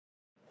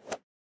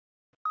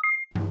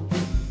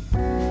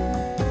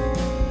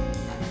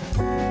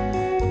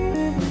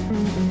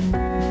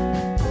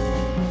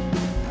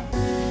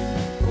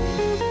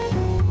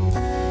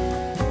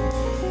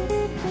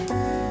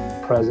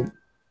present.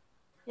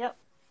 Yep.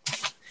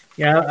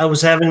 Yeah, I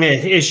was having an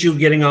issue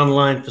getting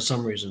online for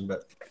some reason,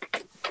 but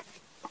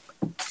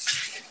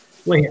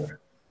we're here.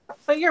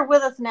 But you're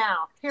with us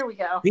now. Here we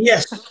go.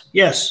 Yes,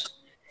 yes.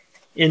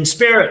 In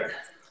spirit.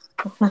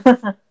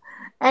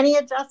 Any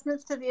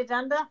adjustments to the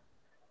agenda?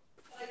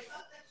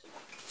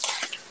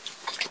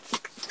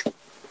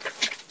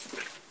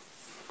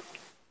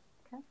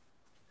 Okay.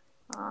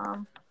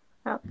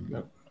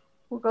 No.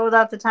 We'll go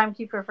without the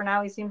timekeeper for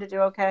now. We seem to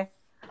do okay.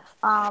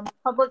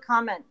 Public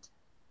comment.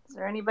 Is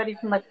there anybody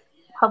from the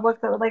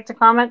public that would like to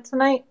comment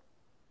tonight?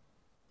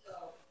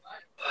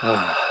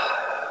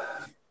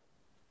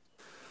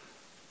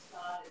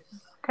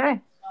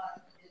 Okay.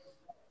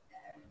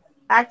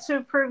 Act to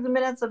approve the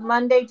minutes of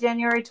Monday,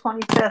 January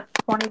 25th,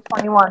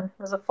 2021. It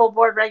was a full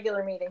board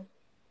regular meeting.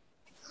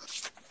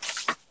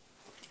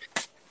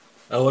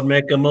 I would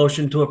make a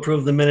motion to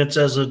approve the minutes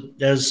as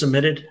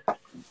submitted.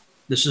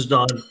 This is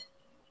Don.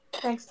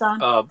 Thanks,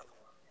 Don.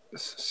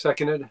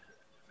 Seconded.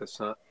 If it's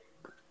not.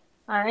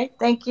 All right.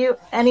 Thank you.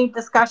 Any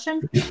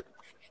discussion?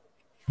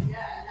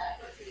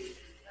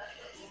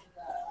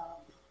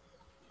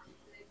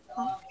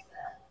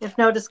 If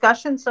no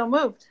discussion, so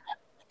moved.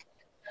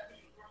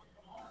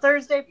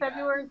 Thursday,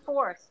 February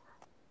 4th.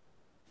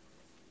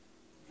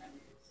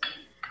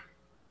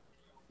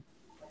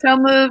 So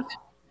moved.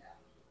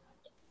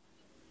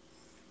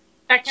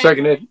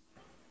 Seconded.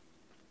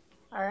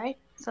 All right.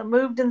 So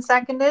moved and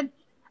seconded.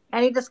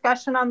 Any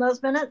discussion on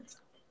those minutes?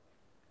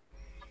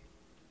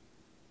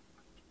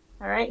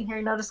 All right.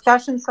 Hearing no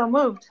discussion, so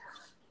moved.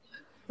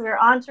 We are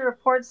on to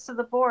reports to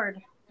the board.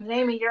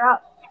 Jamie, you're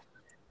up.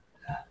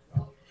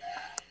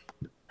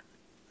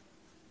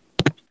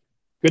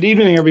 Good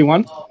evening,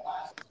 everyone.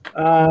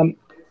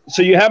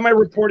 So you have my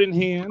report in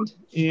hand,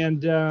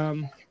 and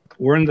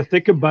we're in the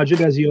thick of budget,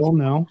 as you all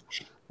know.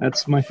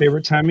 That's my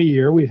favorite time of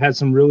year. We've had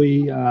some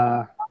really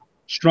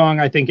strong,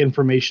 I think,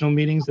 informational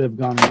meetings that have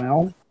gone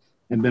well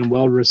and been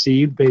well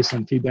received based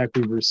on feedback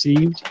we've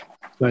received.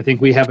 So I think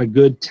we have a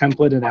good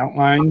template and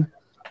outline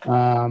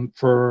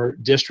for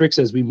districts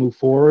as we move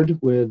forward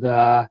with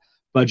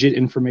budget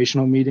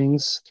informational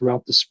meetings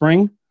throughout the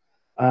spring.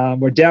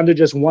 We're down to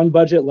just one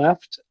budget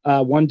left,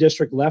 one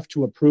district left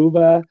to approve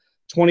a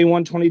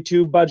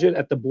 21-22 budget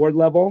at the board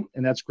level,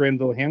 and that's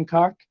Granville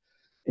Hancock.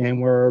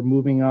 And we're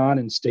moving on,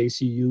 and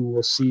Stacy, you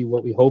will see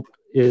what we hope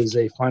is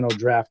a final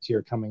draft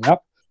here coming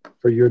up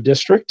for your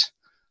district.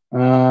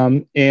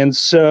 And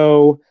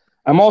so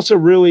I'm also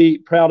really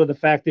proud of the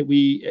fact that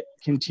we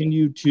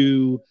continue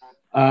to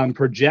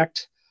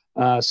project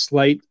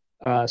slight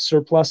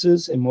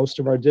surpluses in most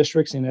of our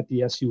districts and at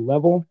the SU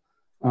level,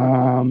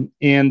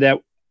 and that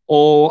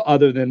all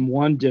other than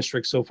one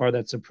district so far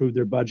that's approved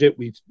their budget,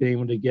 we've been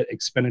able to get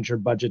expenditure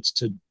budgets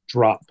to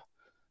drop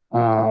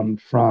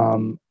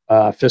from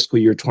fiscal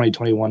year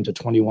 2021 to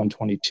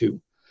 21-22.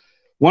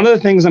 One of the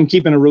things I'm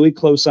keeping a really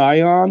close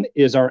eye on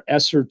is our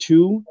ESSER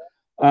 2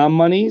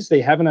 monies. They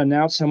haven't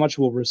announced how much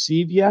we'll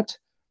receive yet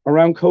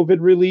around COVID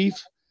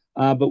relief,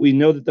 but we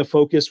know that the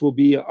focus will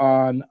be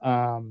on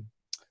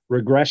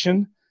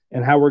regression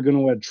and how we're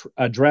going to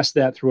address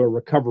that through a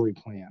recovery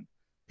plan.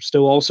 We're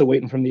still also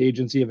waiting from the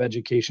Agency of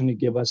Education to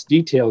give us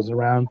details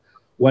around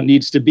what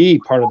needs to be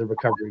part of the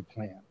recovery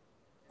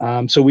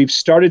plan. So we've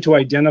started to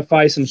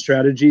identify some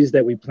strategies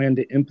that we plan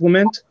to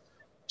implement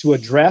to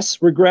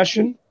address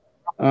regression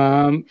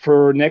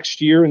for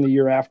next year and the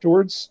year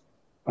afterwards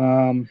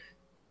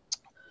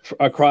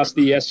across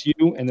the SU,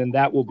 and then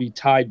that will be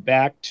tied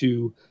back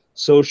to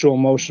social,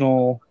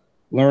 emotional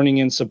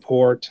learning and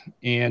support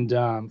and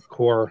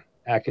core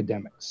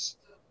academics.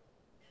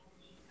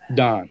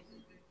 Don.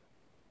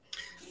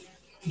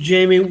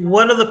 Jamie,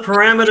 what are the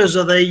parameters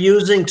are they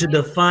using to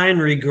define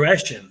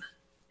regression,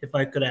 if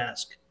I could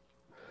ask?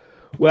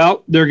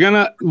 Well, they're going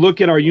to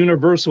look at our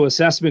universal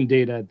assessment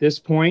data at this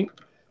point,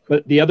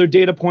 but the other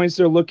data points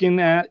they're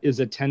looking at is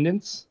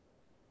attendance.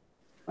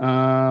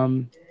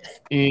 And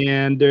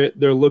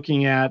they're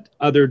looking at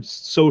other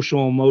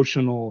social,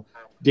 emotional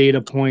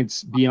data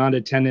points beyond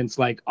attendance,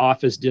 like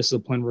office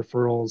discipline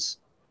referrals,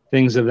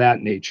 things of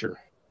that nature.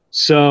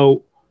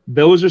 So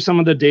those are some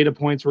of the data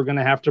points we're going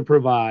to have to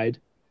provide,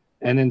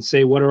 and then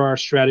say, what are our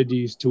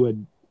strategies to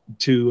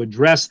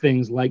address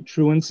things like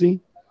truancy?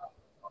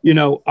 You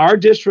know, our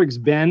district's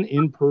been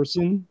in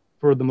person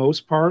for the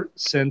most part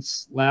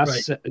since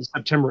last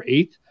September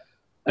 8th.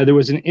 There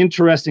was an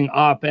interesting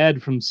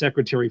op-ed from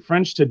Secretary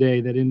French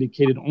today that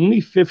indicated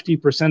only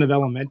 50% of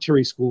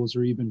elementary schools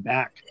are even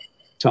back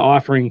to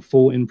offering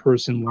full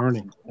in-person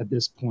learning at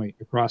this point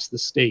across the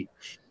state.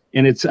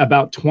 And it's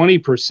about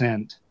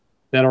 20%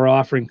 that are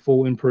offering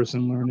full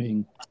in-person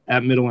learning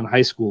at middle and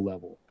high school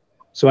level.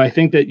 So I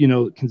think that, you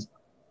know,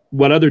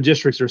 what other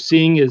districts are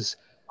seeing is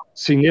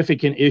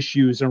significant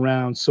issues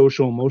around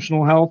social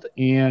emotional health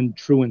and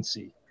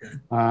truancy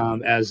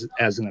as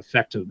an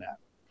effect of that.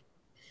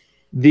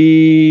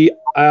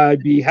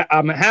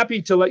 I'm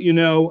happy to let you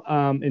know,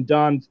 and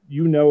Don,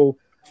 you know,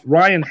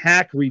 Ryan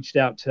Hack reached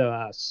out to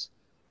us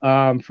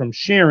from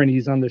Sharon.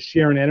 He's on the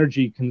Sharon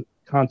Energy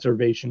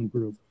Conservation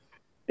Group.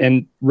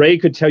 And Ray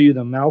could tell you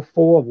the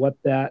mouthful of what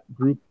that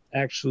group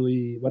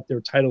actually, what their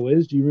title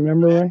is. Do you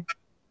remember, Ray?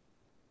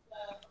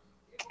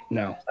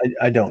 No,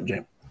 I don't,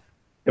 Jim.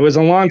 it was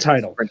a long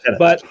title,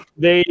 but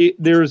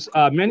there's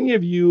many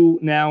of you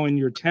now in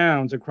your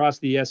towns across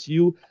the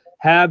SU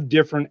have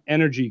different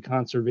energy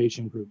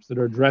conservation groups that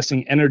are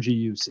addressing energy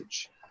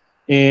usage.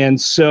 And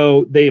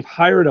so they've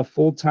hired a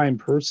full-time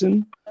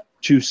person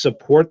to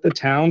support the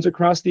towns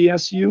across the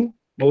SU,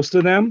 most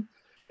of them,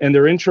 and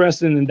they're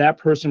interested in that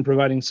person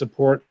providing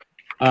support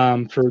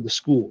for the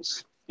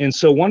schools. And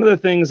so one of the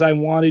things I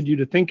wanted you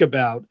to think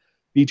about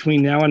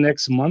between now and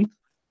next month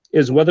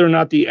is whether or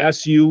not the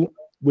SU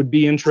would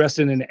be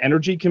interested in an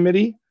energy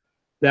committee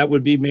that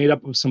would be made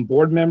up of some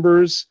board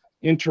members,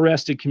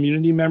 interested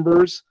community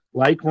members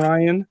like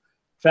Ryan,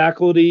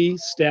 faculty,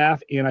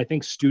 staff, and I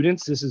think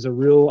students. This is a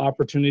real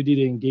opportunity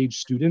to engage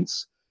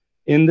students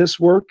in this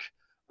work,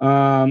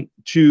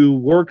 to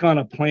work on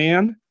a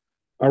plan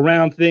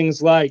around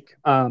things like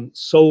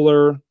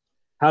solar,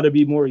 how to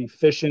be more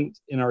efficient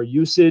in our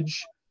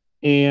usage,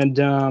 and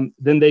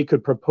then they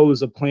could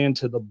propose a plan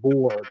to the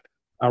board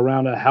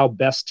around how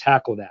best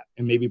tackle that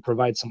and maybe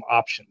provide some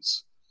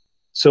options.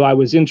 So I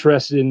was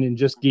interested in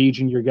just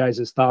gauging your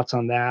guys' thoughts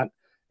on that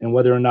and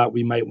whether or not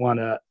we might want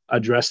to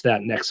address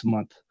that next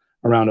month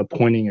around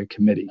appointing a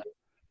committee.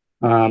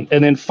 And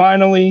then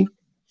finally,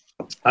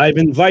 I've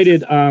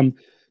invited, I'm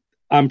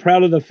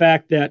proud of the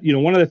fact that, you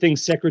know, one of the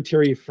things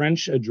Secretary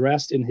French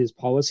addressed in his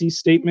policy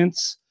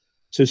statements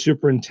to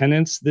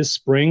superintendents this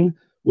spring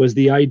was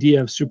the idea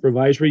of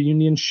supervisory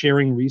unions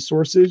sharing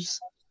resources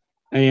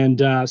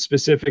and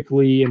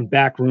specifically in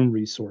backroom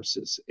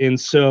resources. And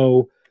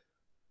so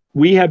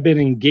we have been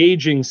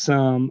engaging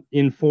some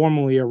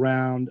informally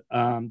around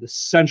the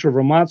Central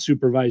Vermont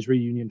Supervisory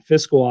Union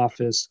Fiscal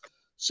Office,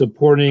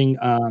 supporting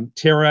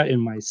Tara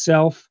and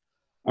myself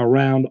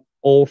around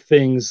all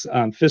things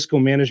fiscal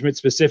management,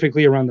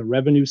 specifically around the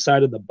revenue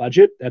side of the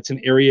budget. That's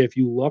an area, if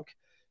you look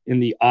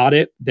in the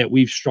audit, that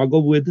we've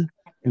struggled with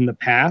in the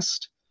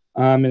past.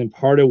 And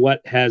part of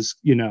what has,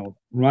 you know,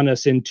 run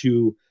us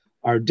into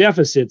our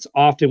deficits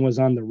often was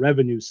on the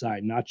revenue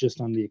side, not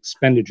just on the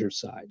expenditure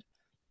side.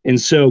 And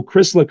so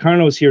Chris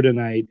Locarno is here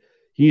tonight.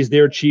 He's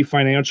their chief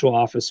financial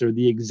officer.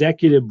 The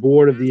executive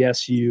board of the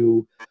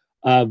SU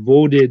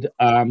voted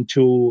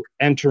to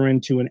enter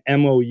into an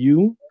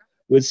MOU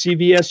with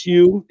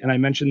CVSU, and I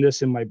mentioned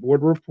this in my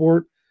board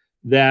report,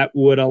 that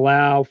would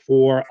allow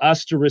for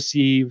us to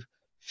receive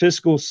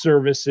fiscal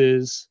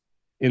services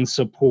and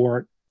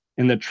support.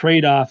 And the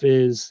trade-off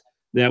is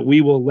that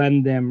we will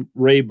lend them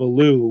Ray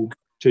Ballou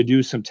to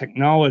do some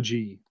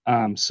technology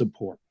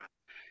support.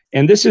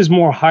 And this is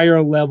more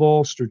higher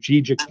level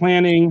strategic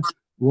planning,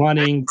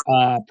 running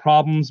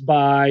problems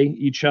by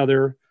each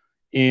other.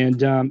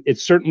 And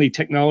it's certainly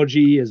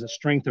technology is a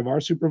strength of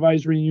our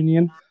supervisory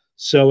union.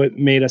 So it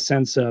made a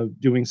sense of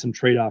doing some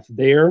trade-off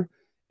there.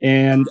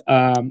 And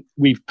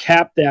we've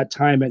capped that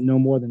time at no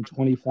more than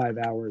 25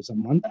 hours a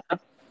month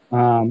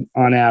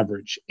on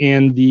average.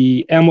 And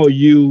the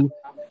MOU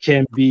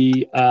can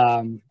be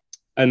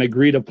an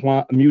agreed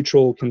upon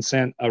mutual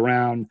consent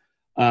around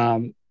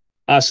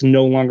us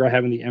no longer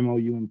having the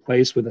MOU in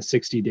place with a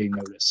 60-day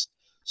notice.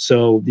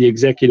 So the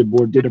executive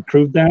board did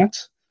approve that.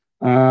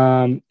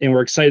 And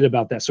we're excited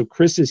about that. So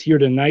Chris is here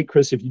tonight.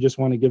 Chris, if you just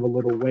want to give a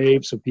little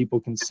wave so people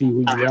can see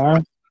who you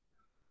are.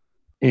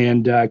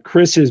 And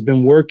Chris has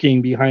been working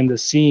behind the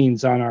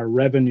scenes on our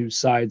revenue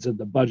sides of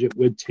the budget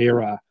with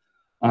Tara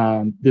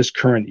this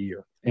current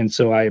year. And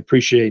so I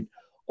appreciate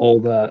all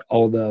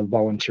the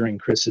volunteering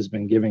Chris has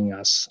been giving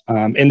us.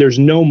 And there's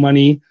no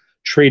money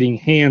trading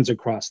hands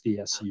across the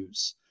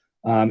SUs.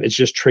 It's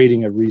just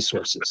trading of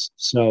resources.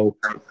 So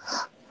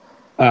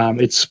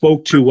it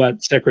spoke to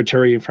what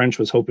Secretary French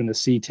was hoping to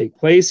see take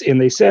place. And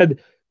they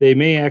said they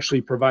may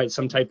actually provide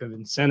some type of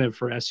incentive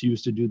for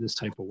SUs to do this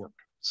type of work.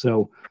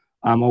 So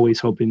I'm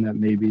always hoping that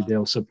maybe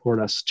they'll support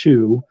us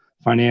too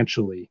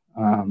financially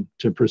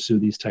to pursue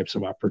these types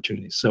of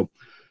opportunities. So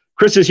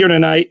Chris is here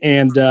tonight,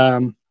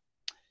 and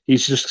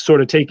he's just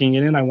sort of taking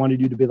it in. I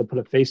wanted you to be able to put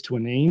a face to a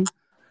name.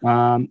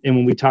 And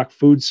when we talk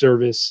food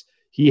service,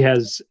 he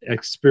has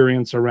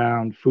experience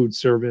around food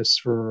service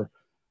for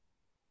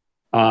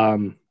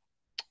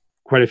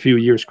quite a few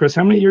years. Chris,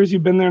 how many years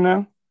you've been there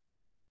now?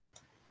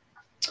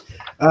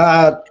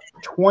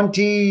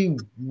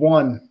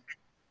 21.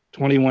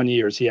 21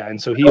 years, yeah.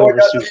 And so he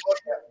oversees.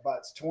 But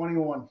it's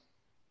 21.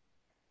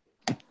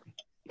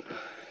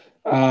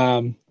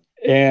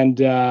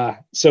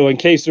 So in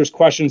case there's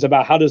questions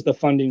about how does the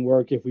funding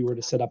work if we were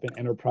to set up an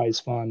enterprise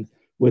fund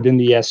within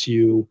the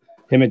SU,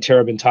 him and Tara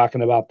have been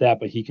talking about that,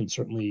 but he can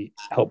certainly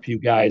help you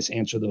guys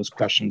answer those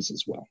questions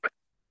as well.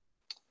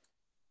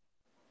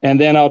 And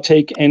then I'll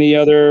take any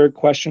other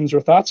questions or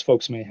thoughts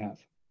folks may have.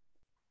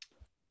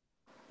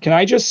 Can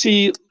I just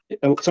see,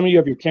 some of you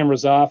have your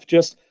cameras off,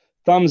 just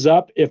thumbs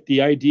up if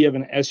the idea of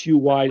an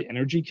SU-wide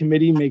energy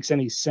committee makes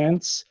any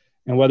sense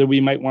and whether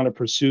we might want to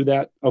pursue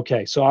that.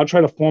 Okay, so I'll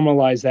try to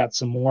formalize that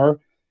some more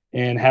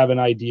and have an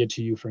idea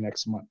to you for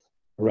next month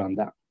around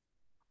that.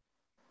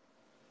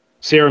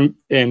 Sarah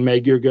and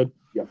Meg, you're good?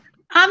 Yep.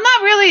 I'm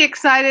not really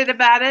excited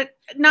about it.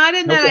 Not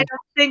in that Okay. I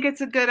don't think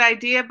it's a good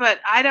idea, but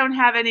I don't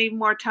have any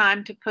more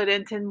time to put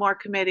into more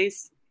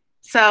committees.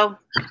 So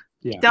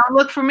Yeah. don't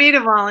look for me to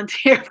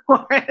volunteer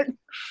for it.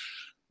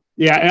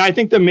 Yeah, and I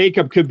think the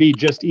makeup could be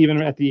just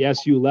even at the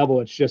SU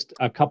level, it's just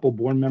a couple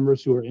board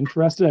members who are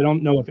interested. I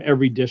don't know if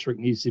every district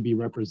needs to be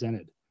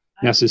represented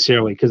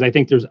necessarily, because I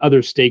think there's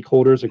other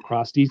stakeholders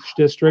across each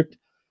district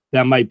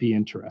that might be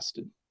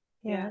interested.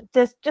 Yeah,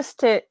 just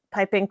to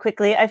pipe in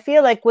quickly, I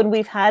feel like when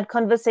we've had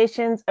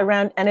conversations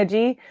around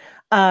energy,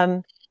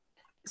 some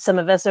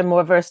of us are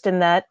more versed in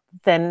that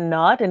than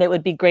not, and it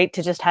would be great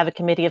to just have a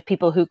committee of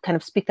people who kind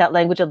of speak that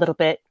language a little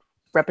bit,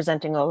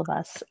 representing all of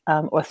us,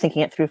 or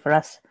thinking it through for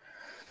us.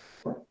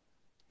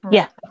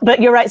 Yeah,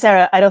 but you're right,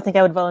 Sarah. I don't think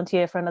I would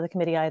volunteer for another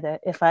committee either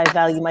if I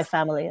value my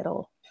family at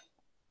all,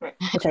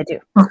 which I do.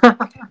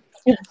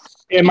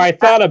 And my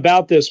thought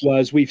about this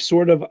was we've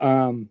sort of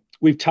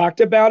we've talked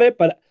about it,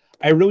 but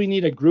I really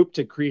need a group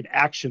to create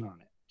action on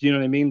it. Do you know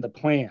what I mean? The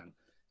plan.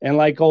 And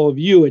like all of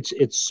you,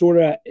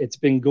 it's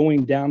been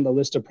going down the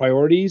list of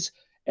priorities,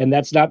 and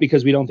that's not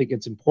because we don't think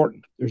it's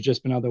important. There's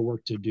just been other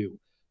work to do.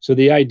 So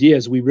the idea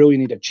is we really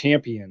need a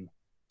champion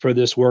for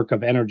this work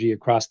of energy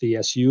across the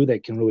SU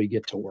that can really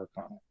get to work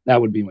on it. That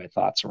would be my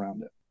thoughts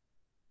around it.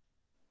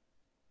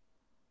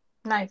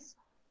 Nice.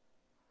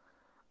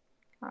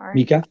 All right.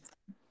 Mika?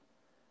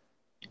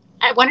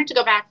 I wanted to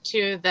go back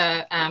to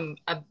the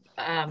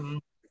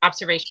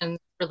observations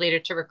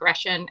related to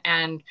regression,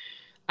 and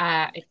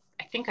I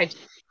think I did.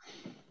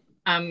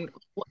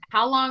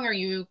 How long are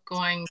you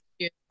going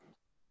to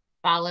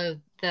follow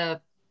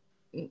the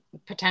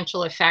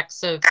potential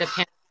effects of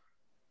the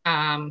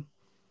pandemic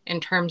in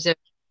terms of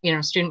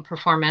student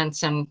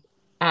performance and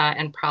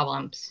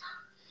problems?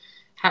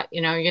 How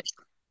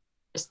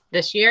just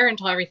this year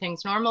until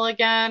everything's normal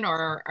again,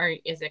 or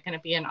is it going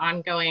to be an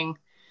ongoing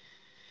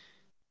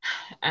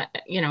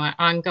an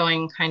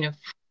ongoing kind of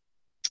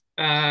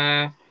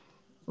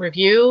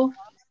review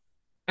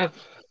of?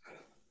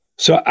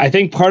 So I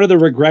think part of the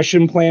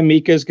regression plan,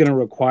 Mika, is going to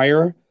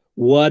require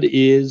what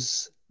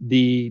is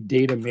the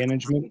data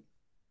management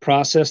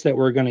process that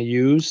we're going to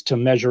use to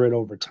measure it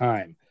over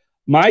time.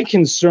 My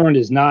concern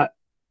is not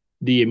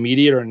the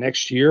immediate or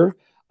next year.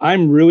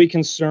 I'm really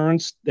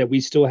concerned that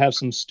we still have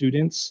some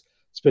students,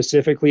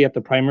 specifically at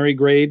the primary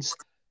grades,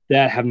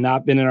 that have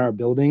not been in our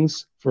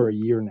buildings for a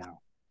year now,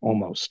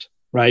 almost,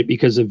 right?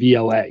 Because of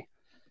VLA.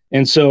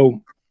 And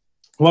so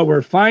what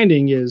we're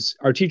finding is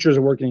our teachers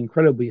are working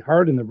incredibly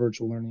hard in the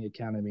Virtual Learning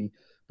Academy,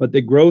 but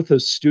the growth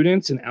of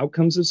students and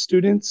outcomes of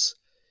students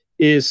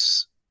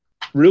is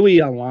really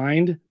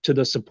aligned to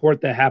the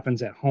support that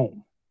happens at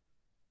home,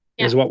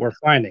 is what we're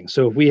finding.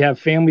 So if we have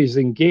families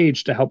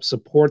engaged to help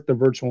support the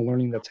virtual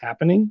learning that's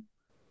happening,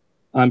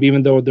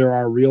 even though there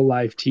are real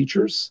life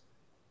teachers,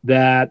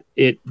 that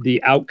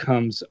the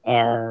outcomes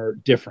are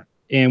different.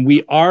 And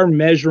we are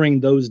measuring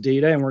those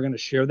data, and we're going to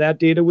share that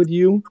data with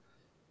you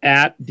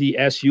at the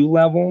SU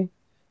level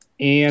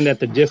and at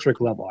the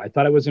district level. I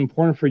thought it was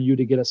important for you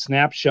to get a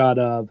snapshot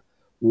of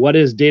what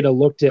is data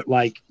looked at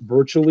like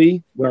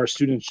virtually, where our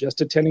students just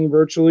attending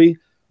virtually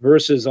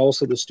versus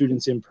also the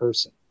students in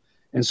person.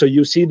 And so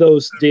you see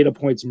those data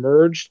points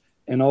merged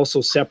and also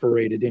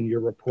separated in your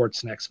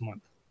reports next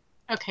month.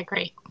 Okay,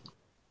 great.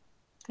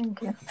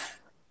 Thank you.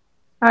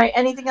 All right,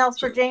 anything else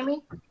for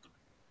Jamie?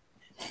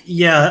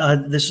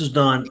 Yeah, this is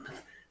Don.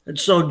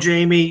 So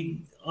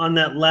Jamie, on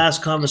that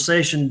last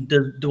conversation,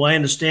 do I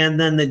understand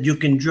then that you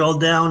can drill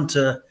down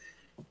to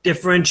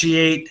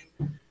differentiate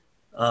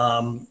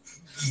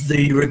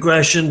the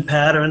regression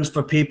patterns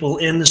for people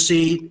in the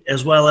seat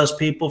as well as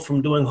people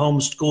from doing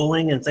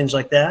homeschooling and things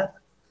like that?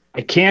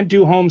 I can't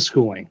do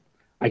homeschooling.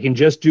 I can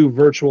just do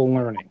virtual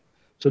learning.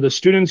 So the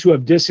students who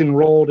have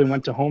disenrolled and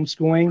went to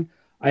homeschooling,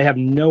 I have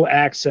no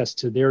access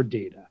to their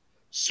data.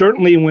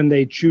 Certainly when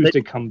they choose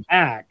to come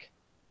back,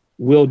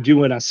 we'll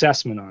do an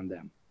assessment on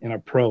them in a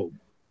probe.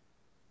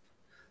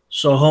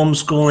 So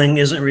homeschooling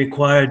isn't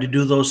required to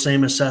do those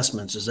same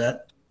assessments, is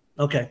that?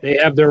 Okay. They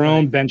have their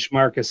own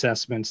benchmark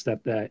assessments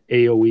that the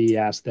AOE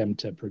asked them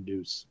to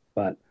produce,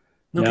 but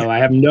no, I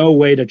have no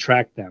way to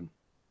track them.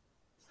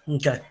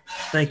 Okay,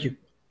 thank you.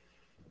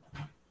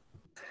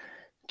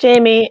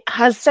 Jamie,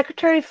 has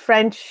Secretary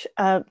French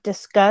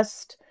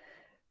discussed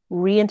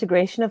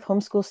reintegration of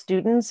homeschool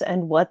students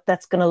and what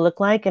that's going to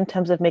look like in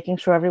terms of making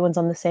sure everyone's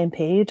on the same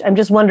page? I'm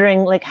just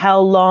wondering, like,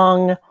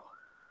 how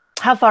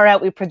far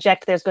out we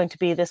project there's going to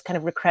be this kind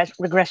of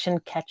regression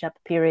catch-up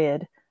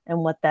period and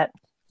what that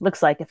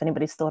looks like, if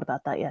anybody's thought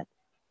about that yet.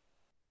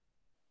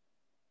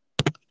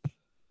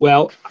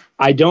 Well,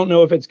 I don't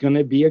know if it's going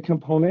to be a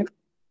component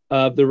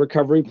of the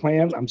recovery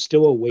plan. I'm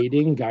still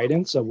awaiting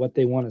guidance of what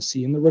they want to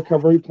see in the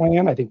recovery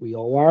plan. I think we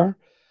all are.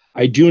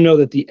 I do know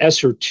that the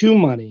ESSER 2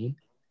 money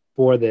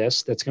for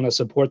this, that's going to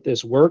support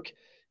this work,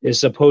 is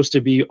supposed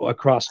to be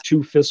across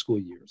 2 fiscal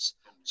years.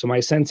 So my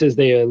sense is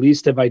they at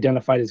least have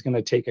identified it's going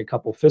to take a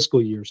couple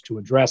fiscal years to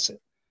address it.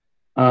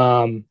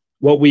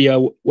 What we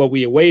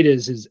await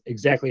is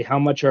exactly how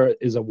much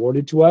is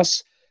awarded to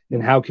us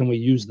and how can we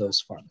use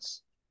those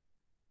funds.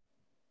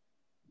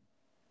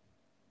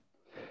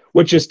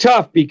 which is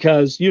tough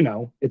because, you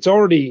know, it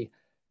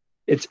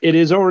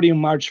is already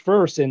March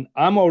 1st, and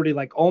I'm already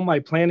like, all my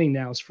planning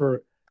now is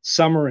for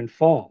summer and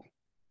fall,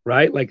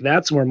 right? Like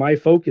that's where my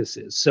focus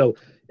is. So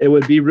it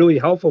would be really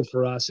helpful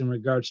for us in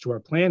regards to our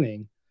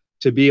planning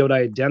to be able to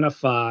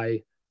identify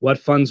what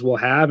funds we'll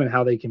have and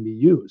how they can be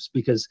used,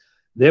 because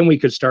then we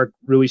could start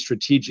really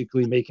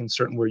strategically making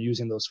certain we're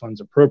using those funds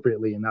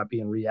appropriately and not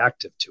being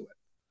reactive to it.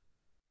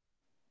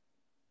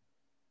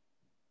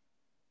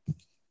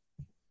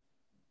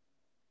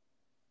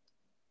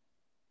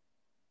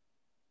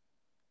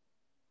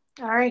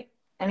 All right.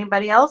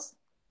 Anybody else?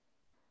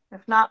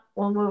 If not,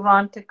 we'll move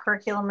on to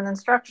curriculum and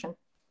instruction.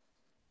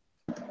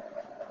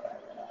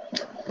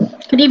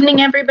 Good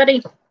evening,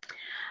 everybody.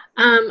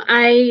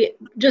 I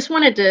just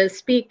wanted to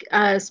speak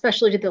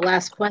especially to the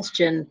last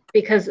question,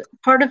 because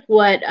part of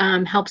what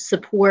helps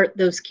support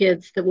those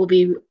kids that will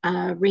be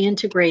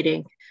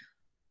reintegrating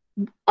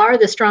are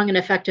the strong and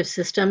effective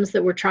systems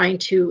that we're trying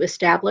to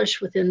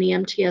establish within the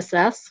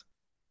MTSS.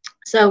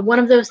 So one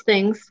of those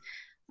things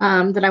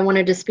that I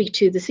wanted to speak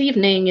to this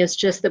evening is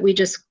just that we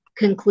just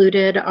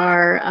concluded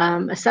our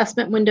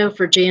assessment window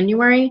for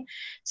January.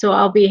 So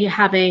I'll be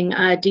having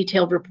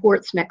detailed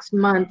reports next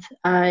month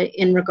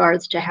in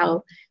regards to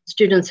how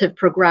students have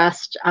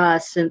progressed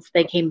since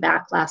they came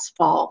back last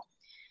fall.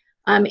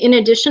 In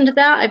addition to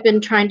that, I've been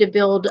trying to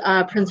build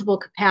principal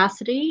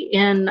capacity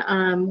in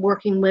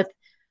working with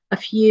a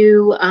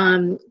few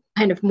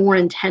kind of more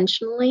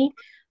intentionally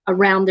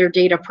around their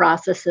data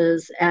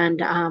processes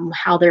and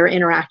how they're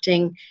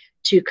interacting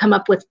to come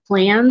up with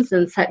plans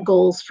and set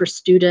goals for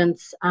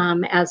students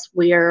as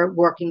we're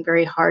working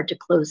very hard to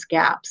close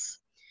gaps.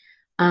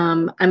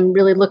 I'm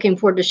really looking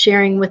forward to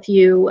sharing with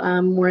you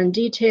more in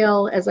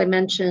detail, as I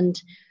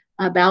mentioned,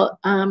 about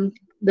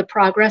the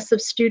progress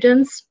of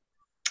students,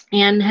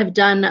 and have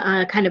done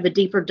kind of a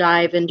deeper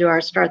dive into our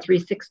STAR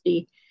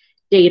 360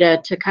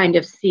 data to kind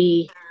of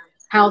see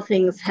how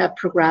things have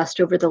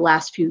progressed over the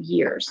last few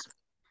years.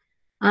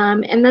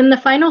 And then the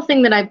final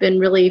thing that I've been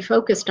really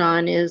focused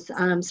on is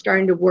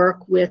starting to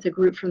work with a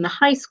group from the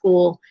high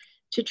school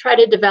to try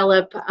to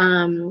develop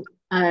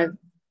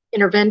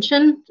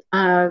intervention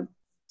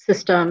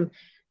system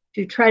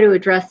to try to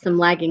address some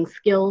lagging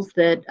skills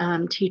that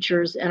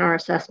teachers and our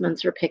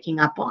assessments are picking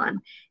up on.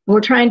 And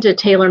we're trying to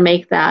tailor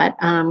make that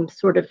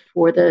sort of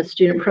for the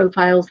student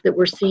profiles that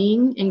we're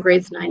seeing in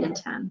grades 9 and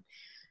 10.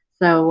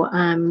 So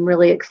I'm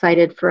really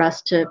excited for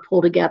us to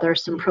pull together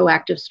some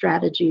proactive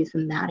strategies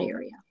in that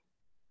area.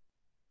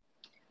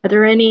 Are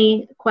there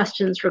any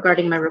questions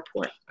regarding my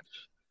report?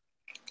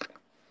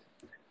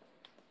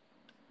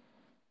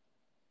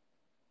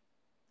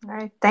 All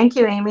right, thank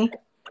you, Amy.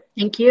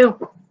 Thank you.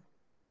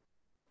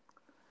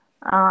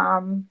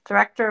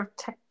 Director of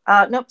Tech,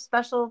 nope,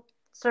 Special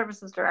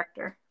Services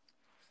Director.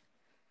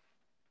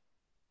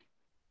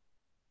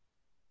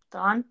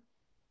 Don?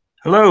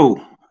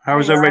 Hello, how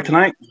is everybody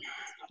tonight?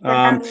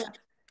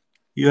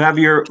 You have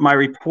my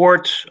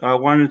report. I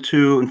wanted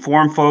to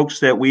inform folks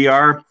that we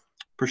are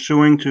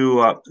pursuing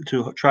to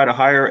try to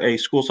hire a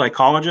school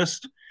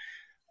psychologist.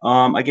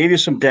 I gave you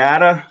some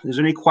data. Is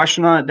there any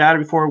question on that data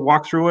before we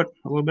walk through it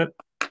a little bit?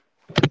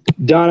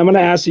 Don, I'm going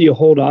to ask that you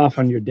hold off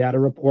on your data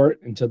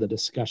report until the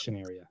discussion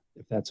area,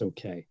 if that's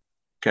okay.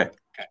 Okay.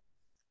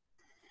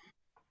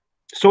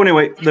 So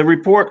anyway, the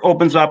report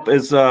opens up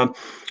as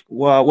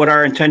what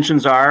our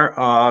intentions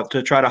are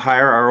to try to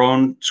hire our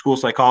own school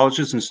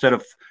psychologists instead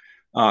of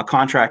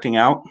contracting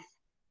out.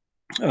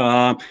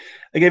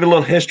 I gave a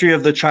little history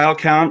of the child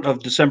count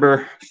of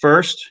December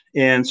 1st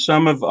and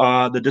some of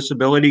the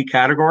disability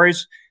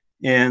categories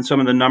and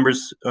some of the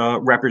numbers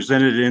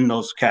represented in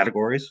those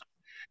categories.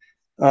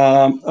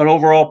 An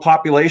overall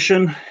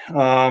population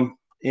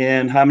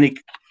and how many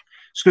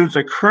students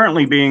are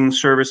currently being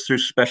serviced through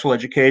special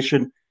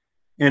education.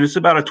 And it's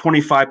about a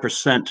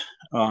 25%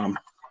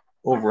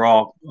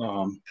 overall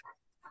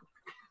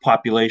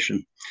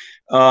population.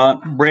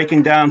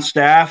 Breaking down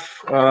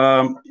staff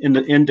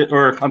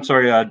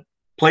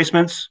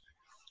placements,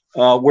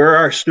 where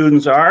our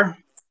students are,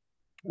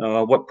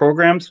 what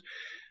programs,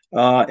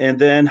 and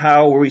then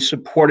how are we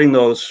supporting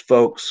those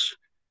folks,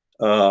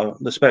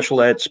 the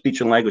special ed,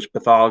 speech and language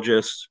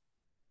pathologists,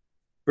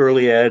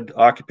 early ed,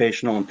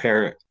 occupational and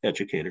para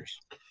educators.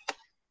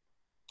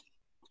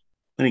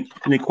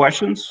 Any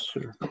questions?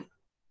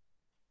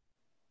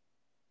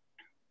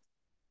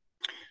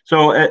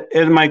 So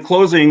in my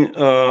closing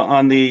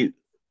on the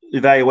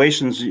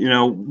evaluations,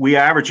 we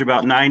average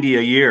about 90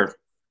 a year.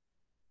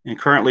 And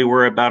currently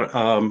we're about,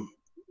 a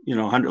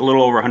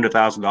little over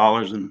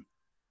 $100,000 in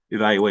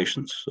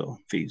evaluations, so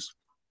fees.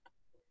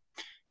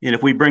 And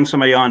if we bring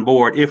somebody on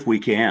board, if we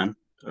can,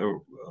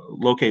 or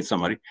locate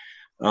somebody,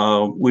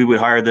 we would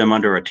hire them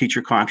under a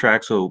teacher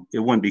contract, so it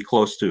wouldn't be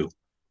close to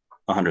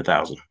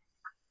 $100,000.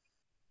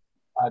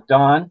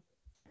 Don?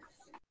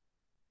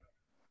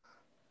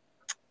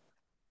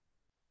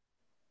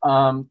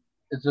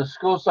 Is the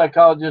school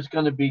psychologist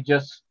going to be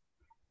just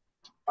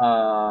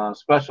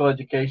special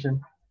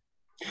education?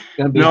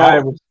 Going to be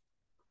hired with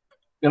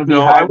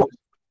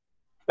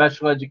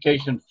special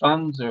education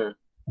funds, or?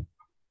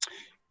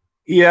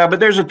 Yeah, but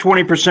there's a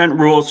 20%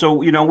 rule.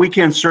 So, you know, we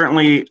can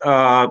certainly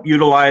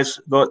utilize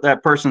that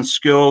person's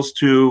skills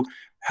to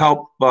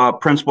help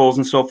principals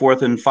and so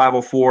forth in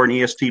 504 and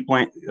EST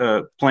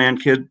plan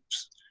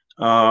kids.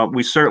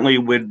 We certainly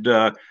would,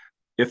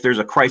 if there's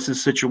a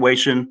crisis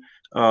situation,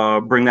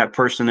 bring that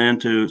person in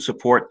to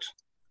support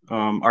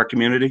our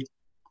community.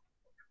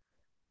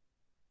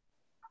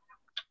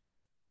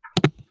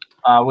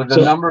 With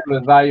the number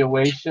of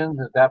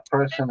evaluations that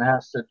person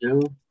has to do,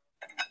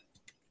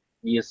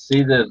 you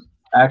see there's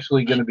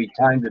actually going to be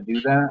time to do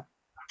that?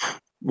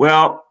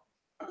 Well,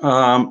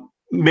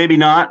 maybe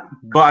not,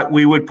 but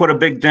we would put a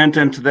big dent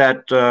into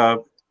that,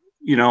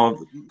 you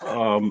know,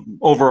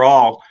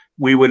 overall.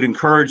 We would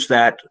encourage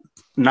that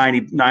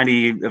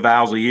 90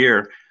 evals a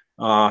year.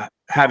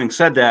 Having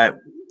said that,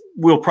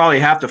 we'll probably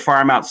have to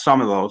farm out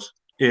some of those,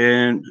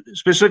 and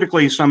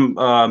specifically some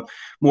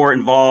more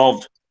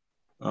involved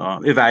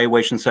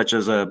evaluations, such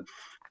as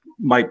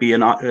might be you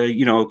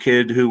know,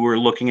 kid who we're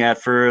looking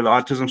at for the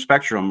autism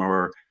spectrum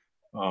or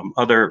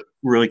other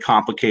really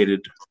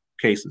complicated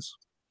cases.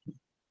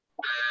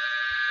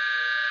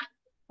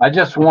 I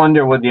just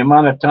wonder, with the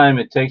amount of time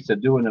it takes to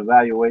do an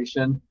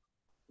evaluation,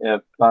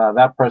 if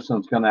that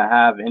person's going to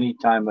have any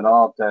time at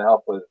all to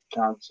help with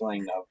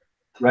counseling of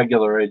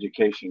regular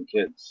education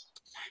kids.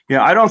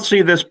 Yeah, I don't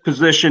see this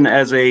position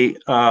as a,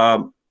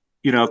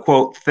 you know,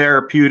 quote,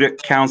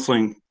 therapeutic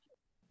counseling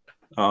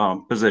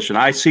position.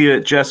 I see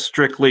it just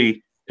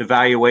strictly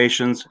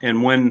evaluations,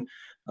 and when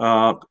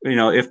you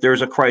know, if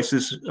there's a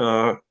crisis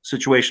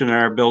situation in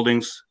our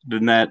buildings,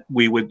 then that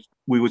we would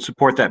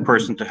support that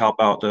person to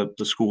help out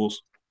the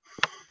schools.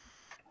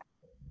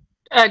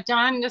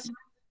 Don, this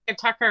is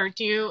Tucker.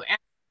 Do you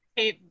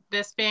anticipate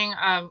this being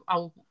a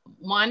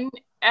 1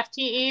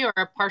 FTE or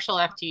a partial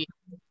FTE?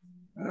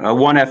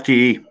 1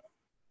 FTE.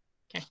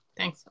 Okay,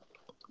 thanks.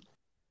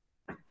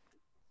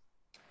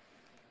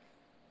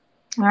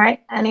 All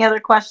right. Any other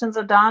questions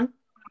of Don?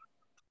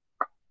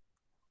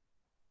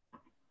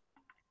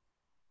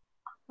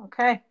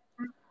 Okay.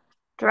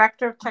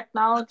 Director of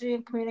Technology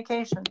and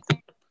Communications.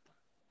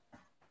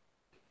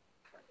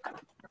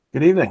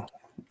 Good evening.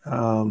 Hey,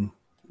 you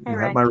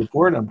Ray. have my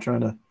report. I'm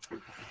trying to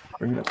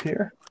bring it up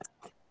here.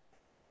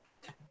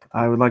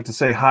 I would like to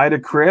say hi to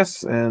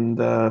Chris and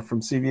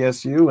from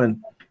CVSU,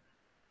 and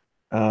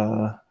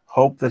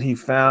hope that he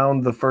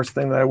found the first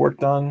thing that I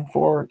worked on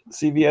for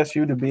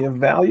CVSU to be of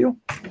value.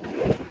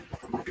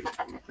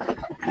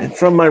 And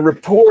from my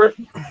report,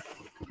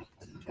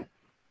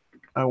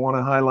 I want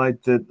to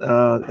highlight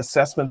that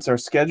assessments are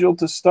scheduled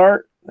to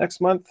start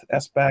next month.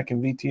 SBAC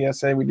and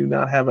VTSA, we do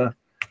not have a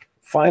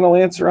final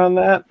answer on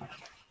that.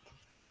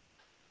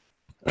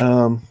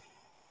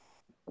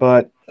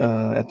 But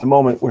at the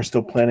moment, we're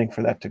still planning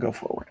for that to go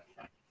forward.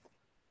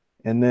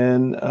 And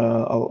then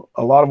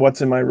a lot of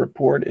what's in my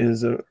report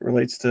is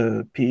relates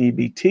to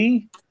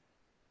PEBT.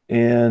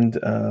 And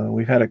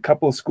we've had a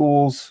couple of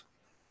schools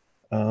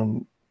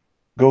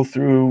go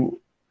through.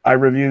 I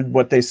reviewed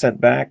what they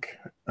sent back.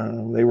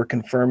 They were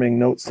confirming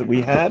notes that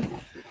we had.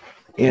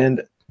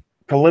 And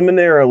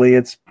preliminarily,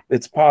 it's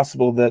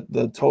possible that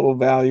the total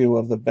value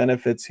of the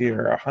benefits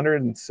here are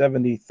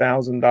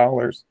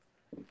 $170,000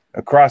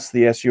 across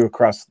the SU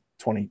across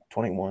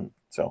 2021.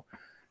 So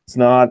it's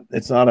not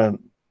a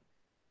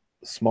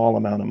small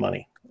amount of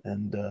money.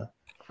 And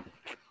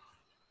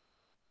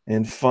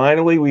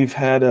finally, we've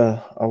had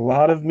a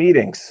lot of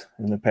meetings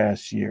in the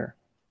past year.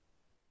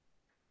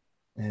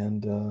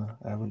 And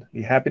I would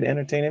be happy to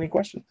entertain any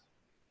questions.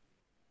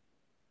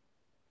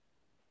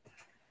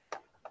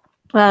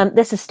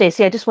 This is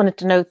Stacy. I just wanted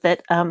to note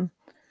that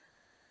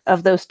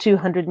of those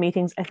 200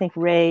 meetings, I think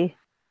Ray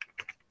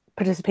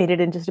participated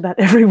in just about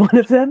every one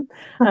of them.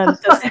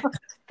 So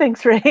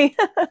thanks, Ray.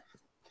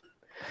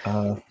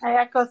 I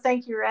echo,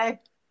 thank you, Ray.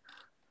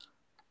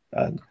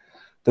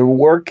 The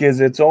work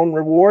is its own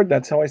reward.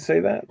 That's how I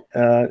say that.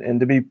 And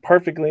to be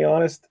perfectly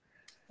honest,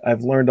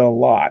 I've learned a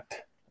lot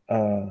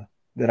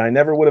that I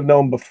never would have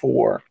known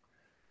before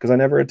because I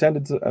never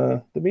attended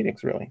the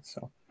meetings, really.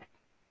 So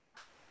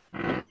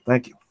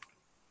thank you.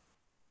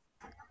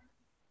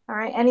 All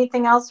right.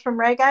 Anything else from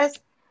Ray, guys?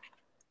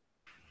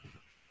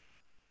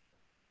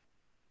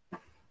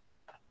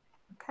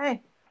 Okay.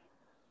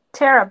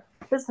 Tara,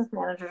 Business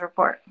Manager's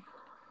report.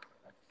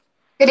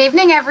 Good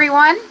evening,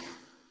 everyone.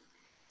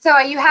 So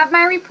you have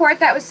my report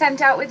that was sent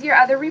out with your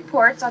other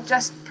reports. I'll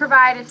just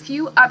provide a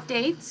few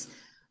updates.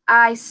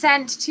 I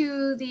sent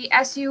to the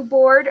SU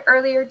board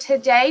earlier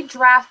today,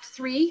 draft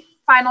 3,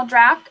 final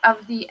draft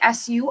of the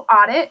SU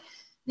audit.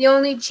 The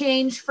only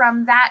change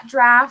from that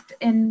draft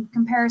in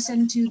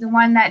comparison to the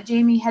one that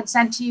Jamie had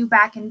sent to you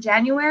back in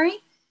January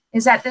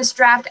is that this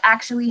draft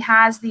actually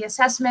has the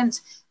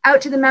assessments out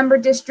to the member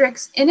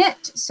districts in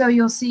it. So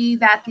you'll see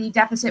that the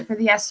deficit for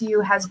the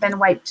SU has been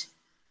wiped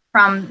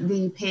from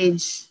the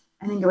page.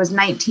 I think it was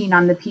 19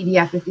 on the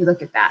PDF if you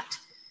look at that.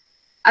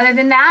 Other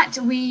than that,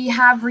 we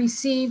have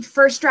received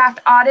first draft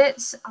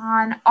audits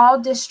on all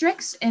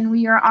districts, and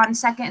we are on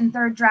second and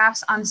third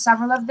drafts on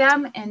several of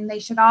them, and they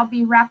should all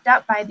be wrapped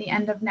up by the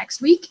end of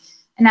next week.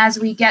 And as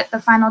we get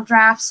the final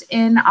drafts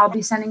in, I'll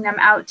be sending them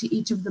out to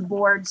each of the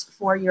boards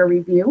for your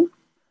review.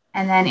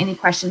 And then any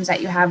questions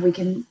that you have, we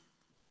can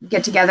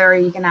get together, or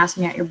you can ask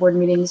me at your board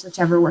meetings,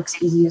 whichever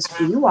works easiest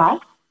for you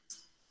all.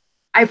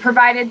 I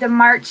provided the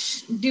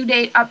March due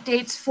date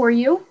updates for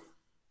you.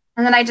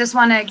 And then I just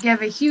want to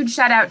give a huge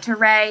shout out to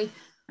Ray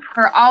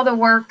for all the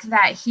work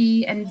that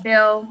he and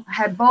Bill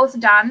had both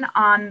done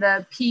on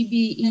the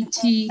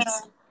PBET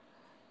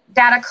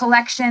data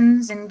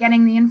collections and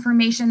getting the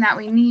information that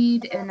we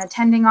need and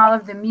attending all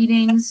of the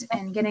meetings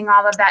and getting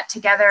all of that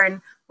together and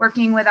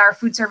working with our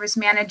food service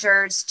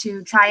managers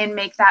to try and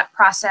make that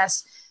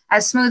process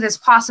as smooth as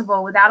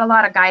possible without a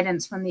lot of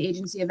guidance from the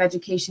Agency of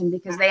Education,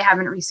 because they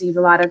haven't received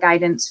a lot of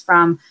guidance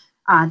from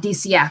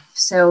DCF.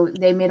 So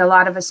they made a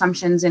lot of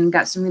assumptions and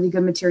got some really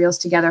good materials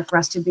together for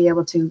us to be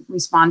able to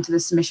respond to the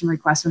submission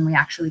request when we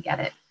actually get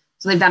it.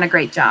 So they've done a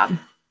great job.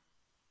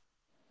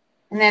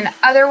 And then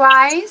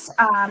otherwise,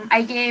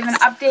 I gave an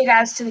update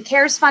as to the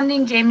CARES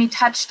funding. Jamie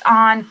touched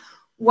on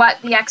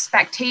what the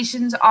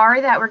expectations are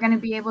that we're going to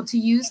be able to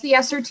use the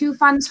ESSER 2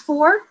 funds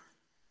for.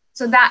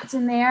 So that's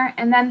in there.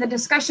 And then the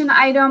discussion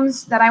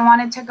items that I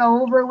wanted to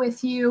go over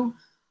with you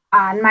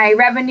on my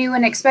revenue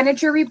and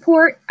expenditure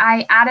report,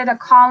 I added a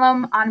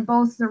column on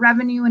both the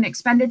revenue and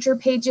expenditure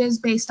pages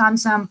based on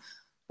some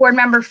board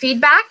member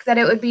feedback that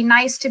it would be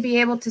nice to be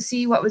able to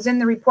see what was in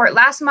the report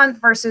last month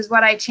versus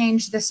what I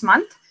changed this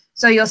month.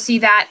 So you'll see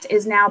that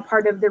is now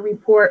part of the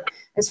report.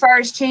 As far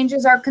as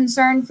changes are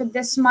concerned for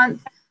this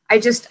month, I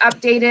just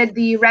updated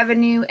the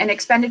revenue and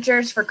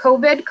expenditures for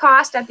COVID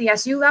cost at the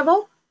SU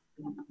level.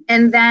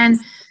 And then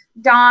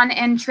Dawn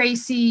and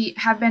Tracy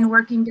have been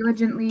working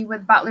diligently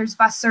with Butler's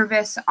bus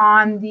service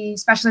on the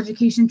special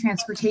education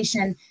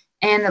transportation.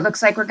 And it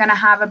looks like we're going to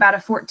have about a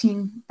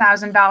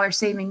 $14,000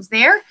 savings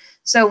there.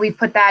 So we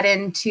put that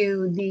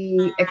into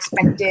the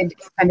expected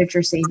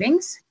expenditure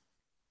savings.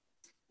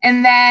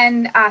 And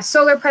then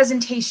solar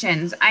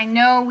presentations. I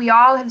know we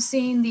all have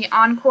seen the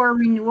Encore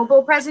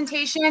Renewable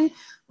presentation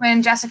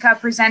when Jessica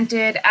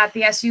presented at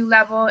the SU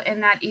level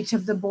and at each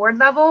of the board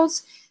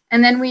levels.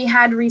 And then we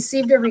had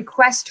received a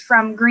request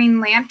from Green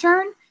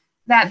Lantern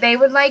that they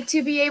would like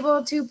to be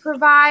able to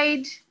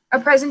provide a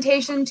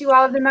presentation to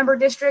all of the member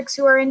districts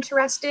who are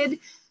interested.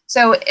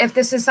 So if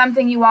this is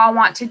something you all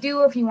want to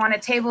do, if you want to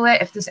table it,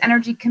 if this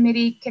energy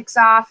committee kicks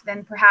off,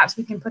 then perhaps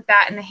we can put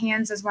that in the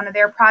hands as one of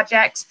their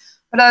projects.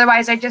 But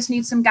otherwise, I just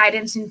need some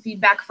guidance and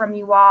feedback from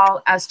you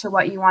all as to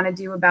what you want to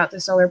do about the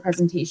solar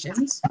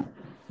presentations.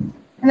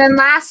 And then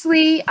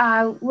lastly,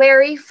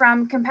 Larry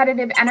from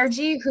Competitive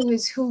Energy,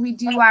 who we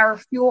do our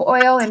fuel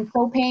oil and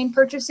propane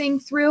purchasing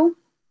through,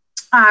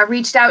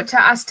 reached out to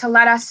us to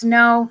let us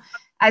know,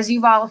 as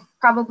you've all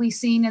probably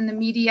seen in the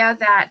media,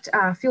 that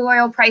fuel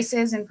oil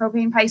prices and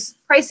propane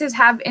prices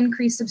have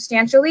increased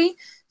substantially.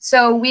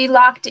 So we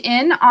locked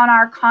in on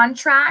our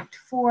contract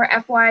for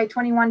FY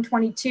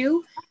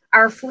 21-22.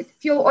 Our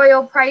fuel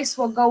oil price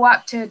will go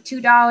up to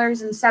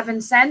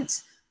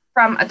 $2.07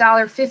 from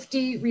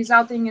 $1.50,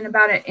 resulting in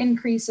about an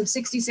increase of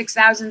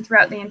 $66,000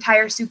 throughout the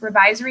entire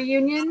supervisory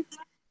union.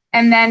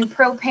 And then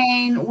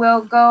propane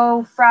will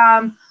go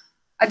from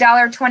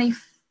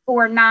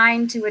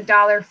 $1.24.9 to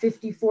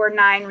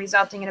 $1.54.9,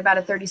 resulting in about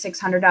a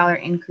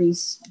 $3,600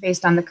 increase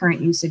based on the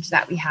current usage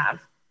that we have.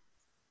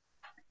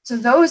 So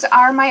those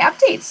are my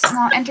updates. And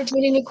I'll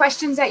entertain any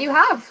questions that you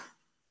have.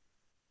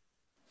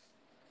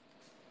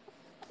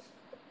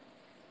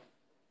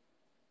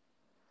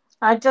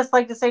 I'd just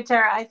like to say,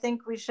 Tara, I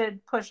think we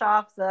should push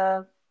off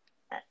the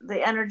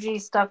energy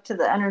stuff to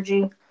the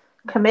energy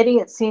committee.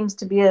 It seems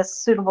to be a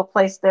suitable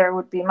place there,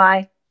 would be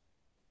my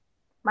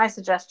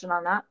suggestion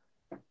on that.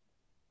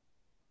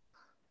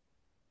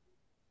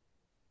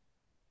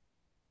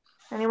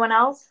 Anyone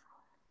else?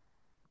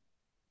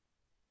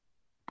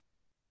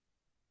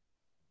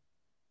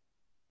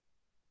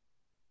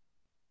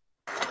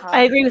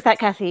 I agree with that,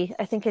 Kathy.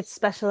 I think it's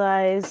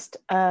specialized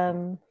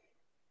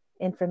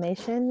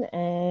information,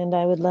 and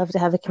I would love to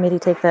have a committee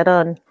take that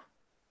on.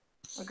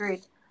 Agreed.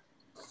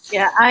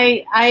 Yeah,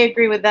 I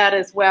agree with that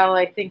as well.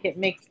 I think it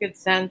makes good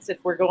sense if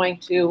we're going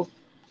to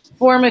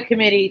form a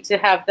committee to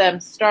have them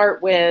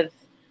start with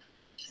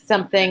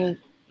something,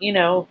 you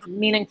know,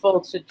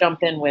 meaningful to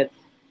jump in with.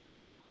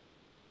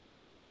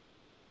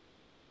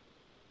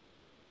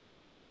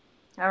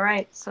 All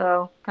right,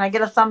 so can I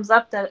get a thumbs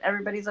up that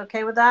everybody's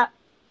okay with that?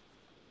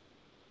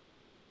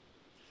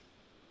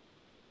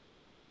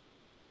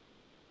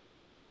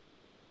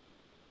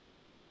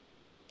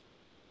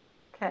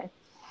 Okay.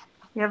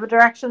 You have a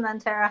direction then,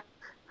 Tara?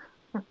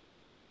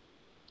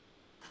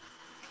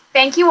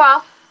 Thank you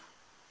all.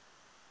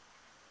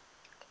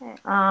 Okay.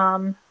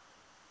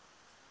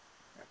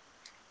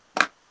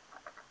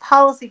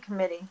 Policy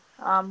committee.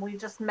 We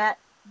just met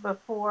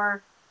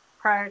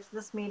prior to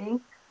this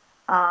meeting.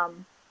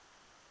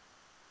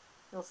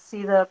 You'll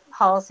see the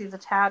policies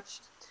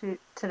attached to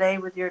today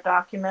with your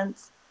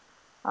documents.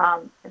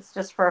 It's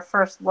just for a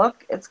first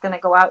look. It's going to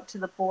go out to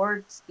the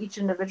boards, each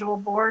individual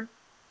board.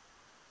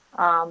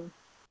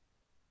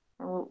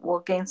 We'll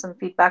gain some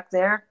feedback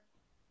there.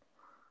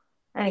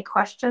 Any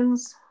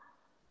questions?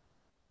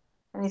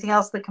 Anything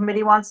else the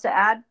committee wants to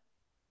add?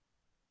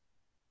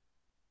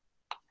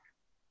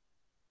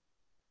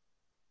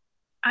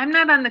 I'm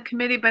not on the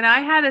committee, but I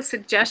had a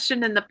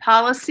suggestion in the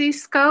policy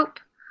scope,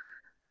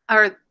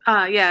 or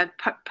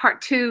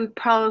part 2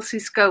 policy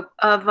scope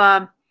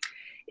of,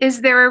 is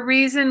there a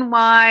reason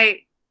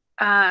why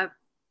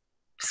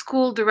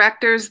school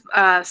directors,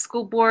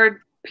 school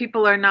board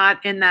people are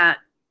not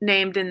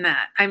named in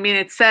that? I mean,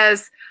 it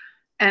says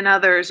and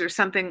others or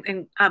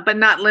something, but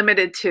not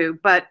limited to,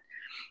 but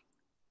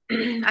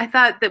I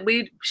thought that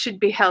we should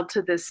be held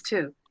to this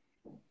too.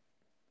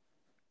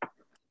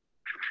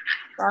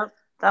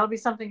 That'll be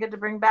something good to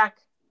bring back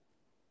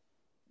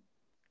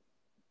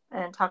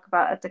and talk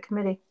about at the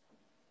committee.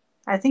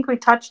 I think we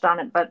touched on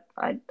it, but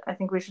I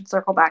think we should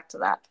circle back to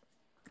that.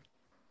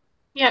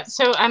 Yeah,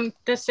 so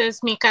this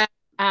is Mika.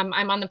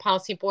 I'm on the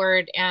policy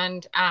board,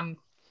 and I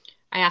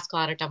ask a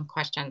lot of dumb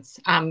questions.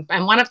 And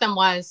one of them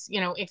was,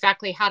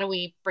 exactly how do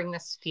we bring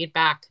this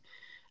feedback,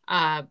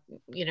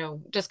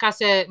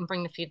 discuss it and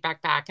bring the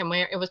feedback back. And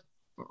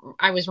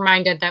I was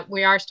reminded that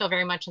we are still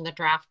very much in the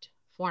draft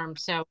form.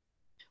 So,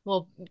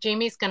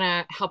 Jamie's going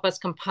to help us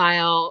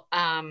compile,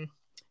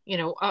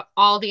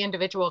 all the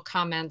individual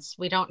comments.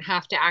 We don't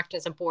have to act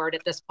as a board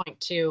at this point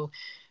to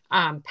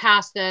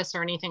pass this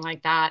or anything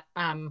like that.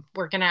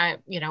 We're going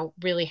to,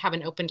 really have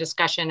an open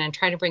discussion and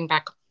try to bring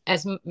back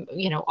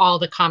all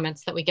the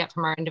comments that we get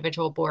from our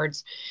individual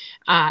boards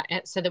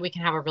so that we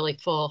can have a really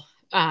full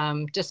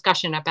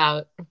discussion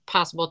about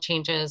possible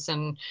changes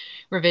and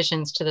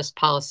revisions to this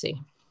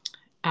policy.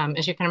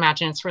 As you can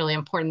imagine, it's really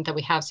important that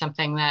we have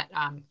something that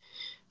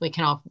we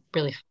can all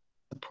really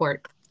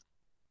support.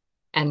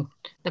 And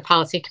the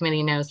policy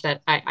committee knows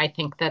that I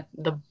think that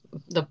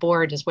the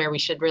board is where we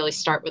should really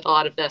start with a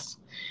lot of this.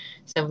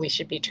 So we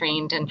should be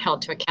trained and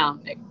held to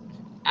account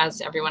as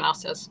everyone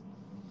else is.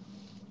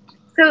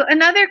 So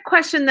another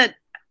question that,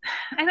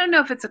 I don't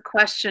know if it's a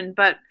question,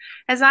 but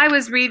as I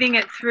was reading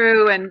it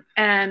through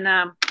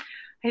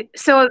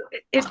so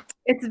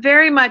it's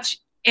very much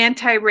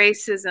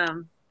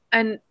anti-racism,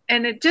 and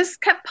it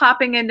just kept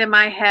popping into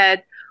my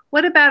head.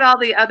 What about all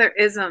the other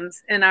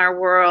isms in our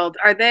world?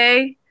 Are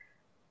they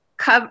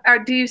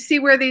do you see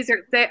where these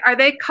are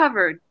they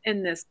covered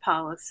in this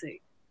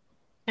policy?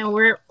 And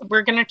we're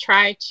going to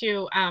try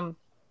to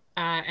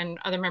and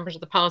other members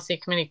of the policy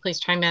committee, please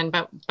chime in.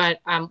 But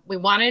we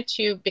wanted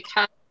to,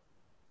 because,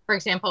 for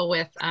example,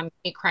 with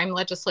hate crime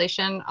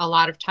legislation, a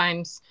lot of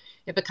times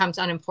it becomes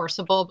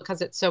unenforceable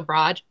because it's so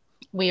broad.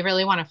 We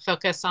really want to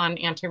focus on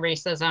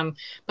anti-racism,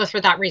 both for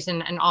that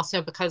reason and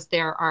also because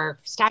there are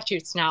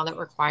statutes now that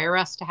require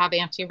us to have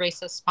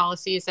anti-racist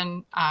policies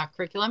and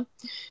curriculum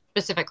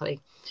specifically.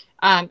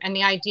 And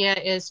the idea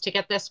is to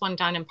get this one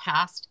done and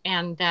passed,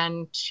 and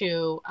then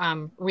to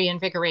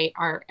reinvigorate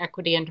our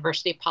equity and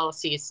diversity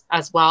policies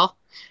as well,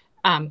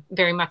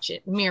 very much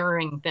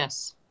mirroring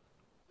this.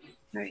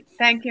 Right.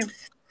 Thank you.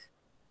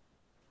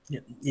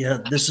 Yeah,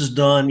 this is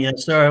Don. Yeah,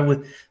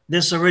 sorry.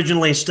 This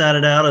originally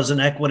started out as an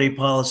equity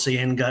policy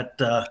and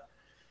got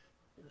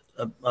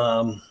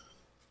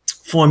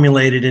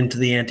formulated into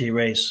the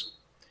anti-race.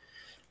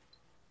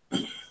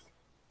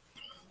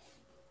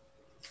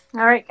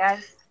 All right,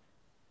 guys.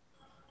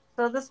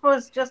 So this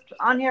was just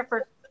on here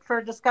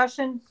for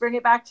discussion. Bring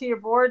it back to your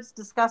boards,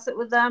 discuss it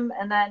with them,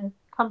 and then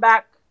come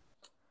back.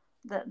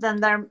 Then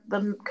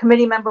the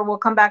committee member will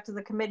come back to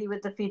the committee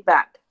with the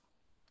feedback.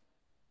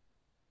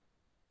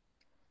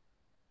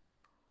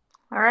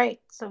 All right,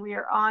 so we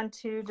are on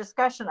to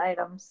discussion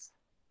items.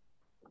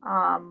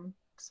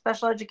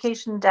 Special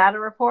education data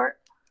report.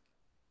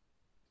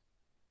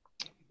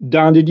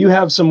 Don, did you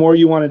have some more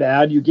you wanted to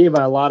add? You gave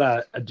a lot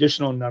of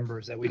additional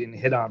numbers that we didn't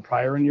hit on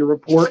prior in your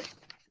report.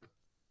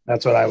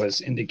 That's what I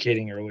was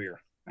indicating earlier.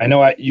 I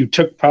know you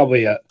took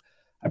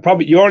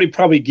you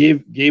already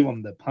gave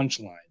them the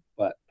punchline,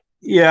 but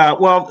yeah,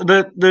 well,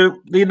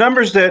 the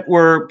numbers that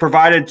were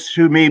provided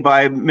to me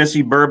by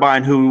Missy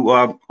Burbine, who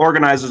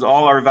organizes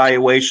all our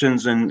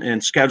evaluations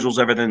and schedules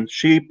everything,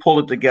 she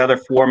pulled it together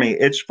for me.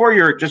 It's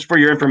just for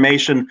your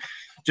information,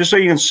 just so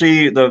you can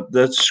see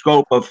the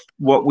scope of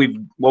what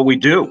we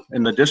do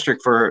in the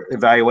district for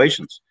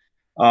evaluations,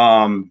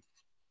 and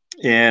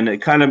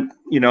it kind of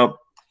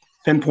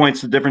pinpoints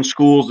the different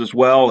schools as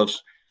well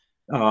as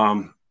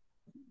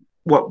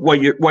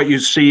what you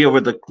see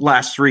over the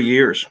last 3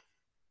 years.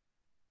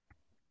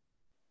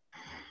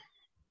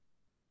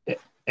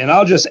 And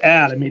I'll just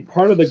add, I mean,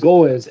 part of the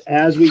goal is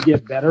as we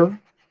get better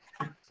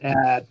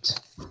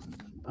at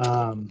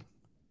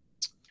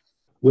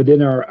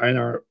within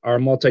our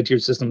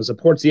multi-tiered system of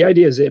supports, the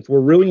idea is if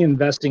we're really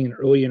investing in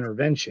early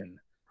intervention,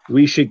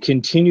 we should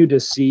continue to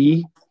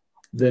see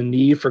the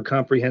need for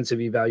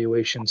comprehensive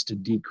evaluations to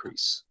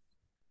decrease.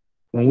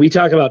 When we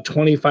talk about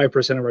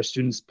 25% of our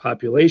students'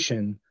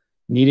 population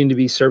needing to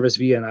be serviced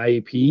via an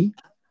IEP,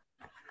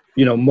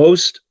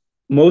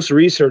 most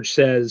research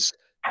says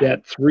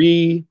that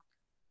 3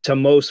 to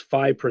most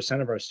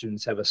 5% of our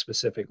students have a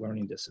specific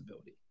learning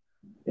disability.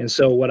 And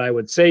so what I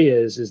would say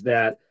is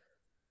that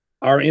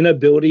our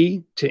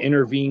inability to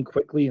intervene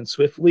quickly and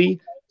swiftly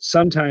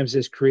sometimes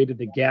has created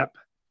the gap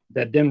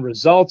that then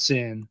results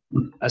in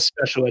a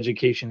special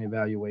education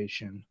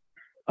evaluation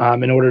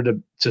in order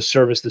to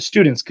service the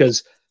students,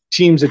 because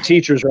teams of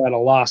teachers are at a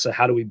loss of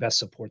how do we best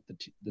support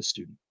the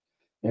student.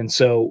 And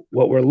so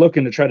what we're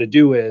looking to try to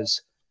do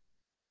is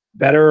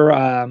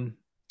better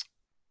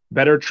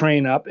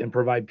train up and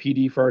provide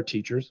PD for our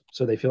teachers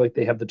so they feel like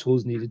they have the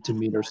tools needed to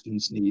meet our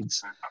students'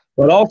 needs,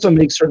 but also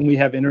make certain we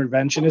have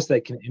interventionists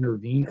that can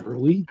intervene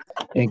early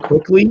and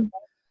quickly.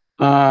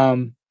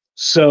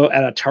 So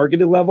at a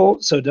targeted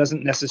level, so it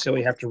doesn't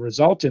necessarily have to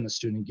result in a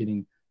student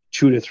getting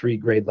 2 to 3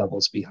 grade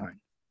levels behind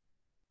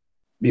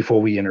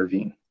before we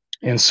intervene.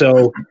 And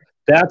so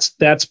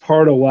that's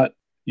part of what,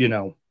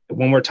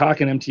 when we're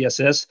talking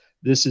MTSS,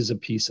 this is a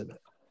piece of it,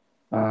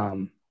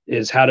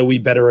 is how do we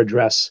better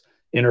address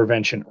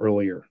intervention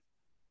earlier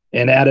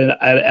and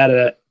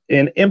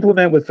and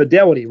implement with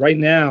fidelity. Right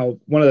now,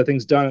 one of the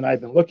things Don and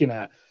I've been looking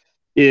at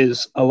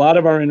is a lot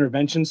of our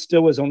intervention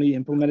still is only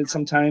implemented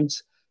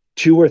sometimes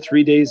 2 or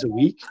 3 days a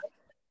week.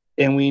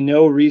 And we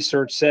know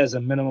research says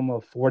a minimum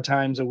of 4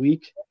 times a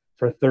week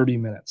for 30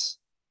 minutes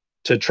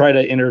to try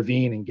to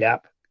intervene and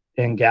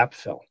gap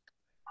fill.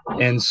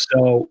 And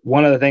so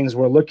one of the things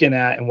we're looking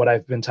at, and what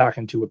I've been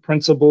talking to with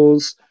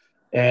principals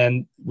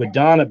and with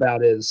Don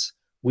about, is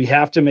we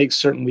have to make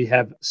certain we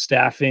have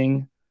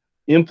staffing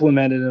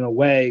implemented in a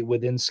way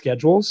within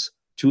schedules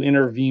to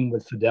intervene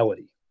with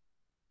fidelity.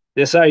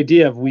 This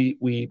idea of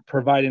we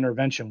provide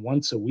intervention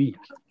once a week,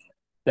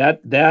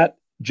 that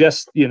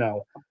just,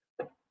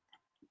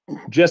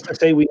 just to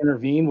say we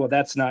intervene, well,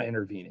 that's not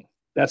intervening.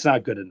 That's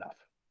not good enough.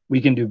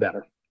 We can do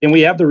better. And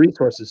we have the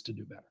resources to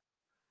do better.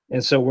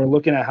 And so we're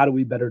looking at how do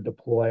we better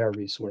deploy our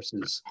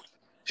resources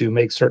to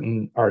make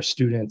certain our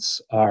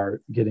students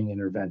are getting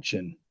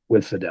intervention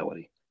with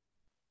fidelity.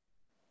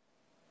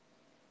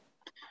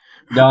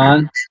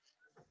 Don?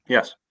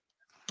 Yes.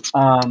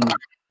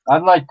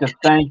 I'd like to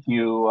thank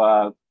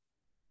you.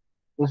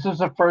 This is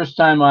the first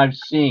time I've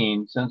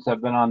seen, since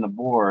I've been on the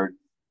board,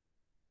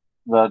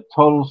 the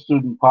total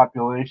student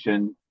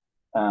population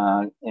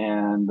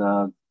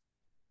and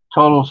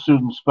total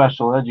student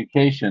special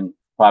education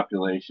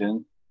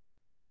population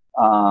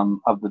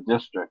of the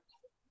district.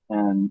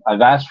 And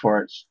I've asked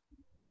for it.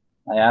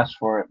 I asked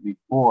for it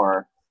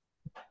before,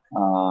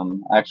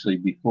 actually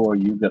before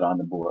you got on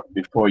the board,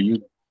 before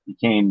you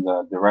became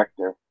the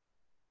director.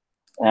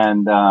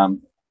 And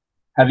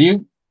do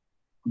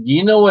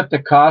you know what the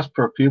cost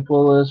per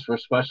pupil is for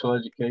special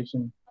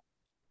education?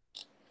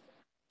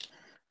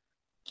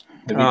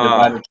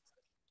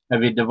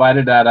 Have you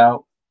divided that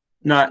out?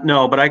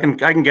 No, but I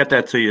can get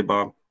that to you,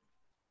 Bob.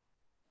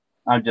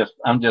 I'm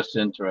just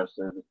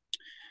interested.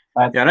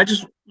 Yeah, and I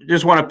just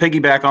want to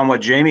piggyback on what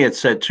Jamie had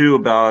said too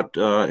about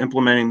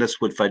implementing this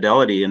with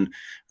fidelity, and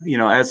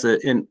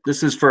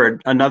this is for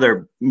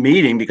another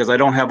meeting because I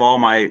don't have all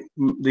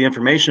the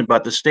information,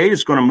 but the state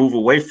is going to move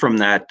away from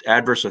that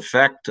adverse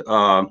effect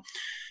to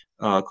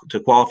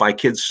qualify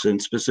kids in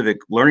specific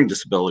learning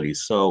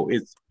disabilities. So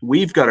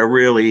we've got to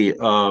really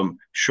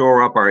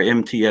shore up our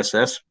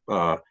MTSS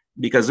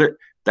because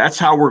that's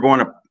how we're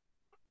going to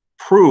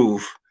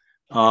prove,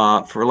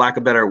 for lack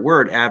of a better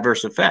word,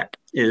 adverse effect,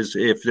 is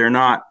if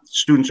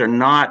students are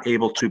not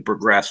able to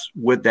progress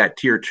with that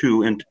tier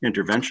 2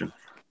 intervention.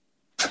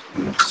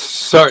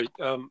 Sorry,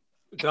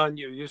 Don,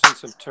 you're using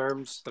some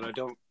terms that I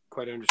don't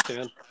quite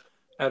understand.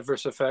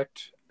 Adverse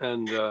effect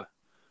and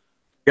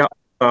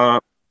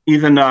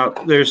even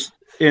there's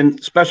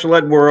in special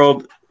ed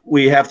world,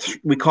 we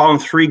call them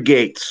 3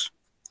 gates.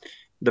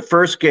 The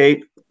first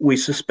gate, we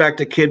suspect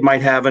a kid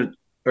might have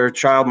or a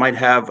child might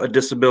have a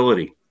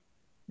disability.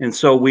 And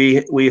so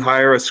we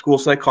hire a school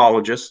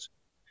psychologist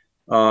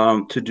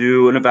to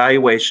do an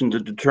evaluation to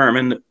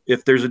determine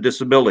if there's a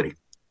disability.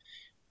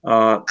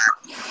 The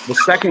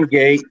second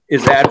gate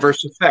is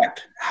adverse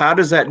effect. How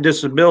does that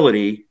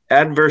disability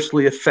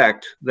adversely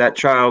affect that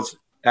child's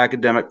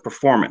academic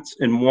performance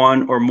in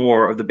one or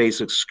more of the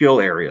basic skill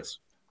areas?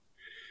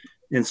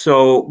 And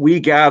so we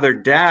gather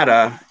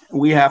data.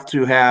 We have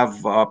to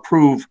have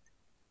prove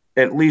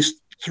at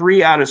least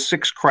 3 out of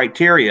 6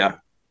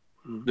 criteria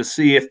to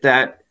see if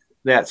that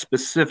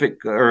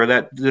specific or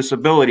that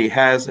disability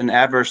has an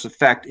adverse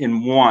effect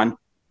in one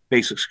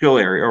basic skill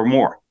area or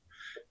more.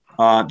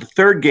 The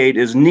third gate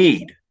is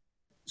need.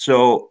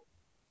 So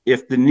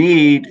if the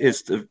need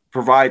is to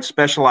provide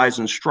specialized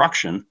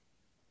instruction,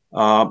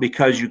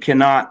 because you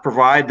cannot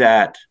provide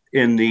that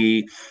in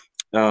the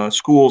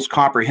school's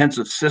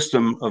comprehensive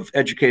system of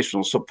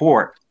educational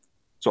support.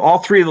 So all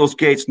 3 of those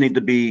gates need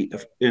to be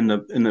in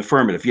the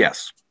affirmative,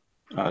 yes,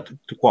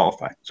 to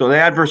qualify. So the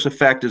adverse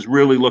effect is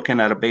really looking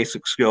at a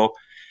basic skill,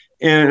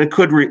 and it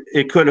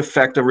could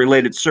affect a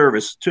related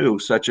service too,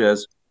 such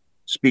as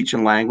speech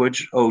and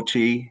language,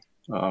 OT,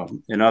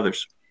 and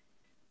others.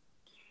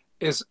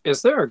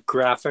 Is there a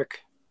graphic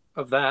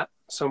of that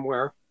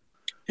somewhere?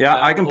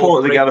 Yeah, I can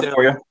pull it together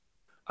for you.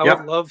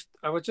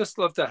 I would just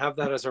love to have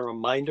that as a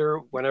reminder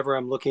whenever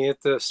I'm looking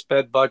at the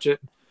SPED budget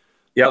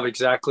of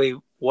exactly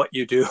what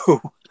you do.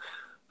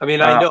 I mean,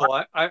 I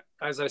know, I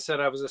as I said,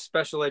 I was a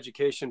special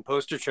education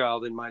poster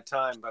child in my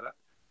time, but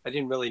I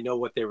didn't really know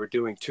what they were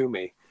doing to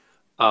me.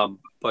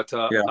 But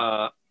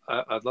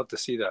I'd love to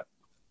see that.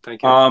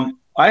 Thank you.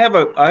 I have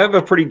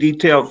a pretty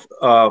detailed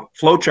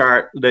flow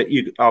chart that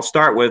I'll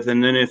start with,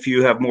 and then if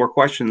you have more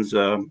questions,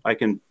 I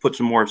can put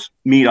some more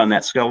meat on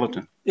that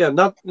skeleton. Yeah,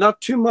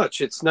 not too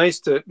much. It's nice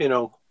to,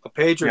 a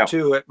page or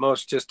two at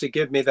most, just to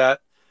give me that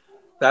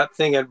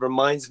thing. It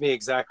reminds me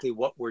exactly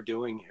what we're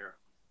doing here.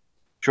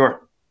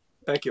 Sure.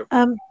 Thank you.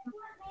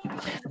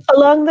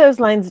 Along those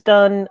lines,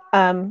 Don,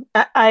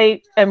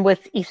 I am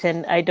with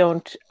Ethan. I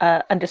don't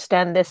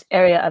understand this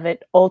area of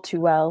it all too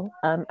well.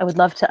 I would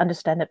love to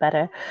understand it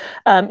better.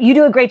 You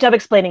do a great job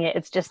explaining it.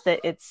 It's just that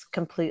it's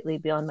completely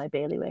beyond my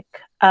bailiwick.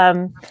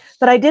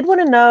 But I did want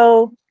to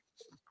know,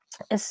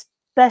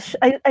 especially,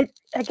 I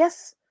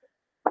guess,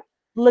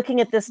 looking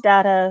at this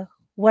data,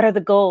 what are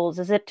the goals?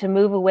 Is it to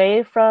move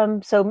away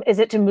from, is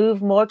it to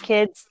move more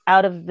kids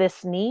out of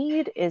this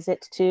need? Is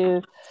it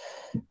to,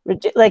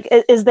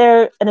 is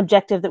there an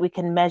objective that we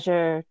can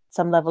measure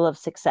some level of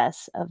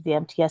success of the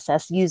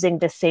MTSS using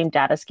the same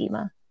data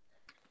schema?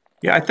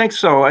 Yeah, I think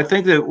so. I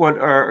think that what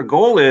our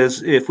goal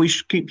is, if we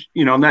keep,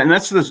 and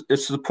it's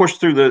the push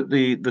through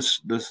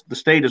the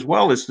state as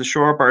well, is to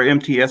shore up our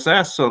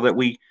MTSS so that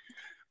we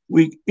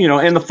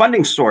and the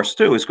funding source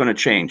too is going to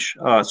change,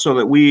 so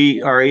that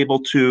we are able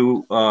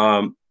to,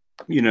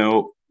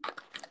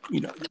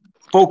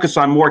 focus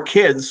on more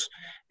kids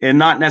and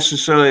not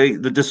necessarily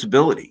the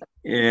disability.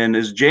 And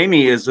as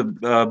Jamie is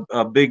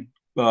a big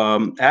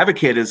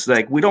advocate, is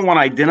like, we don't want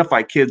to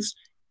identify kids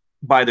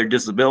by their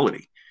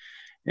disability.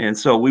 And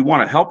so we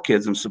want to help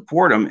kids and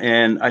support them.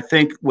 And I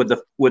think with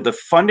the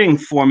funding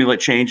formula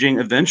changing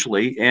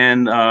eventually,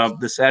 and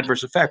this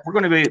adverse effect, we're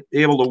going to be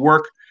able to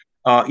work,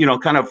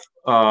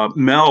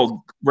 meld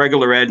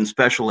regular ed and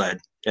special ed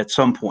at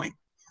some point.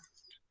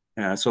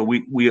 So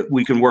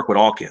we can work with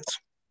all kids.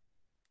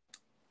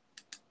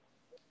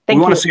 We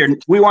want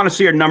to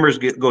see our numbers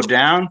go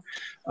down.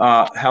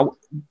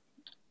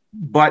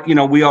 But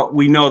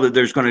we know that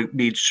there's going to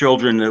be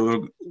children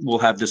that will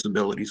have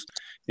disabilities,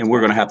 and we're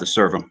going to have to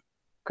serve them.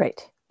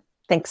 Great,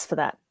 thanks for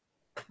that.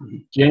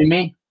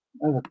 Jamie,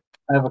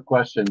 I have a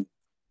question.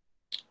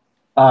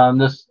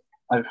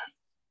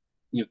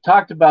 You've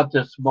talked about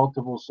this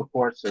multiple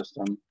support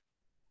system,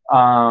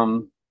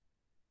 and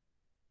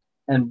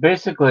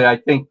basically, I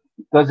think,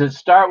 does it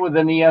start with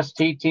an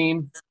EST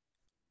team?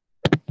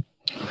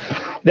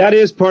 That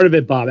is part of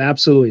it, Bob.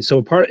 Absolutely.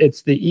 So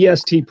it's the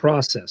EST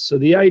process. So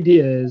the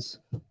idea is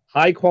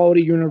high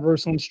quality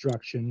universal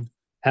instruction,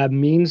 have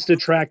means to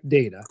track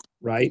data,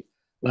 right?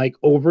 Like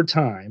over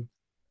time.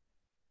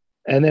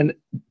 And then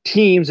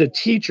teams of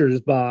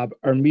teachers, Bob,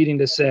 are meeting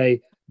to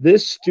say,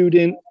 this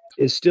student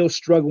is still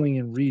struggling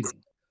in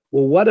reading.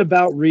 Well, what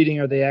about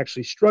reading are they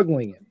actually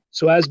struggling in?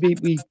 So as we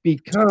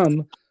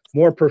become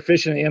more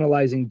proficient in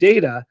analyzing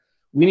data,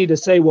 we need to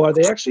say, well, are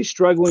they actually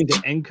struggling to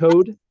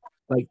encode,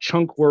 like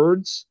chunk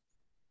words,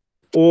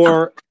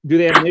 or do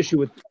they have an issue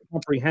with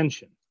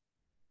comprehension?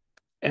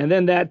 And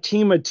then that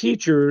team of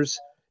teachers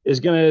is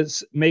going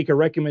to make a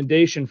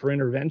recommendation for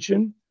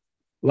intervention,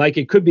 like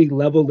it could be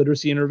level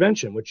literacy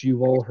intervention, which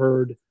you've all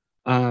heard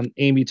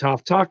Amy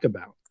Toft talk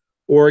about,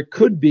 or it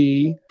could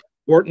be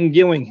Orton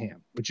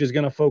Gillingham, which is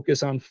going to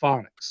focus on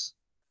phonics,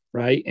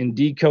 right, and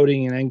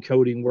decoding and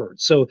encoding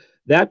words. So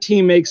that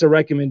team makes a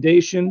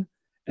recommendation,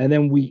 and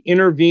then we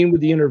intervene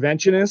with the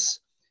interventionists,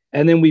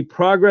 and then we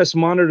progress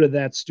monitor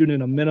that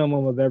student a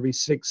minimum of every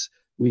 6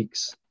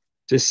 weeks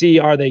to see,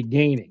 are they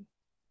gaining?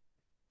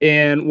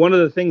 And one of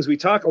the things we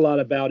talk a lot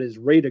about is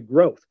rate of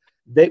growth.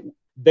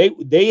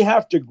 They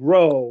have to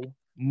grow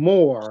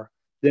more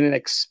than an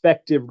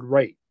expected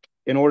rate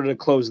in order to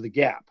close the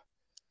gap.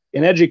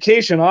 In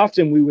education,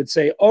 often we would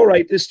say, all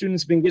right, this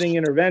student's been getting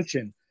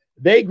intervention.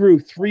 They grew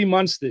 3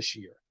 months this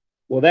year.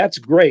 Well, that's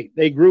great.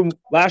 They grew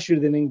last year,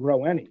 they didn't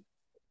grow any.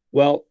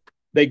 Well,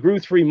 they grew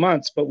 3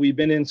 months, but we've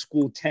been in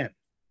school 10.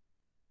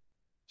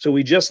 So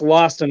we just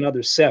lost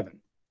another 7,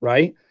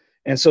 right?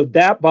 And so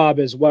that, Bob,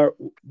 is where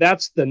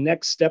that's the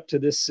next step to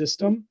this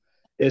system,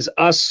 is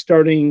us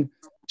starting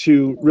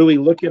to really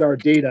look at our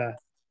data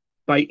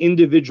by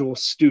individual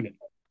student,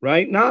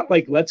 right? Not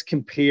like let's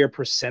compare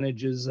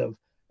percentages of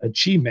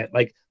achievement.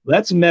 Like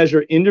let's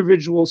measure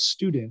individual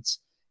students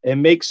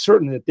and make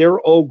certain that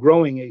they're all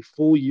growing a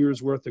full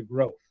year's worth of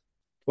growth.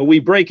 But we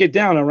break it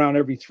down around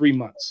every 3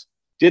 months.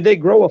 Did they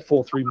grow a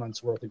full 3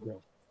 months worth of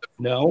growth?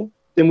 No.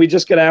 Then we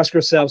just got to ask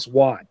ourselves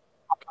why.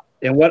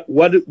 And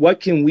what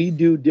can we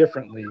do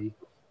differently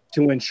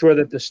to ensure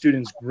that the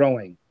student's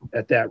growing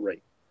at that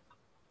rate?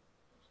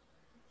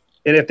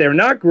 And if they're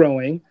not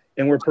growing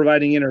and we're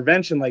providing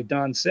intervention, like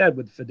Don said,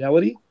 with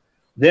fidelity,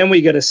 then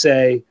we got to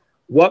say,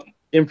 what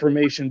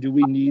information do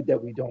we need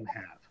that we don't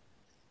have?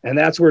 And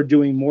that's where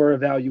doing more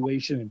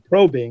evaluation and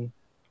probing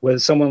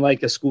with someone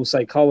like a school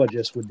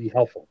psychologist would be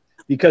helpful,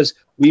 because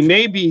we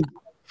may be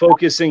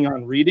focusing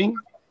on reading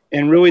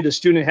and really the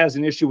student has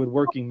an issue with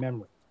working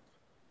memory,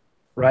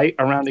 right,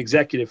 around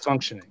executive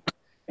functioning.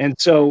 And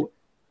so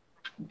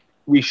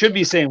we should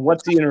be saying,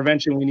 what's the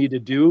intervention we need to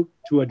do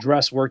to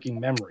address working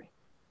memory?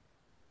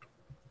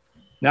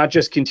 not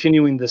just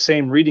continuing the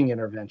same reading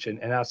intervention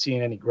and not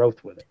seeing any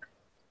growth with it.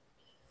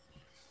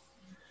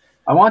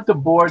 I want the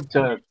board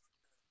to,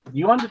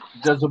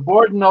 does the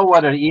board know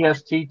what an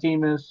EST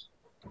team is?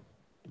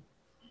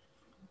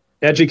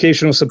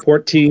 Educational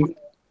support team.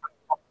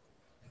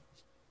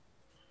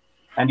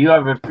 And do you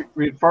have a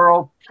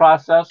referral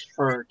process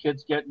for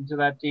kids getting to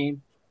that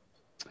team?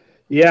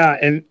 Yeah,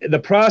 and the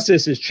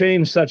process has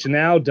changed such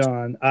now,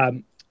 Don,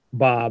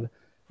 Bob,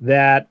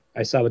 that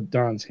I saw with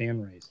Don's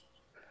hand raised,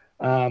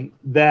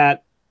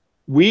 that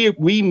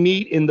we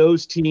meet in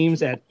those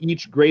teams at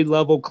each grade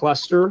level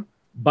cluster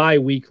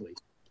bi-weekly,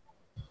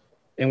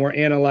 and we're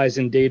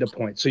analyzing data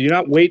points. So you're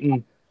not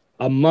waiting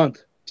a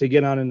month to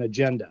get on an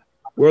agenda.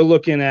 We're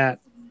looking at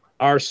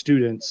our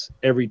students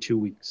every 2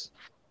 weeks.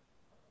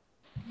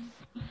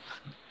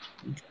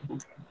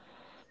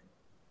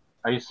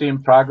 Are you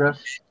seeing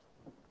progress?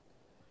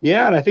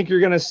 Yeah, and I think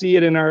you're going to see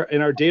it in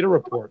our data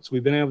reports.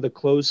 We've been able to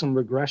close some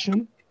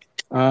regression.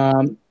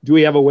 Do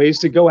we have a ways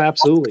to go?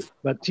 Absolutely.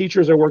 But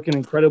teachers are working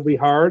incredibly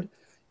hard.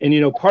 And,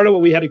 part of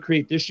what we had to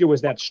create this year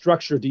was that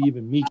structure to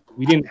even meet.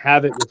 We didn't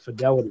have it with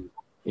fidelity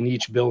in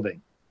each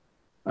building.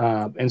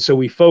 And so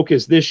we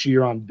focused this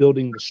year on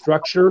building the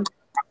structure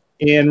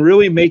and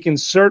really making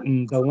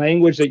certain the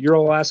language that you're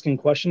all asking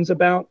questions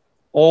about,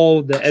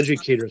 all the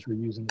educators were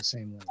using the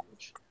same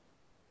language.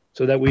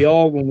 So that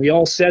when we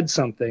all said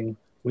something,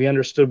 we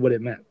understood what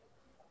it meant.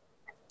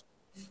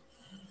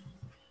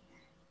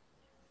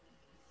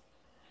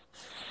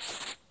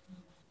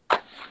 All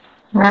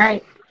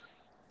right.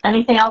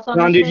 Anything else on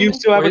Don, this? did you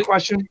still have a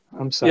question?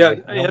 I'm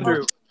sorry.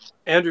 Yeah,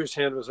 Andrew's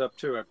hand was up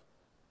too.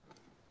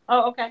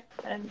 Oh, okay.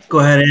 Go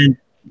ahead, Ann.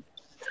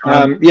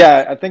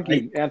 Yeah, I think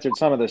you answered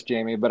some of this,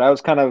 Jamie, but I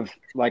was kind of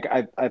like,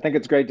 I think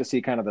it's great to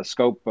see kind of the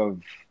scope of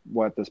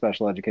what the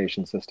special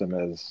education system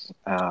is.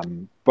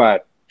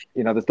 But,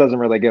 this doesn't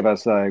really give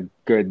us a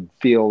good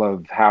feel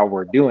of how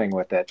we're doing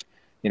with it,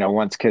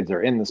 once kids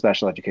are in the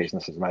special education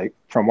system.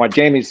 From what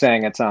Jamie's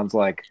saying, it sounds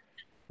like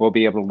we'll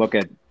be able to look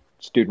at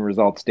student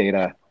results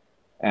data,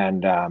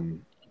 and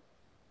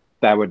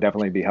that would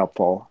definitely be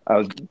helpful. I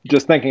was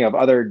just thinking of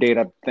other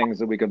data things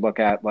that we could look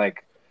at,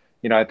 like,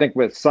 I think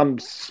with some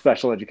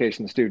special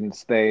education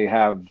students, they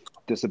have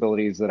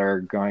disabilities that are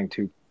going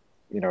to,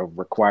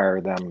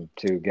 require them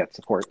to get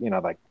support,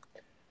 like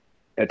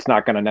it's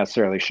not going to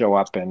necessarily show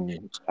up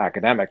in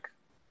academic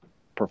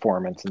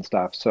performance and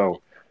stuff.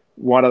 So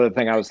one other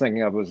thing I was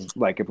thinking of was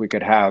like, if we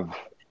could have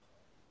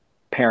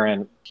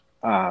parent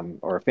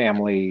or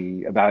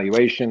family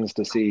evaluations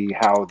to see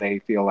how they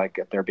feel like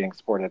if they're being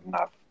supported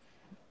enough,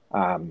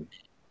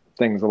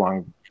 things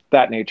along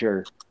that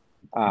nature.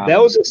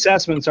 Those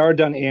assessments are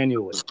done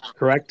annually,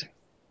 correct,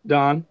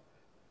 Don?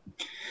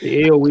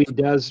 The AOE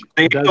does.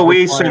 The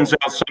AOE sends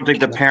out something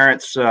to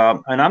parents,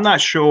 and I'm not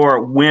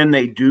sure when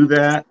they do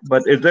that,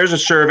 but if there's a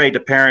survey to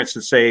parents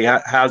to say,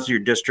 how's your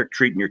district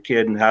treating your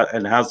kid,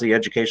 and how's the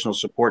educational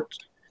support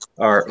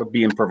are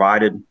being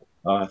provided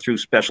through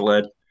special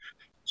ed.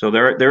 So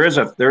there is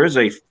a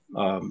survey.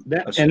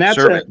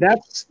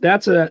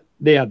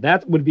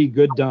 That would be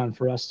good, Don,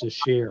 for us to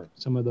share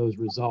some of those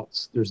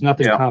results. There's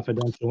nothing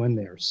confidential in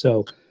there,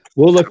 so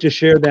we'll look to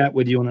share that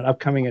with you on an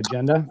upcoming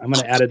agenda. I'm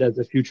going to add it as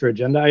a future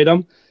agenda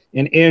item.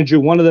 And Andrew,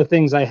 one of the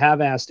things I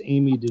have asked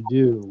Amy to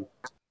do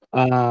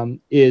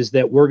is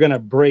that we're going to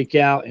break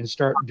out and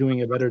start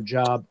doing a better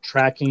job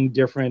tracking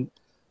different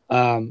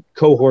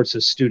cohorts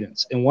of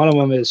students. And one of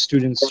them is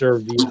students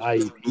served via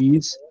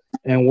IEPs.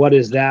 And what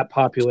is that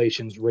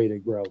population's rate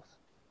of growth?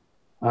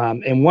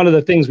 And one of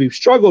the things we've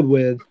struggled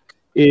with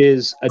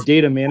is a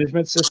data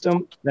management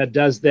system that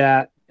does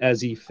that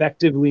as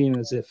effectively and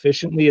as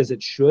efficiently as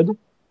it should.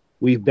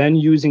 We've been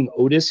using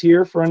Otis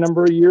here for a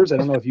number of years. I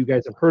don't know if you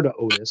guys have heard of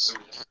Otis,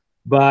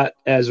 but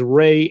as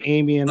Ray,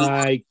 Amy, and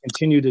I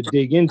continue to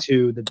dig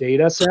into the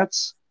data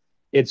sets,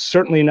 it's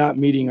certainly not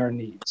meeting our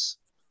needs.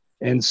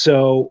 And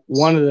so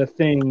one of the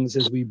things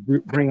as we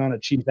bring on a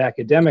chief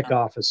academic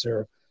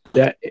officer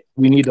that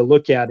we need to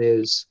look at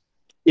is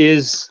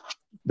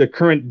the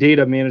current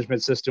data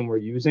management system we're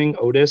using,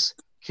 Otis,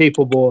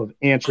 capable of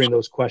answering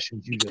those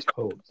questions you just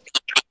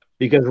posed?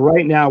 Because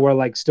right now we're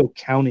like still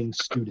counting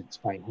students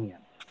by hand.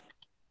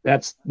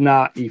 That's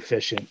not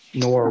efficient,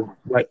 nor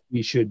what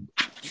we should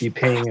be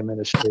paying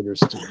administrators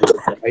to do,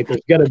 right? There's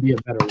got to be a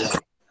better way.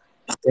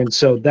 And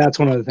so that's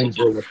one of the things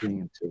we're looking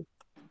into.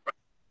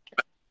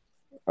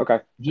 Okay.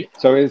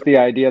 So is the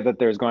idea that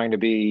there's going to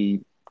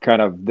be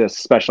kind of this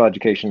special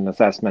education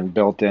assessment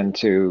built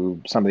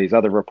into some of these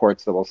other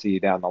reports that we'll see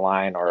down the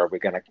line, or are we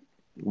going to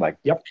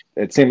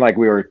it seemed like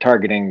we were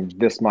targeting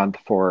this month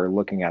for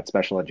looking at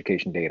special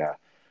education data.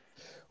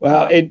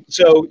 Well,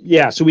 so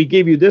we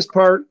gave you this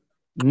part.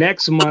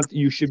 Next month,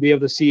 you should be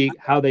able to see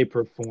how they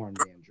performed,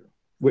 Andrew.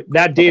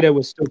 That data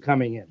was still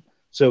coming in.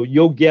 So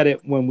you'll get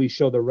it when we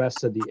show the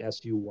rest of the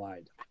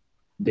SU-wide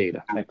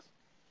data. Thanks.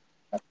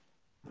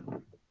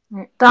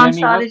 Don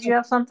Shaw, did you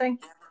have something?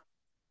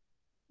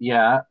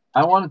 Yeah,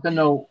 I wanted to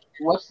know,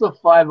 what's the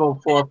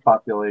 504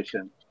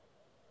 population?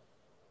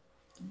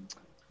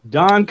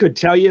 Don could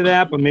tell you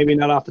that, but maybe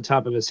not off the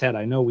top of his head.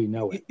 I know we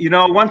know it. You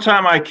know, one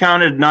time I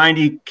counted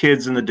 90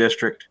 kids in the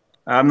district.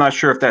 I'm not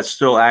sure if that's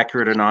still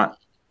accurate or not.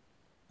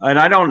 And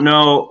I don't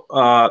know,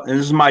 and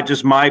this is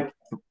just my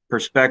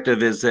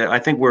perspective, is that I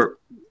think we're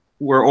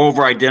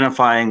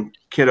over-identifying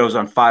kiddos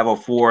on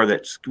 504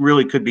 that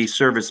really could be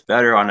serviced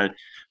better on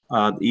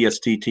a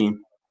EST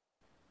team.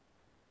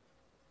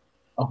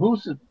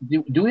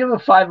 Do we have a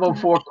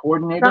 504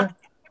 coordinator?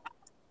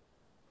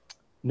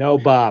 No,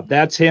 Bob.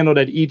 That's handled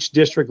at each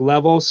district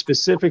level.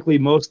 Specifically,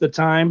 most of the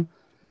time,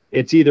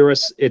 it's either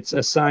it's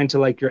assigned to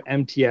like your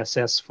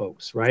MTSS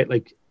folks, right?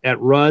 Like at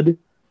Rudd,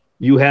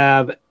 you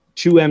have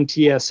 2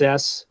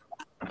 MTSS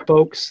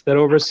folks that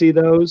oversee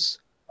those.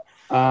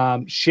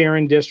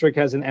 Sharon District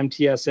has an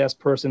MTSS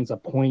person, it's a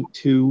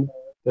 .2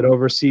 that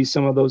oversees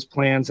some of those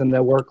plans and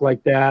their work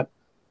like that.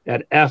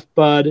 At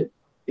FBUD,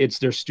 it's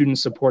their student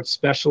support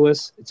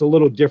specialist. It's a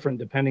little different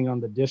depending on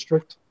the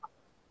district.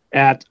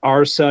 At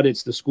RSUD,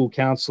 it's the school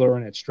counselor,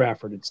 and at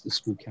Stratford, it's the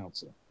school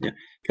counselor. Yeah.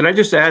 Can I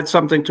just add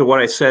something to what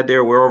I said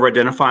there? We're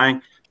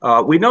over-identifying.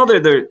 We know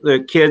that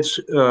the kids,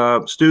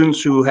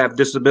 students who have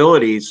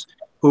disabilities,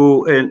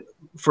 who,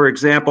 for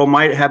example,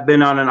 might have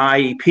been on an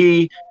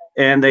IEP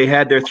and they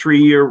had their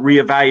 3-year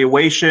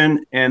reevaluation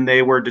and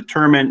they were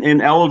determined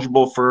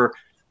ineligible for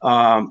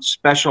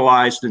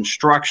specialized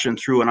instruction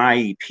through an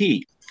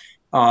IEP.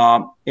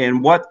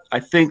 And what I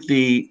think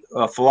the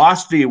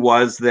philosophy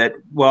was that,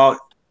 well,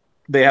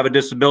 they have a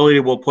disability,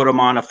 we'll put them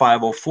on a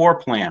 504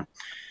 plan.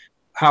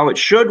 How it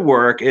should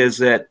work is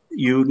that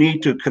you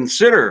need to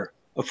consider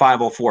a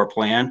 504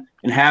 plan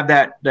and have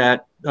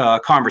that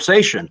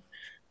conversation.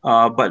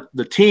 But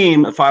the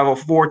team, the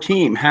 504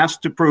 team, has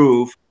to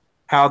prove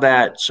how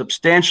that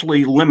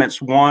substantially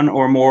limits one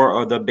or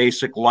more of the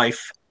basic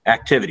life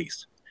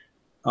activities.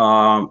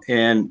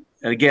 And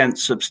again,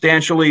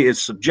 substantially is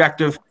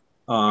subjective,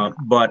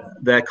 but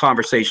that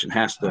conversation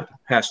has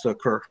to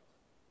occur.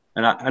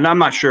 And I'm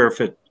not sure if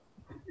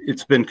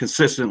it's been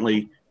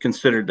consistently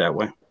considered that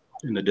way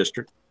in the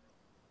district.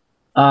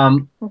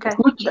 Okay.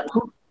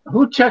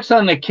 Who checks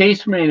on the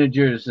case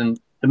managers and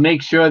to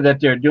make sure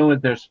that they're doing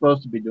what they're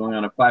supposed to be doing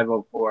on a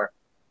 504?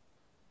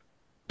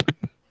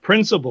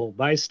 Principal,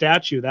 by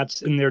statute,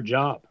 that's in their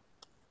job.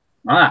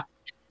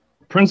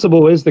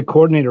 Principal is the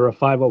coordinator of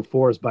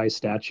 504s by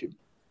statute.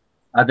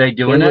 Are they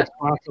doing They're it?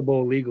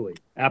 responsible legally.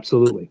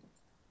 Absolutely.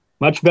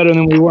 Much better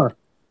than we were.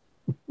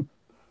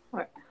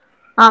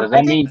 Does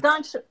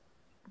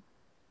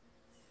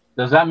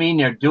that mean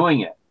they're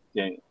doing it,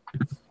 Jamie?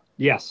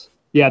 Yes.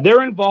 Yeah,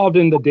 they're involved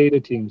in the data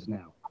teams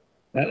now.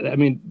 I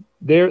mean,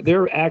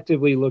 they're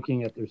actively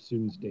looking at their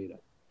students' data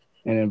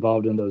and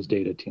involved in those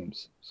data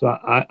teams. So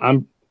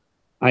I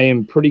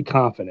am pretty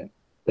confident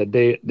that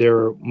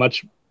they're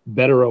much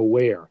better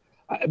aware.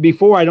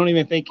 Before, I don't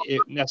even think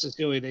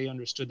necessarily they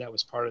understood that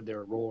was part of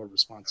their role or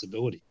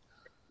responsibility.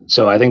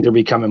 So I think they're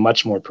becoming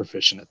much more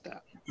proficient at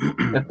that.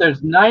 If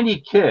there's 90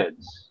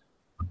 kids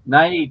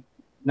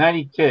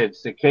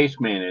to case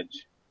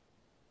manage,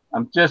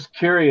 I'm just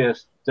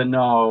curious to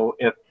know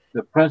if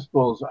the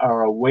principals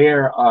are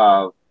aware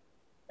of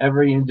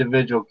every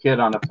individual kid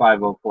on a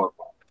 504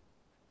 plan.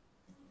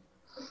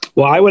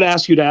 Well, I would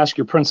ask you to ask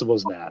your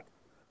principals that,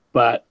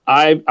 but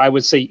I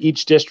would say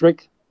each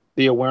district,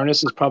 the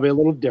awareness is probably a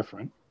little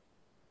different,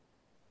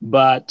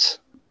 but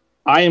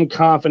I am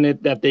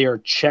confident that they are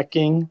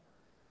checking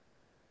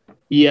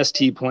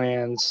EST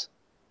plans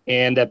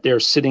and that they're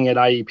sitting at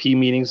IEP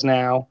meetings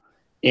now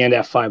and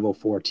at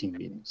 504 team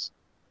meetings.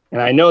 And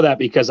I know that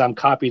because I'm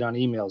copied on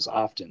emails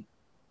often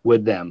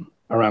with them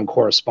around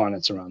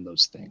correspondence around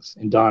those things.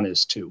 And Don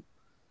is too.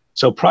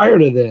 So prior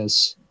to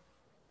this,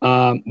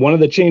 one of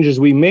the changes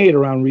we made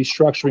around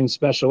restructuring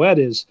special ed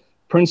is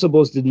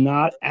principals did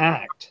not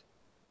act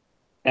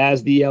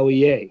as the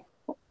LEA.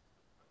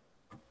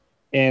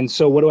 And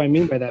so what do I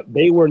mean by that?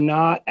 They were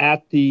not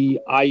at the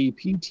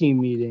IEP team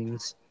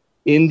meetings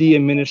in the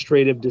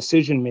administrative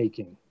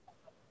decision-making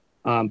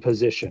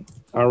position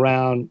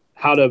around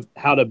how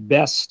to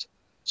best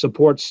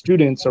support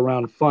students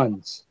around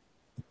funds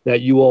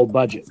that you all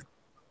budget.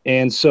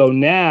 And so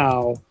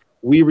now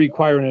we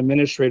require an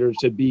administrator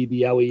to be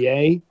the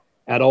LEA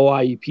at all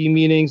IEP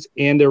meetings,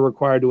 and they're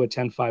required to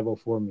attend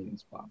 504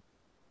 meetings, Bob.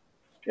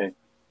 Okay.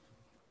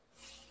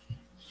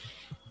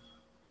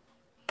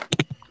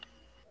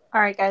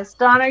 All right, guys.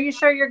 Don, are you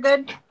sure you're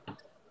good?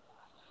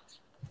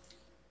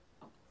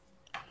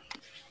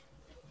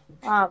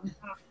 All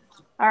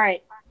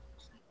right.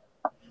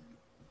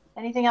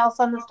 Anything else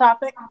on this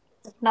topic?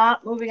 If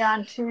not, moving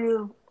on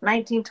to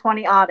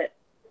 1920 audit.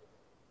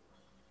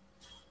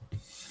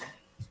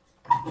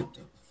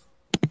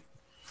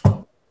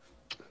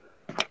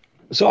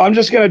 So I'm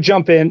just going to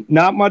jump in.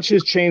 Not much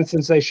has changed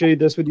since I shared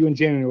this with you in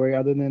January,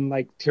 other than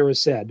like Tara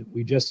said,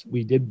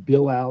 we did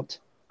bill out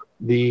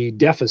the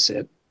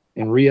deficit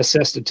and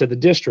reassessed it to the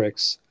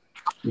districts.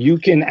 You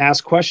can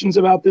ask questions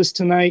about this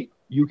tonight.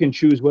 You can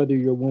choose whether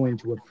you're willing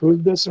to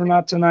approve this or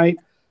not tonight.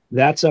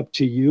 That's up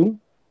to you.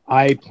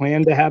 I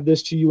plan to have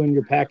this to you in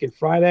your packet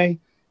Friday,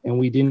 and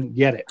we didn't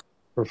get it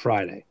for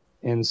Friday.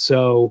 And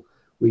so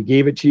We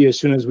gave it to you as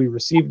soon as we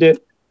received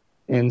it.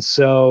 And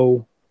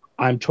so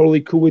I'm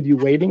totally cool with you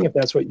waiting if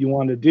that's what you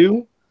want to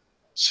do.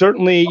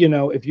 Certainly, you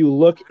know, if you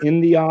look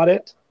in the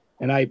audit,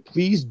 and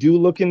please do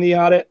look in the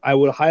audit, I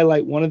would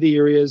highlight one of the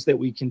areas that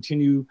we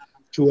continue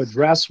to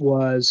address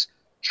was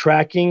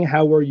tracking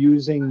how we're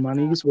using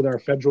monies with our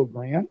federal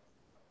grant.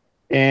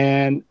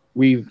 And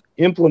we've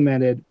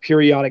implemented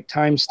periodic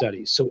time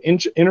studies. So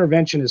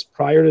intervention is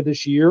prior to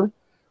this year.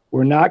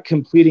 We're not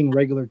completing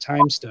regular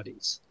time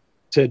studies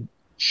to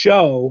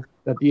show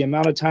that the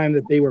amount of time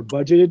that they were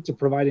budgeted to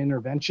provide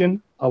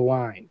intervention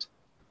aligned.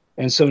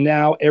 And so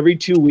now every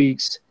 2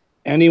 weeks,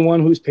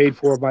 anyone who's paid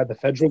for by the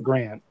federal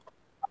grant,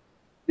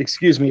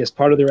 as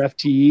part of their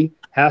FTE,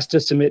 has to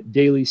submit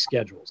daily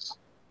schedules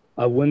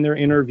of when they're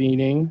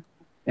intervening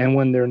and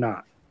when they're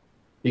not,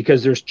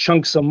 because there's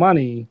chunks of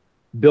money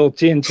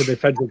built into the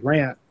federal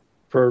grant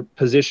for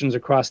positions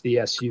across the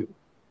SU.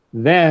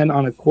 Then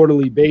on a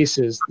quarterly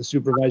basis, the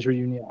supervisory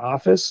union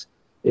office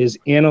is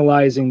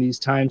analyzing these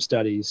time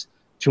studies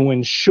to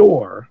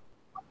ensure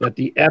that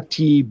the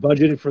FTE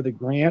budgeted for the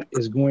grant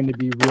is going to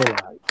be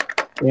realized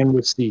and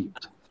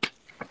received.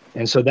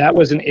 And so that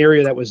was an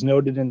area that was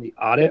noted in the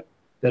audit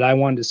that I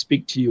wanted to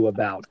speak to you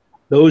about.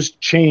 Those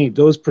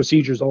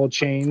procedures all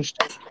changed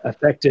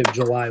effective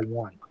July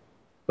 1.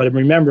 But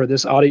remember,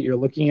 this audit you're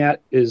looking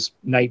at is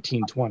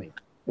 1920. It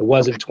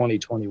wasn't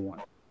 2021.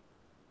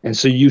 And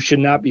so you should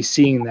not be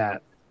seeing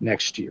that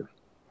next year.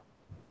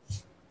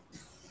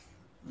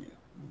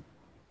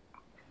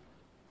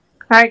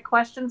 All right,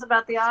 questions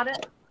about the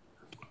audit?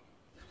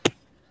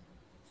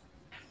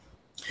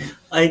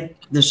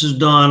 This is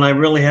Don. I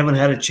really haven't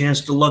had a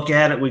chance to look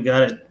at it. We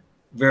got it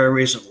very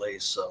recently,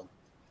 so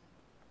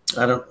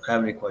I don't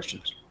have any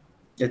questions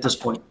at this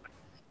point.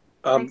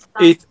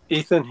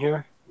 Ethan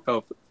here.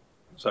 Oh,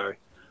 sorry.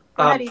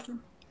 Go ahead, Ethan.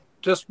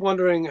 Just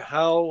wondering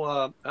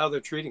how they're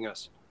treating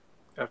us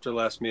after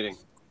last meeting.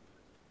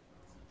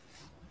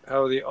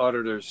 How are the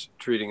auditors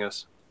treating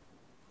us?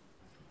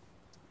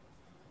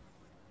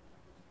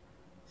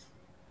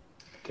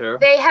 Tara?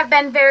 They have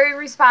been very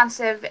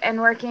responsive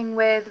and working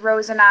with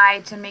Rose and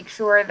I to make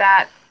sure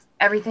that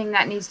everything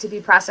that needs to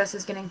be processed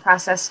is getting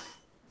processed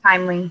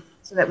timely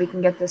so that we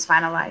can get this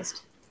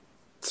finalized.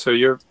 So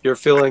you're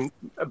feeling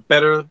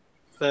better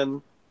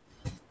than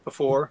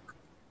before?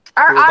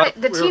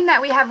 The team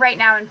that we have right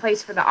now in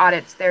place for the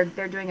audits, they're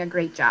doing a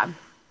great job.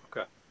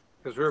 Okay,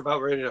 because we were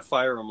about ready to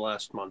fire them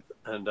last month,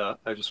 and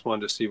I just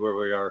wanted to see where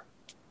we are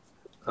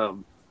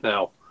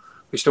now.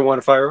 We still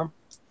want to fire them?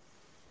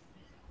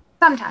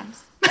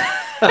 Sometimes.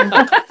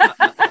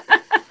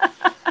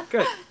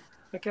 Good.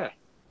 Okay.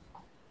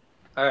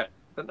 All right,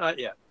 but not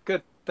yet.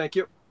 Good. Thank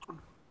you.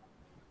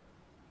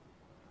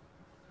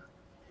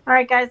 All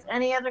right, guys,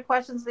 any other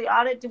questions of the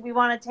audit? Do we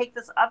want to take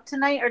this up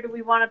tonight, or do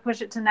we want to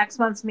push it to next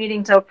month's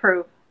meeting to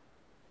approve?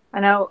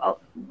 I know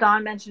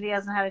Don mentioned he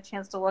hasn't had a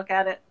chance to look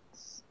at it,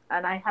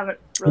 and I haven't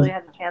really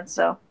had a chance,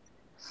 so.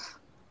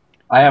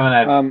 I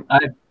haven't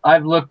had,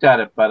 I've looked at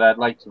it, but I'd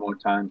like some more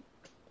time.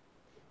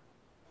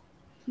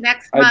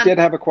 Next month. I did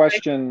have a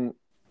question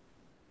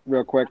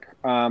real quick.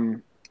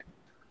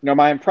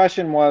 My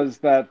impression was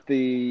that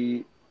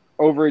the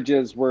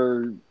overages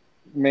were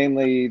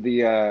mainly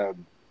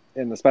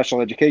in the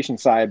special education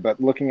side, but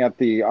looking at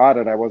the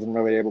audit, I wasn't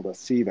really able to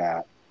see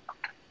that.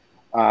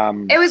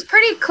 It was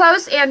pretty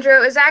close, Andrew.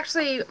 It was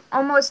actually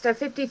almost a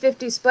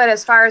 50-50 split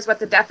as far as what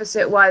the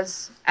deficit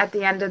was at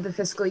the end of the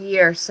fiscal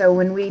year. So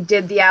when we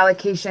did the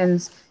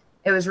allocations,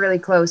 it was really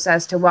close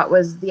as to what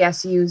was the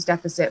SU's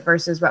deficit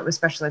versus what was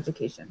special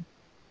education.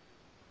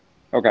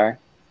 Okay.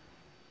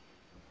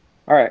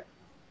 All right.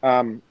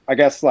 I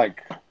guess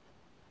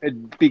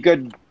it'd be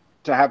good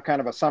to have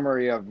kind of a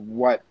summary of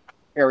what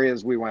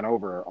areas we went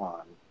over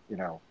on,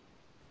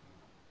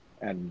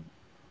 and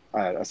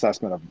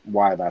assessment of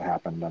why that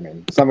happened. I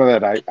mean, some of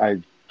it I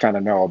kind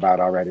of know about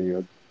already.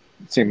 It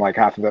seemed like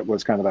half of it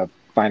was kind of the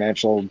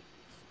financial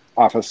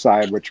office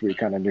side, which we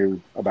kind of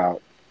knew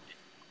about.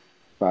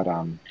 But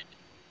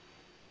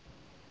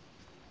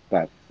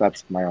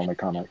that's my only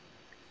comment.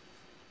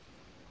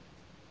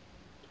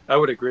 I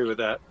would agree with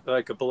that.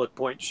 Like a bullet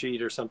point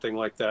sheet or something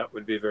like that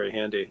would be very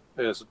handy,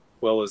 as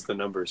well as the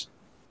numbers.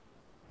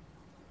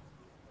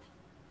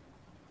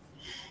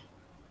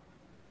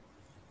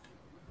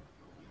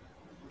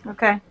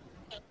 Okay.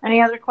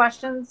 Any other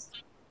questions?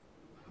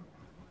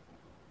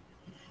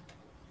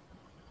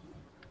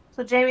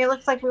 So Jamie, it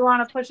looks like we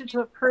want to push it to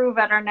approve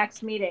at our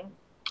next meeting.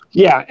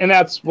 Yeah, and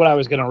that's what I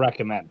was going to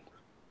recommend.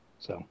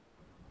 So.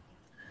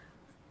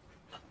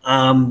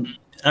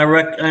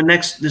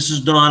 This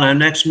is Dawn. Our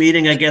next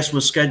meeting, I guess,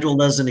 was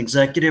scheduled as an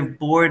executive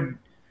board.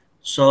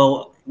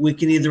 So we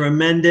can either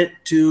amend it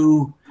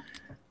to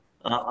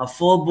a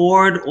full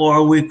board,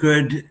 or we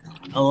could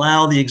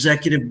allow the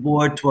executive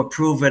board to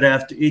approve it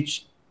after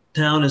each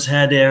town has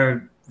had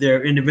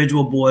their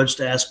individual boards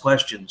to ask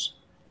questions.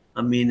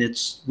 I mean,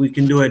 we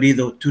can do it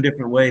either two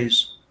different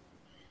ways.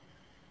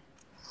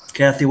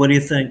 Kathy, what do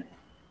you think?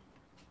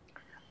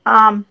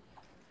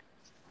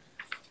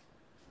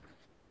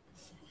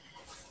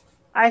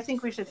 I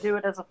think we should do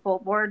it as a full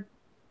board.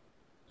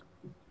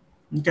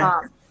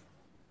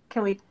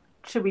 Okay.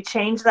 Should we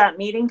change that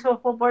meeting to a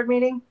full board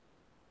meeting?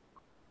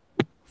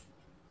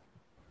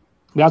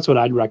 That's what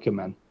I'd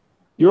recommend.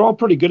 You're all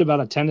pretty good about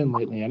attending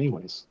lately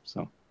anyways,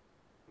 so.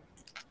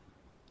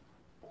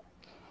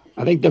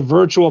 I think the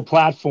virtual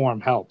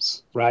platform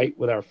helps, right,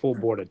 with our full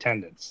board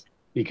attendance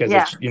because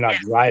you're not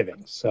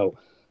driving. So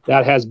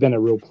that has been a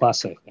real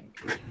plus, I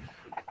think.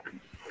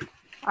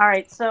 All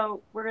right,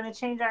 so we're going to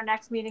change our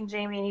next meeting,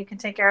 Jamie, and you can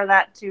take care of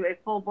that to a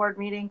full board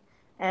meeting,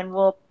 and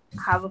we'll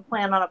have a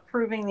plan on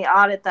approving the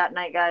audit that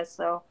night, guys.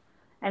 So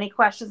any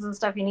questions and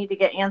stuff you need to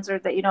get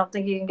answered that you don't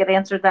think you can get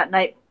answered that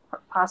night,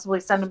 possibly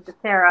send them to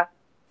Tara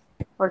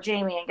or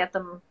Jamie and get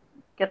them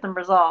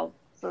resolved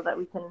so that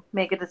we can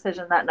make a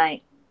decision that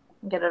night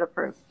and get it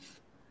approved.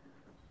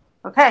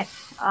 Okay.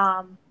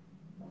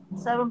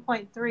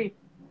 7.3,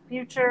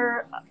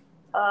 future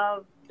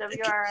of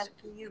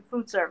WVRSU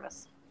food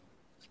service.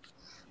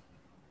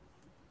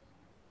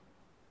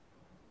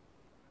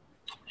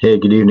 Hey,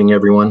 good evening,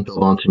 everyone. Bill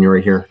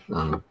Montagnori here.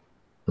 I'm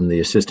the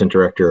assistant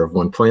director of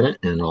One Planet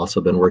and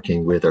also been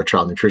working with our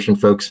child nutrition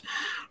folks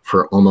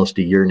for almost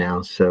a year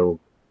now. So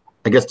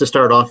I guess to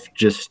start off,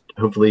 just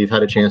hopefully you've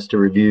had a chance to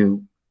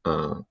review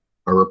our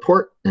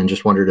report and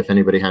just wondered if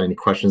anybody had any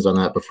questions on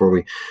that before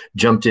we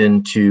jumped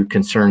into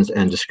concerns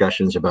and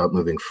discussions about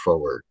moving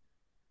forward.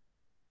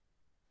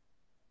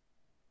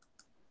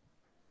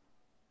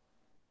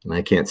 And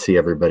I can't see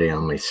everybody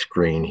on my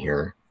screen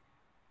here.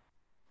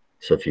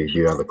 So if you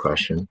do have a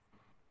question,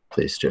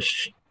 please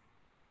just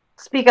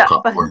speak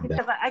up.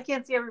 Because I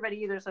can't see everybody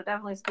either, so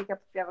definitely speak up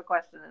if you have a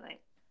question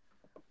tonight.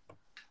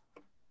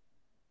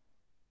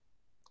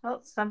 Well,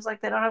 it sounds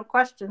like they don't have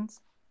questions.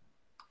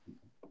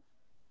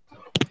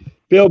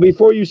 Bill,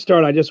 before you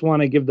start, I just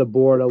want to give the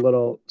board a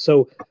little.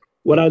 So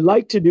what I'd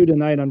like to do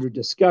tonight under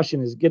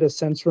discussion is get a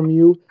sense from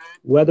you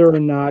whether or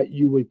not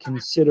you would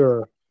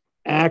consider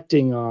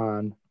acting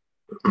on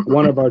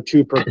one of our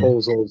two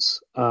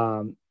proposals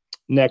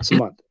next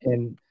month.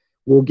 And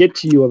we'll get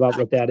to you about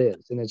what that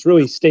is. And it's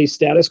really stay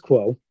status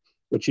quo,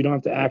 which you don't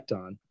have to act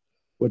on,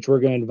 which we're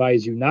going to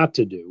advise you not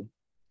to do,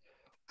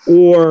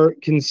 or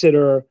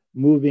consider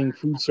moving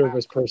food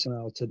service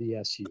personnel to the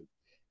SU.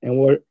 And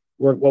what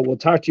we'll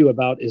talk to you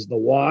about is the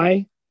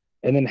why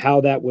and then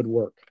how that would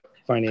work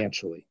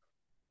financially.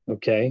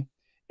 Okay.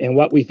 And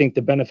what we think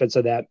the benefits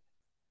of that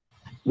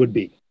would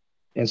be.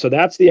 And so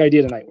that's the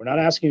idea tonight. We're not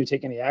asking you to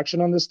take any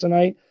action on this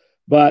tonight,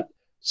 but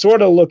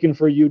sort of looking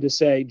for you to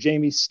say,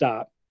 Jamie,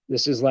 stop.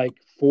 This is like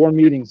 4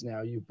 meetings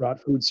now. You've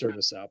brought food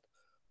service up,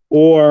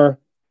 or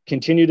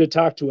continue to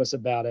talk to us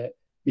about it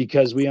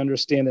because we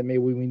understand that maybe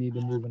we need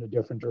to move in a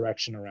different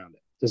direction around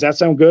it. Does that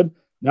sound good?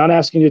 Not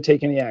asking you to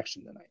take any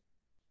action tonight.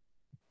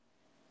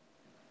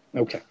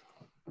 Okay.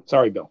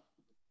 Sorry, Bill.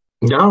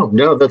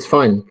 No, that's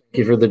fine. Thank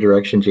you for the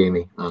direction,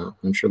 Jamie.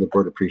 I'm sure the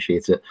board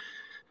appreciates it.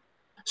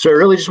 So I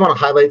really just want to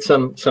highlight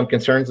some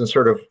concerns and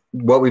sort of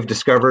what we've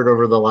discovered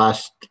over the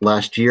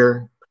last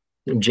year.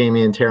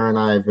 Jamie and Tara and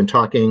I have been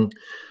talking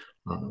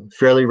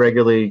fairly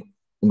regularly.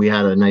 We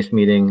had a nice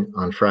meeting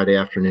on Friday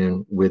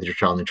afternoon with your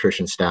child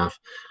nutrition staff.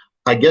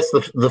 I guess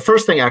the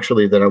first thing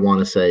actually that I want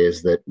to say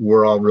is that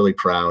we're all really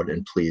proud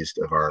and pleased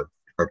of our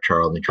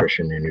child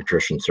nutrition and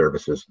nutrition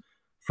services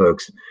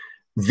folks.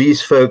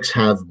 These folks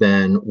have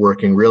been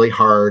working really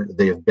hard.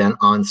 They have been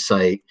on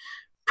site,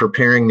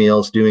 preparing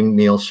meals, doing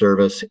meal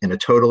service in a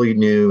totally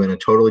new and a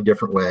totally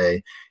different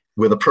way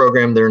with a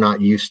program they're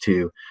not used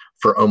to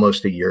for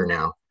almost a year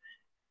now.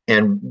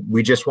 And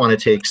we just want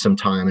to take some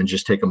time and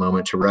just take a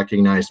moment to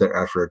recognize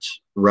their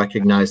efforts,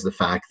 recognize the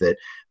fact that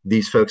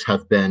these folks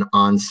have been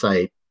on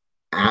site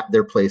at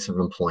their place of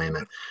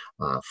employment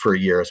for a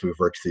year as we've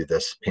worked through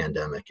this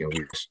pandemic. And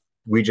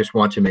we just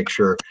want to make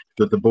sure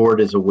that the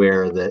board is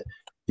aware that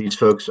these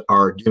folks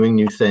are doing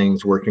new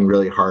things, working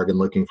really hard and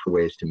looking for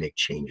ways to make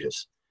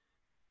changes.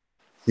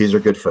 These are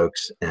good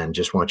folks and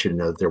just want you to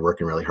know that they're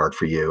working really hard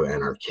for you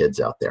and our kids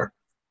out there.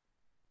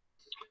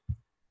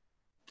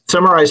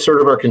 Summarize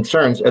sort of our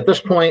concerns. At this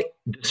point,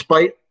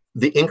 despite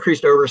the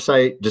increased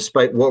oversight,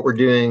 despite what we're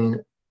doing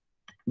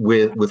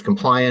with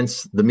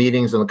compliance, the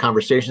meetings and the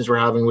conversations we're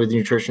having with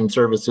nutrition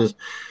services,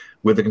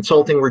 with the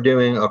consulting we're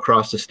doing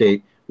across the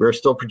state, we're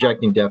still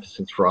projecting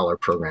deficits for all our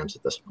programs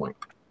at this point.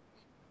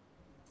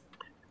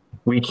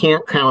 We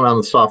can't count on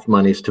the soft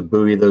monies to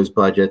buoy those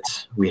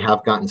budgets. We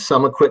have gotten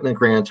some equipment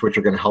grants, which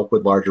are going to help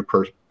with larger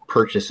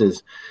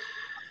purchases.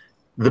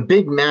 The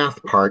big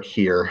math part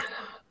here,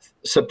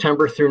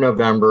 September through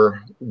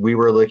November, we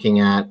were looking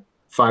at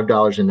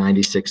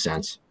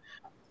 $5.96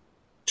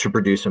 to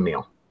produce a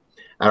meal.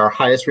 At our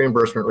highest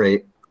reimbursement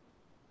rate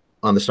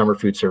on the summer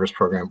food service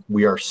program,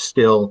 we are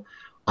still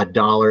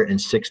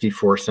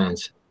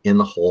 $1.64 in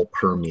the hole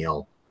per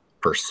meal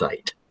per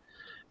site.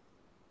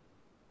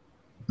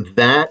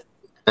 That,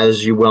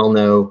 as you well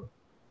know,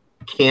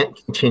 can't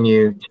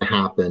continue to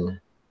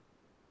happen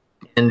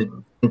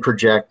and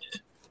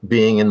project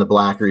being in the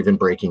black or even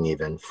breaking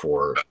even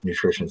for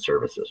nutrition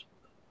services.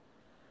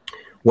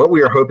 What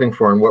we are hoping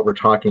for and what we're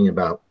talking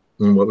about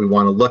and what we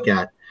want to look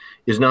at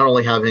is not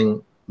only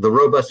having the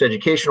robust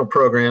educational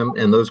program,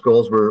 and those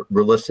goals were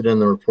listed in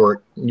the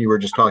report. You were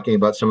just talking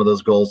about some of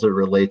those goals that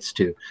relates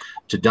to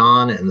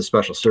Don and the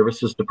Special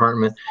Services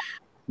Department.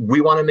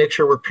 We want to make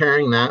sure we're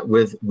pairing that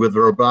with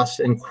robust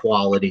and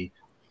quality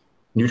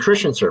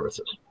nutrition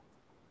services.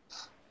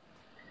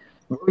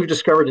 What we've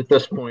discovered at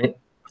this point,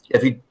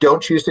 if you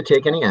don't choose to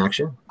take any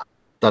action,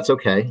 that's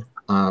okay.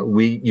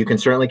 You can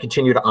certainly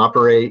continue to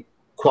operate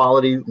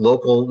quality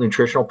local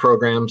nutritional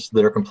programs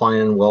that are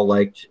compliant and well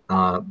liked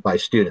by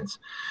students.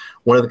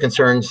 One of the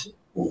concerns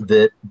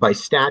that by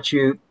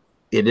statute,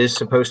 it is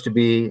supposed to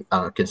be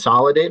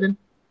consolidated,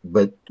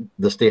 but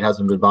the state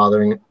hasn't been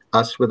bothering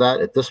us with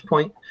that at this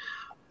point.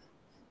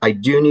 I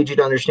do need you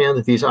to understand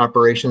that these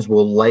operations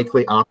will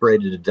likely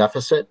operate at a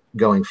deficit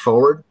going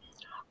forward.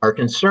 Our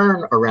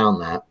concern around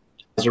that,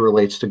 as it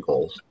relates to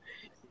goals,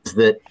 is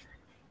that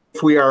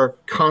if we are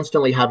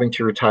constantly having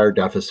to retire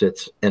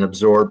deficits and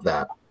absorb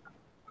that,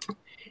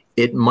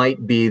 it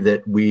might be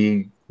that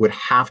we would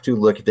have to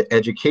look at the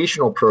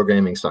educational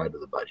programming side of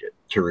the budget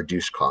to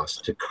reduce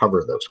costs, to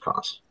cover those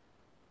costs.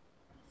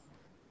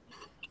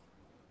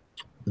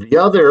 The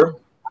other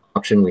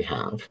option we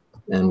have,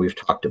 and we've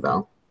talked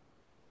about,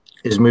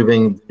 is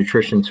moving the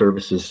nutrition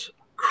services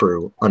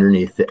crew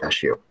underneath the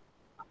SU.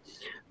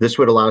 This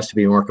would allow us to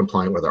be more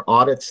compliant with our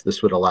audits.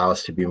 This would allow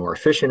us to be more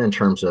efficient in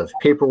terms of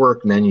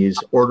paperwork, menus,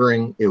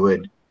 ordering. It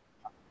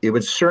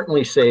would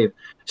certainly save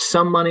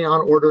some money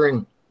on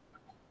ordering.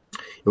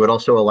 It would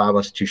also allow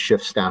us to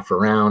shift staff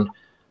around.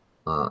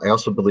 I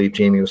also believe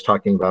Jamie was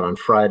talking about on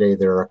Friday,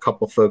 there are a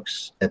couple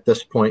folks at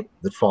this point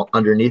that fall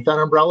underneath that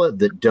umbrella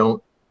that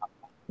don't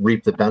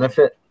reap the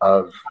benefit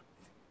of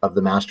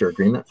the master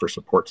agreement for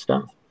support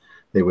staff.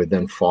 They would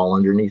then fall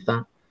underneath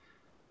that.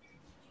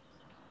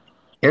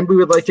 And we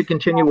would like to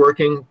continue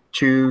working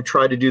to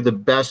try to do the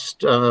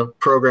best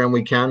program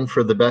we can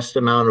for the best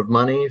amount of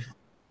money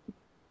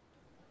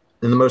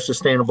in the most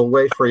sustainable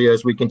way for you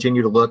as we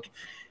continue to look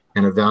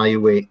and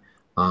evaluate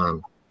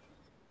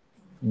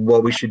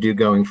what we should do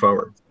going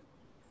forward.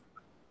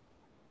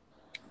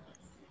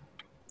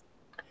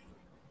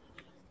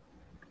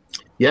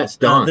 Yes,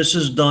 Don. This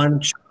is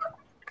Don.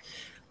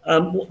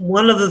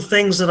 One of the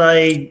things that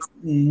I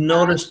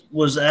noticed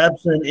was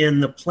absent in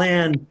the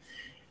plan,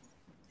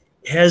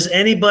 has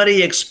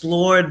anybody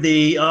explored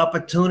the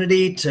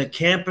opportunity to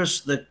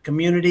campus the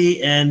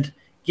community and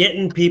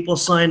getting people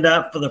signed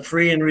up for the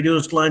free and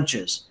reduced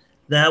lunches?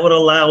 That would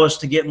allow us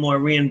to get more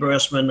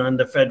reimbursement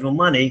under federal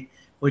money,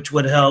 which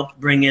would help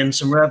bring in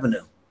some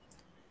revenue.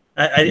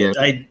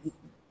 I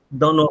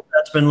don't know if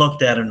that's been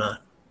looked at or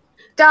not.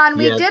 Don,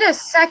 we did a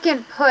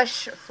second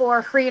push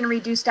for free and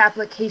reduced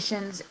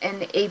applications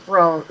in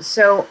April.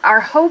 So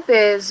our hope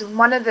is,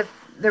 one of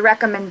the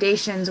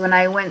recommendations when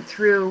I went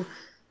through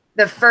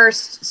the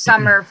first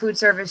summer food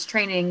service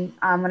training,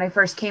 when I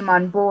first came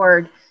on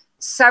board,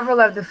 several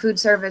of the food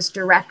service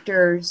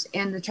directors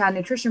in the child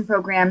nutrition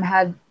program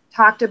had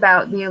talked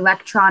about the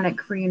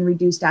electronic free and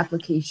reduced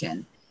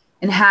application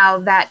and how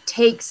that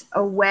takes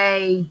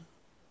away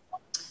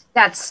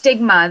that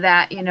stigma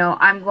that, you know,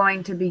 I'm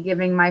going to be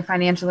giving my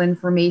financial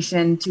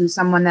information to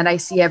someone that I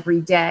see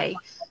every day.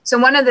 So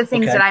one of the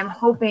things that I'm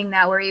hoping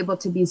that we're able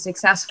to be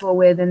successful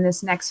with in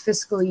this next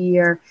fiscal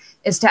year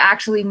is to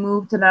actually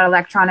move to that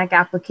electronic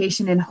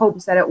application in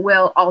hopes that it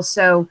will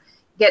also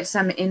get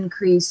some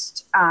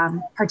increased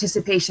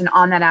participation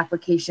on that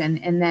application.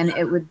 And then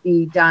it would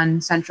be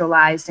done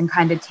centralized and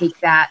kind of take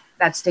that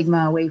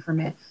stigma away from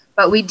it.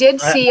 But we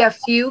did see a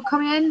few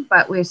come in,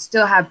 but we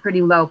still have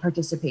pretty low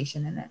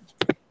participation in it.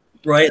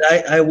 Right.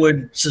 I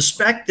would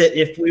suspect that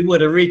if we were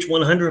to reach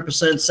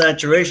 100%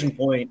 saturation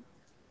point,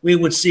 we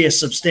would see a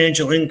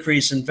substantial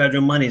increase in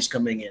federal monies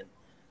coming in.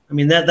 I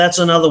mean, that's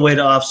another way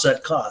to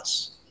offset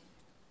costs.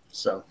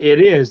 So it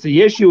is.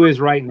 The issue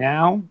is right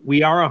now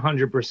we are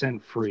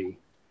 100% free,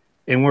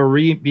 and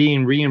we're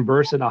being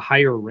reimbursed at a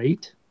higher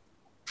rate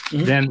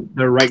than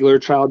the regular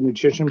child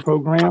nutrition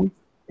program,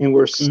 and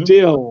we're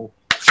still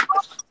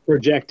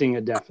projecting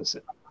a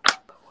deficit.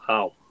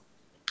 Wow.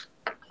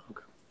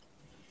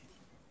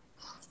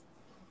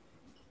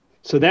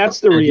 So that's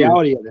the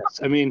reality of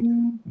this. I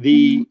mean,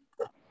 I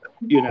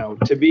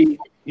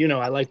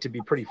like to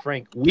be pretty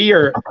frank. We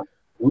are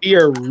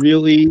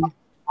really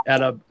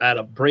at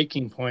a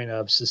breaking point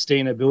of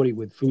sustainability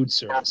with food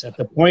service. At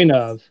the point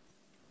of,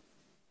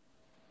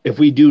 if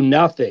we do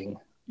nothing,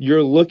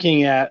 you're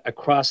looking at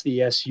across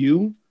the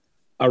SU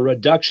a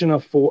reduction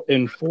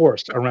in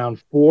force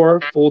around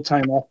 4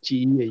 full-time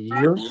FTE a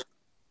year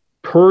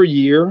per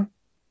year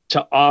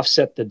to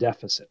offset the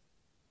deficit.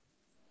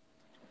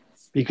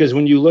 Because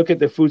when you look at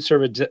the food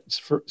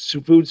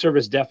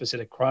service deficit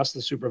across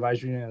the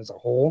supervisory unit as a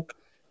whole,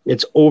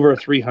 it's over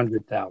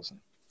 300,000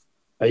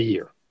 a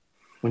year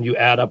when you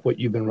add up what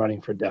you've been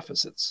running for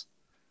deficits.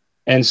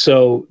 And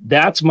so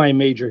that's my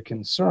major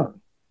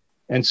concern.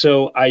 And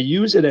so I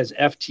use it as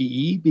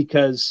FTE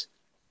because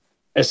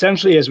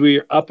essentially as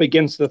we're up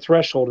against the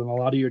threshold in a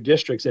lot of your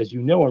districts, as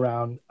you know,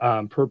 around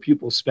per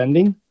pupil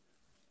spending,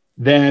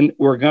 then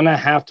we're going to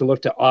have to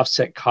look to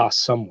offset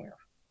costs somewhere.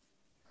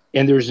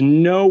 And there's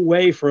no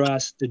way for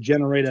us to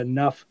generate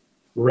enough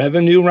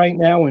revenue right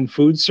now in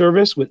food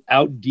service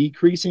without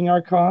decreasing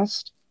our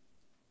cost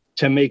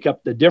to make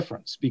up the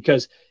difference.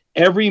 Because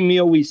every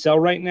meal we sell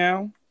right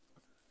now,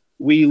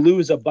 we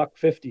lose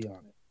 $1.50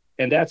 on it.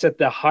 And that's at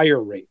the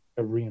higher rate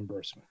of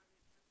reimbursement.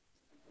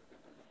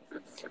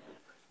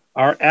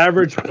 Our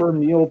average per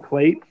meal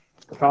plate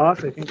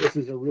cost, I think this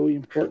is a really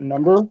important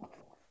number.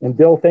 And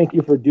Bill, thank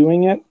you for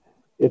doing it.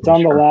 It's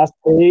on the last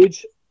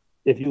page.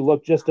 If you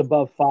look just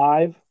above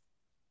 5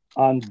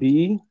 on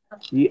B,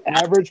 the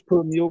average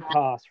per meal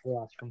cost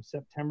for us from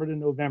September to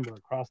November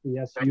across the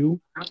SU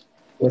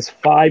was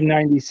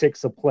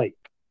 $5.96 a plate.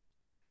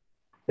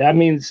 That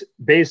means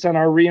based on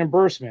our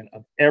reimbursement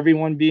of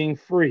everyone being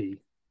free,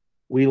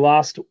 we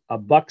lost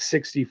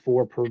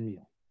 $1.64 per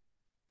meal.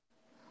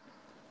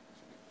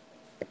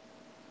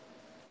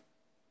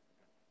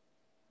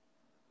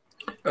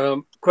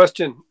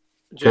 Question,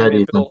 Jamie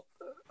and Bill.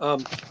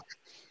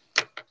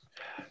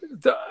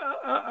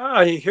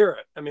 I hear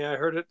it. I mean, I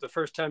heard it the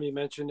first time you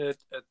mentioned it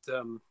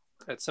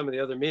at some of the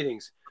other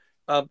meetings.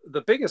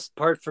 The biggest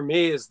part for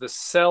me is the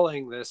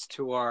selling this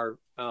to our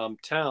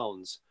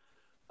towns.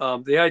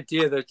 The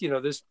idea that,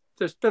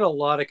 there's been a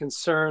lot of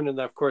concern, and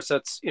of course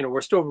that's,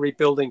 we're still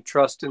rebuilding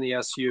trust in the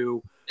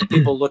SU,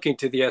 people looking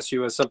to the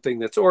SU as something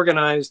that's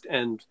organized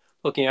and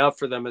looking out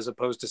for them as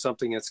opposed to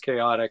something that's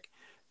chaotic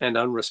and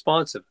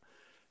unresponsive.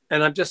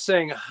 And I'm just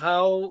saying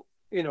how,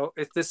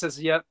 if this is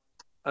yet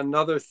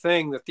another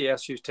thing that the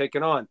SU's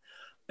taken on,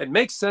 it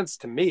makes sense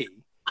to me,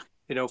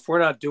 if we're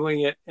not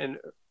doing it,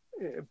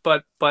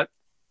 but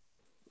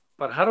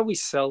how do we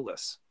sell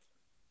this?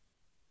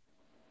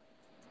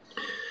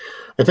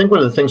 I think one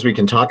of the things we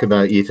can talk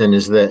about, Ethan,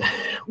 is that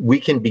we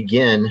can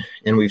begin,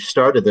 and we've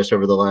started this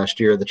over the last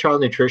year, the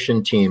child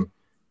nutrition team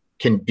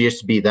can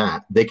just be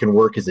that. They can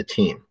work as a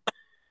team.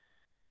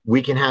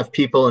 We can have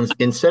people,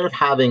 instead of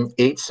having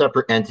 8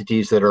 separate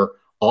entities that are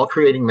all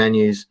creating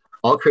menus,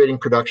 all creating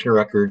production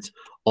records,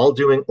 all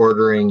doing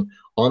ordering,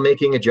 all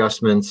making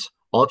adjustments,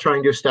 all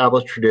trying to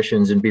establish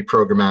traditions and be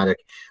programmatic,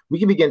 we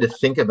can begin to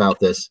think about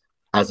this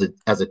as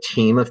a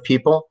team of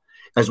people,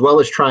 as well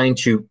as trying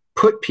to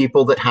put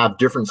people that have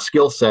different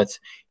skill sets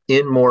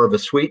in more of a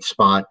sweet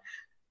spot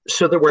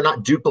so that we're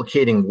not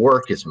duplicating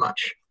work as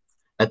much.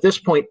 At this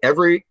point,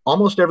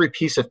 almost every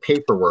piece of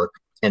paperwork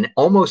and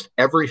almost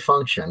every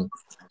function,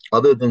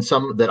 other than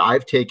some that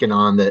I've taken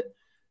on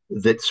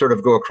that sort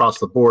of go across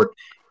the board,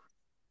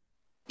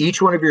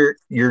 each one of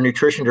your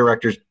nutrition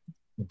directors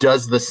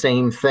does the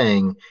same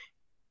thing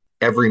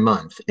every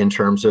month in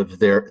terms of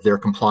their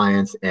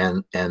compliance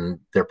and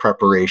their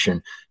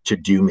preparation to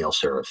do meal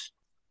service.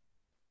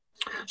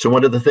 So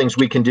one of the things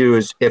we can do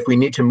is if we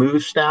need to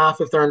move staff,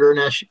 if they're under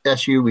an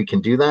SU, we can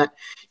do that.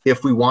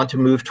 If we want to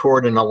move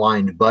toward an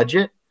aligned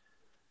budget,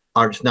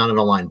 or it's not an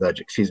aligned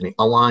budget, excuse me,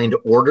 aligned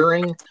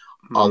ordering,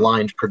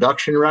 aligned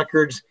production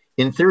records,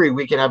 in theory,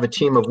 we can have a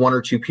team of 1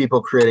 or 2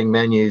 people creating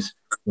menus,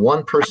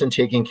 1 person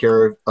taking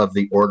care of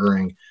the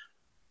ordering,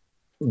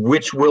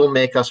 which will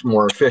make us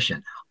more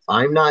efficient.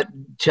 I'm not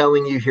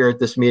telling you here at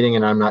this meeting,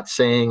 and I'm not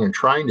saying and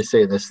trying to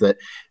say this, that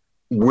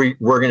we're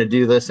going to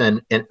do this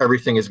and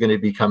everything is going to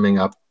be coming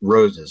up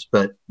roses.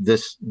 But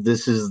this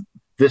is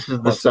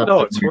the stuff.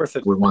 No, it's worth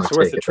it. It's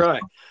worth a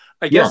try.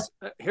 I guess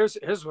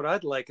here's what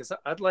I'd like is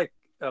I'd like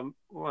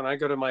when I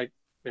go to my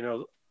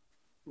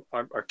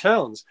our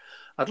towns,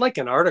 I'd like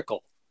an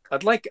article.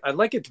 I'd like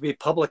it to be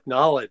public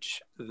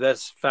knowledge.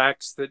 This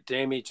facts that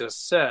Jamie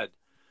just said.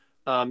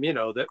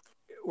 That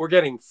we're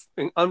getting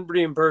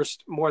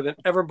unreimbursed more than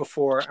ever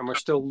before, and we're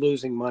still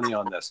losing money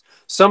on this.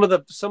 Some of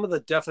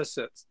the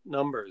deficit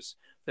numbers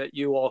that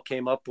you all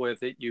came up with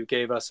that you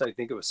gave us, I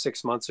think it was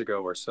 6 months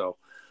ago or so.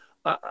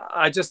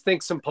 I just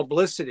think some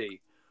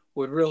publicity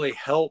would really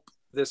help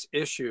this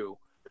issue.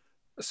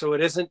 So it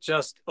isn't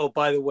just, oh,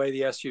 by the way,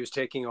 the SU is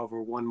taking over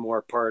one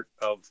more part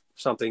of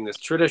something that's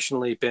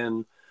traditionally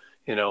been,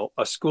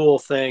 a school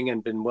thing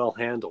and been well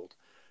handled.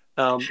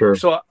 Sure.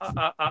 So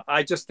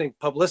I just think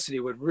publicity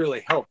would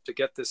really help to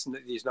get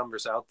these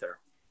numbers out there.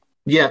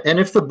 Yeah, and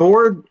if the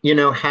board,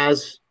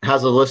 has a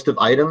list of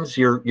items,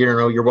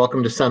 you're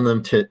welcome to send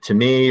them to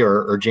me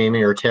or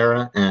Jamie or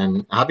Tara,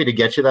 and happy to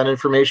get you that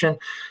information.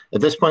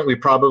 At this point, we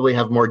probably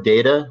have more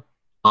data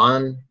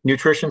on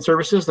nutrition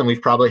services than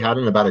we've probably had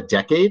in about a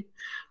decade.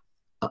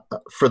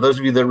 For those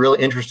of you that are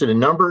really interested in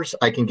numbers,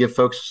 I can give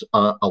folks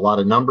a lot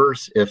of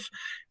numbers. If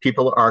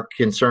people are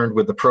concerned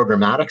with the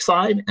programmatic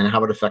side and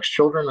how it affects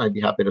children, I'd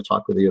be happy to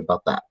talk with you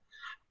about that.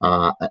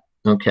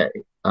 Okay.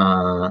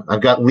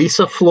 I've got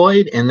Lisa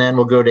Floyd, and then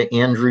we'll go to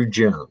Andrew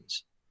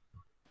Jones.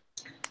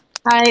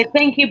 Hi,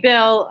 thank you,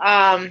 Bill,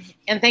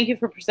 and thank you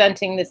for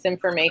presenting this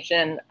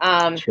information.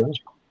 Sure.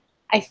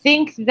 I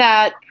think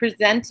that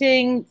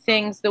presenting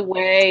things the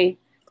way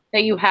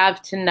that you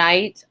have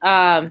tonight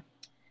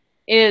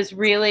is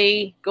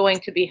really going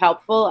to be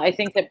helpful. I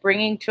think that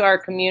bringing to our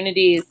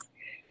communities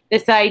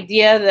this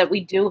idea that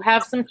we do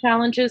have some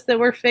challenges that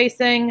we're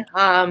facing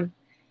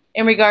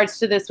in regards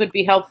to this would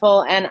be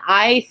helpful. And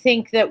I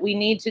think that we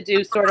need to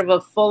do sort of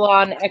a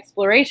full-on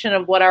exploration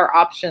of what our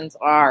options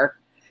are.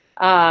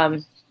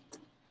 and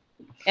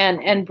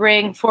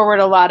bring forward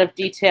a lot of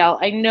detail.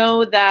 I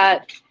know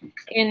that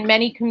in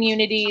many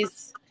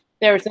communities,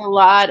 there's a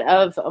lot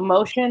of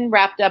emotion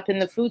wrapped up in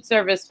the food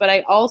service, but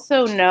I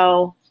also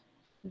know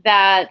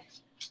that,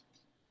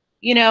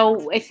 you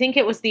know, I think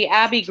it was the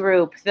Abbey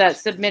group that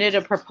submitted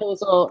a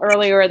proposal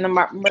earlier in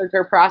the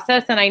merger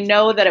process, and I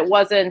know that it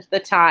wasn't the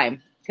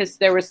time because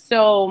there was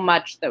so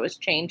much that was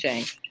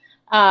changing.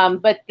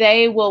 But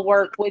they will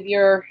work with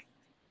your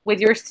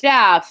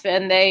staff,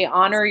 and they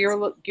honor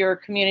your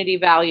community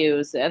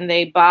values, and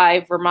they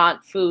buy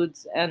Vermont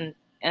foods and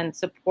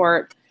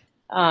support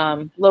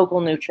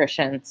local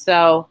nutrition.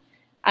 So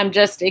I'm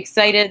just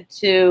excited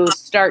to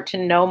start to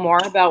know more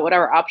about what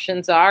our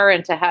options are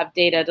and to have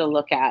data to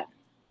look at.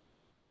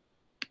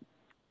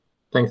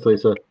 Thanks,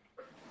 Lisa.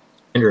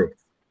 Andrew.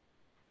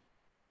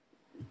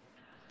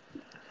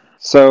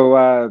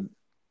 So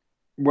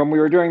when we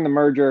were doing the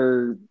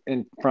merger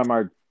from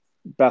our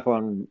Bethel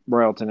and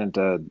Royalton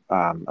into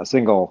a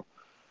single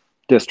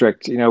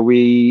district, you know,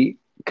 we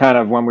kind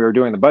of, when we were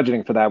doing the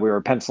budgeting for that, we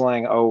were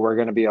penciling, oh, we're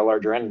going to be a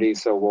larger entity,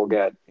 so we'll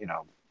get, you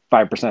know,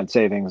 5%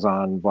 savings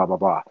on blah, blah,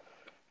 blah.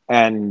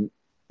 And,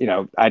 you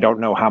know, I don't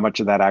know how much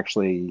of that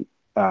actually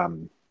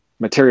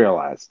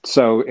materialized.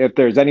 So if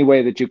there's any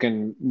way that you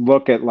can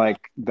look at like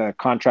the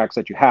contracts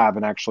that you have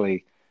and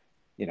actually,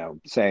 you know,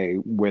 say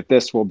with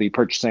this, we'll be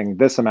purchasing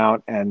this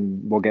amount and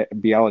we'll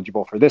be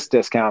eligible for this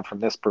discount from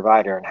this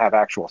provider, and have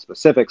actual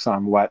specifics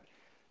on what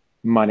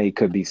money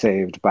could be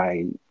saved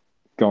by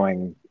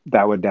going,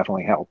 that would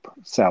definitely help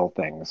sell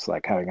things,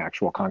 like having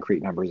actual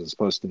concrete numbers as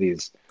opposed to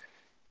these,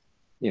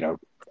 you know,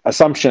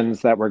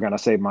 assumptions that we're going to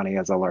save money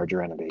as a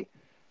larger entity.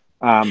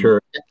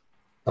 Sure.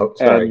 Oh,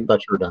 sorry, I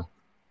thought you were done.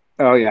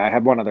 Oh yeah, I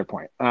had one other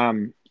point.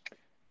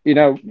 You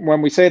know,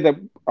 when we say that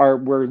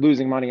we're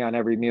losing money on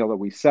every meal that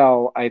we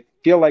sell, I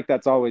feel like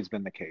that's always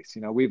been the case.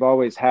 You know, we've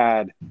always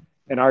had,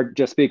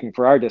 just speaking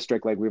for our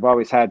district, like we've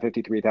always had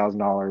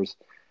 $53,000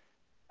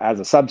 as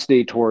a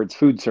subsidy towards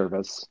food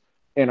service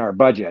in our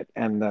budget.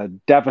 And the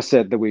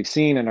deficit that we've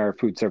seen in our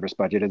food service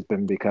budget has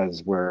been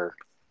because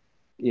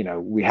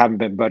we haven't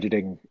been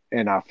budgeting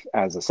enough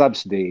as a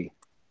subsidy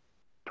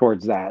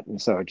towards that. And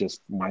so it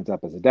just winds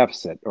up as a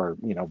deficit, or,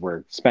 you know,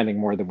 we're spending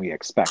more than we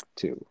expect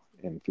to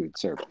in food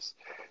service.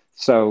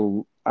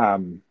 So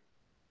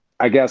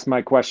I guess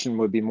my question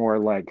would be more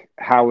like,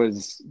 how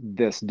is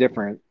this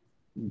different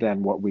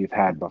than what we've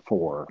had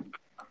before,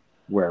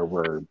 where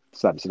we're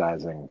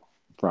subsidizing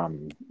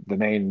from the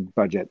main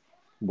budget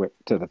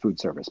to the food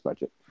service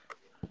budget?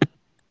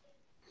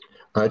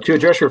 To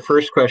address your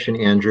first question,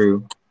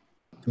 Andrew,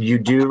 you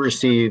do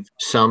receive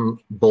some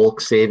bulk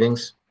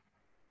savings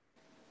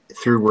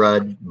through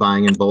RUD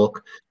buying in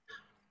bulk.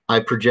 I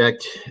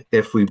project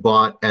if we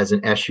bought as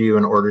an SU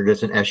and ordered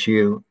as an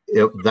SU,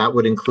 that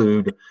would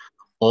include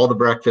all the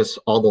breakfasts,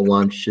 all the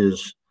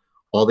lunches,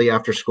 all the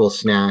after-school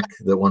snack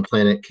that One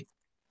Planet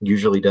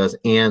usually does,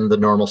 and the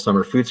normal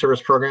summer food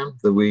service program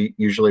that we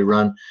usually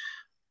run.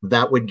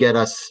 That would get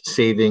us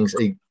savings.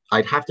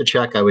 I'd have to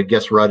check. I would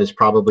guess RUD is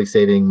probably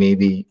saving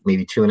maybe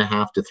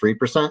 2.5% to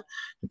 3%,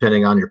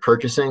 depending on your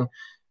purchasing.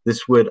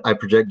 This would, I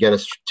project, get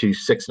us to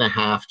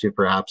 6.5 to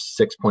perhaps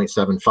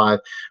 6.75,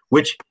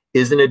 which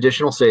is an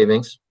additional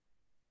savings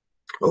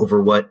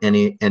over what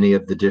any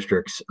of the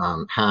districts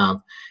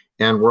have.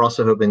 And we're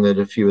also hoping that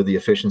a few of the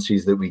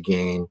efficiencies that we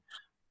gain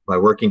by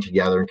working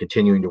together and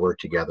continuing to work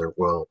together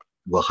will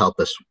help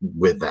us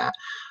with that.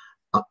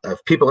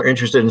 If people are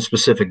interested in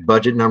specific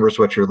budget numbers,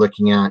 what you're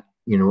looking at,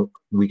 you know,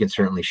 we can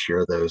certainly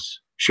share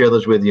those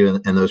with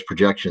you and those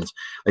projections.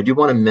 I do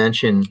want to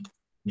mention,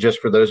 just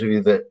for those of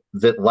you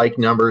that like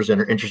numbers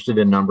and are interested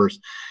in numbers,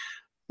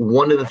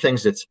 one of the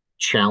things that's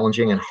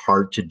challenging and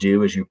hard to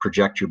do is you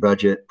project your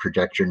budget,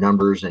 project your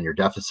numbers and your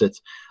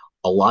deficits.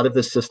 A lot of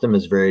the system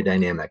is very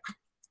dynamic.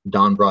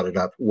 Don brought it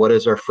up. What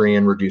is our free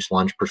and reduced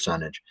lunch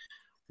percentage?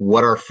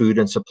 What are food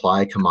and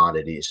supply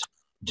commodities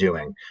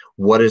doing?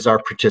 What is our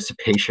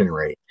participation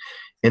rate?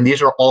 And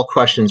these are all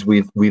questions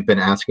we've been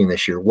asking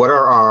this year. What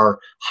are our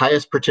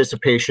highest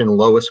participation,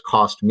 lowest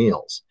cost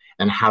meals?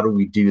 And how do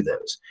we do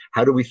those?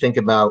 How do we think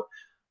about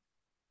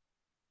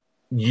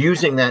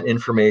using that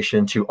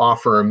information to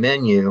offer a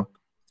menu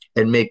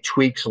and make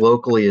tweaks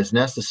locally as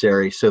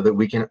necessary so that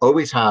we can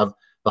always have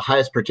the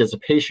highest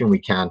participation we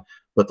can,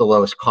 but the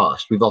lowest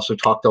cost? We've also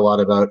talked a lot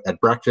about at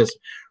breakfast.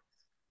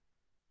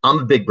 I'm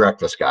a big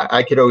breakfast guy.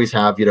 I could always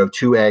have,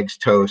 2 eggs,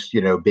 toast,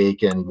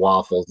 bacon,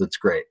 waffles. It's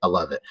great. I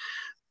love it.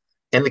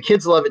 And the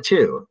kids love it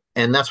too.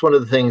 And that's one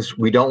of the things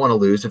we don't want to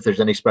lose if there's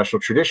any special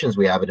traditions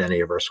we have at any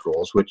of our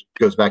schools, which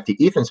goes back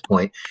to Ethan's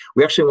point.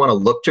 We actually want to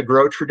look to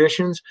grow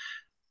traditions,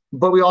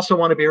 but we also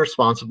want to be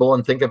responsible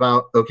and think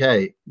about,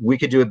 okay, we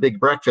could do a big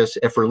breakfast.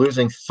 If we're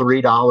losing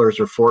 $3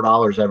 or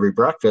 $4 every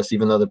breakfast,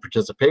 even though the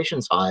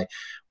participation's high,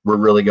 we're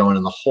really going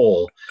in the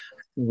hole.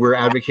 We're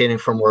advocating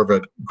for more of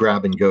a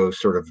grab and go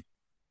sort of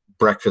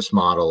breakfast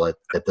model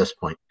at this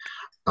point.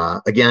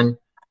 Again,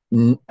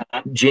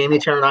 Jamie,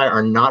 Tara, and I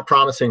are not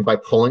promising by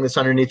pulling this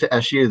underneath the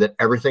SU that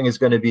everything is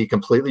going to be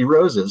completely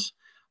roses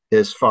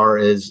as far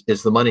as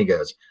the money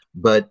goes.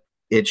 But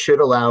it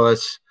should allow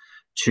us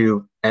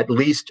to at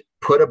least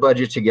put a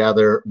budget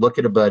together, look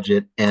at a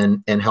budget,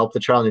 and help the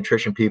child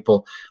nutrition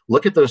people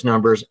look at those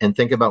numbers and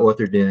think about what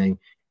they're doing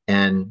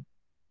and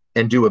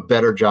do a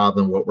better job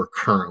than what we're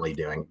currently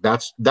doing.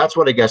 That's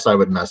what I guess I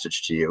would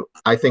message to you.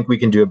 I think we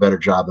can do a better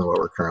job than what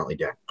we're currently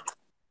doing.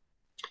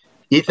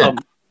 Ethan.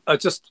 I'll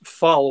just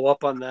follow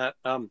up on that.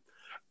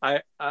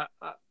 I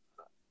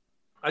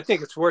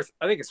think it's worth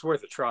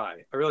a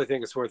try. I really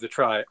think it's worth a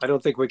try. I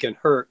don't think we can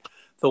hurt.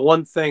 The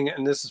one thing,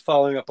 and this is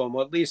following up on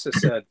what Lisa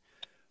said,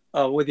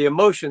 with the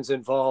emotions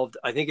involved,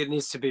 I think it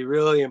needs to be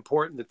really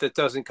important that that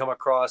doesn't come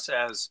across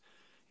as,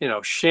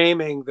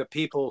 shaming the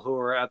people who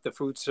are at the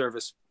food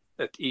service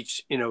at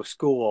each,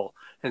 school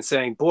and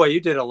saying, boy,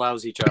 you did a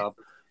lousy job.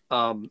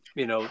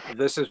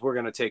 This is, we're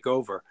going to take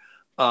over.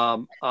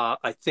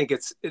 I think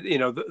it's,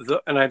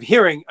 and I'm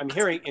hearing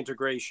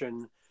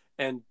integration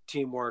and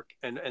teamwork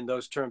and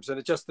those terms. And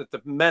it's just that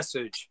the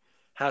message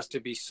has to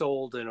be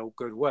sold in a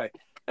good way.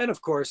 And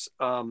of course,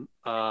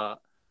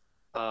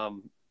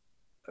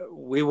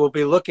 we will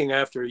be looking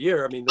after a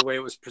year. I mean, the way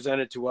it was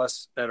presented to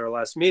us at our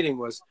last meeting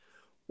was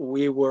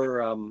we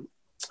were,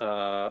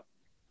 this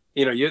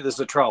is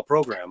a trial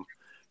program,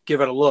 give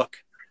it a look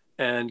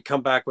and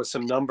come back with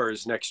some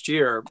numbers next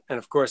year. And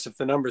of course, if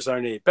the numbers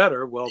aren't any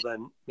better, well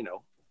then,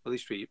 at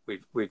least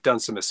we've done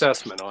some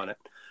assessment on it.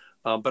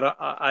 But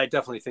I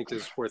definitely think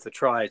this is worth a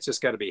try. It's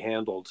just got to be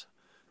handled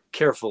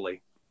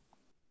carefully.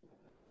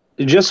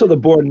 Just so the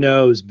board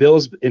knows,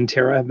 Bill and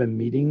Tara have been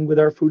meeting with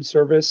our food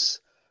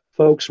service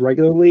folks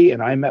regularly,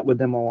 and I met with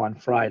them all on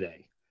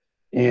Friday.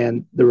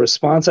 And the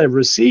response I've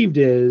received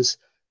is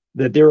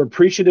that they're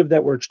appreciative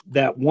that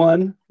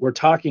we're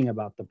talking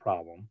about the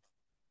problem,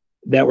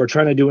 that we're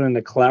trying to do it in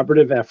a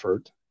collaborative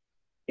effort,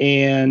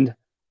 and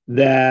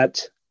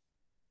that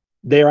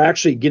they're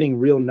actually getting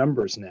real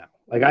numbers now.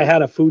 Like I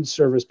had a food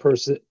service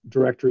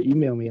director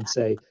email me and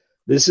say,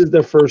 this is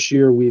the first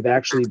year we've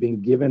actually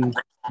been given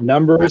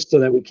numbers so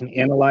that we can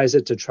analyze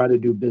it to try to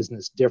do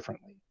business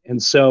differently.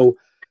 And so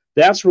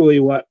that's really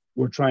what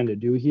we're trying to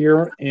do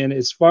here. And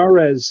as far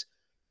as,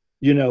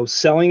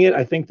 selling it,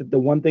 I think that the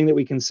one thing that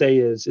we can say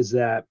is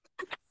that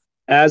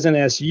as an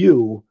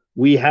SU,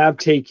 we have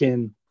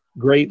taken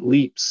great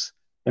leaps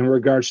in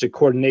regards to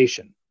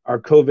coordination. Our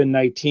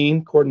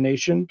COVID-19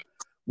 coordination,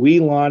 we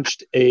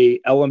launched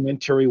a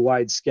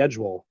elementary-wide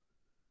schedule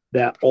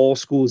that all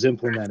schools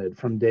implemented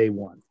from day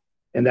one,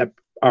 and that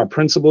our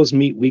principals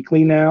meet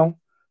weekly now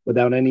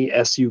without any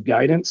SU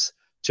guidance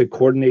to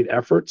coordinate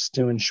efforts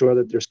to ensure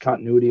that there's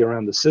continuity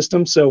around the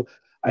system. So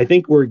I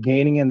think we're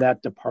gaining in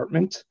that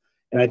department,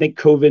 and I think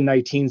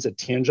COVID-19 is a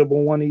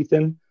tangible one,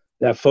 Ethan,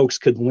 that folks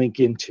could link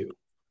into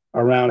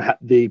around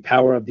the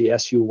power of the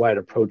SU-wide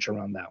approach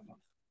around that one.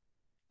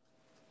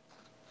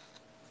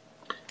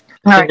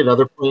 I think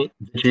another point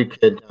that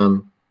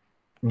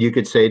you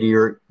could say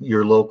to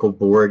your local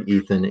board,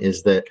 Ethan,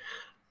 is that,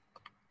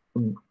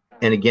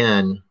 and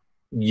again,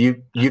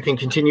 you can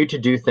continue to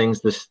do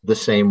things the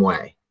same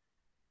way.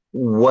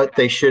 What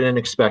they shouldn't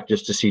expect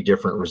is to see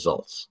different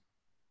results.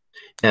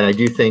 And I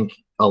do think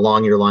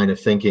along your line of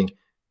thinking,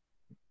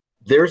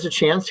 there's a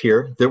chance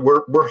here that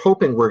we're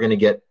hoping we're going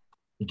to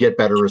get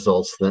better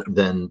results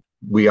than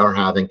we are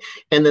having.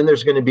 And then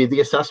there's going to be the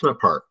assessment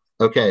part.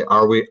 Okay,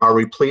 are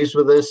we pleased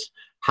with this?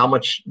 How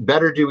much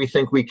better do we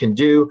think we can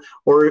do,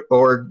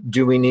 or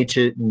do we need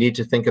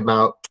to think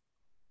about,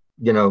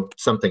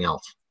 something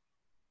else?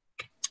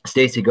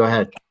 Stacy, go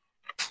ahead.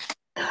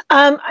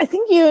 I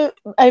think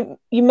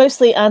you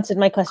mostly answered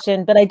my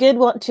question, but I did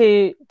want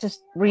to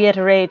just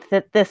reiterate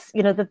that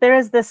that there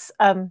is this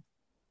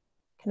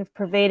kind of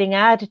pervading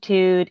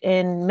attitude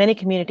in many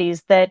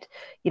communities that,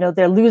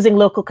 they're losing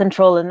local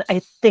control. And I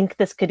think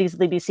this could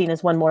easily be seen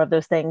as one more of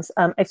those things.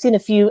 I've seen a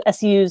few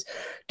SUs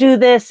do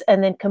this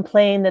and then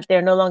complain that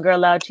they're no longer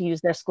allowed to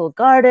use their school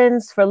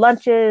gardens for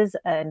lunches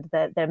and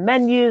that their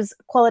menus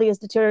quality is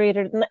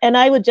deteriorated. And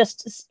I would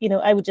just,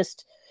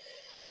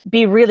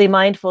 be really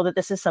mindful that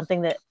this is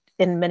something that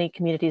in many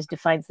communities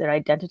defines their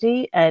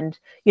identity. And,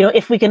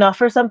 if we can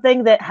offer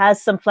something that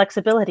has some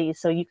flexibility,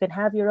 so you can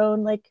have your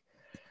own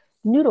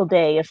noodle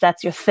day if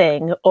that's your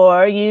thing,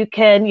 or you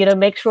can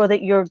make sure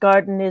that your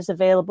garden is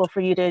available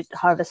for you to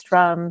harvest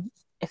from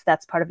if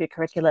that's part of your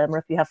curriculum, or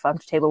if you have farm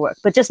to table work,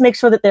 but just make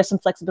sure that there's some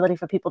flexibility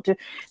for people to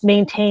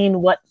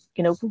maintain what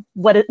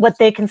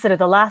they consider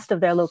the last of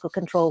their local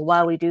control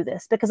while we do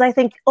this. Because I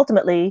think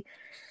ultimately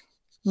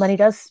money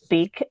does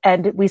speak,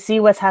 and we see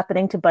what's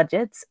happening to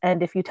budgets.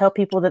 And if you tell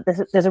people that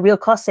there's a real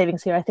cost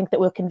savings here, I think that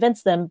we'll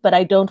convince them, but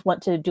I don't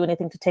want to do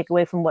anything to take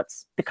away from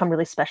what's become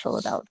really special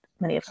about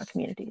many of our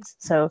communities.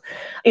 So,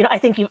 I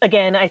think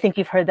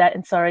you've heard that,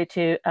 and sorry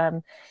to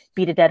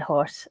beat a dead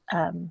horse.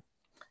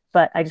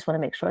 But I just want to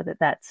make sure that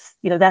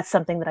that's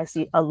something that I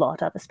see a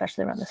lot of,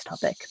 especially around this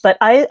topic. But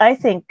I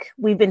think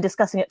we've been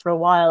discussing it for a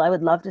while. I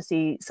would love to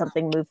see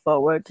something move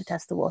forward to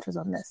test the waters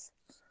on this.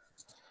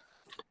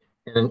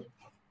 And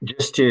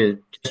just to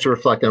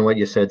reflect on what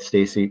you said,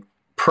 Stacy,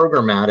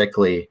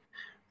 programmatically,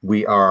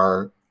 we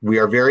are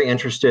very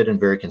interested and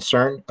very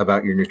concerned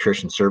about your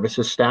nutrition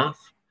services staff.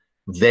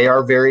 They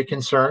are very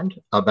concerned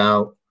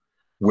about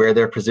where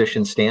their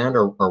positions stand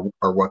or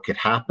what could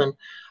happen.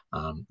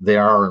 They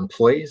are our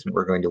employees, and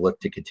we're going to look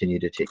to continue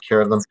to take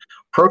care of them.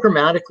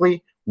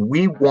 Programmatically,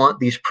 we want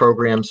these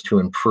programs to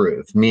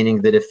improve,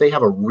 meaning that if they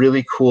have a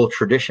really cool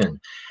tradition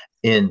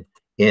in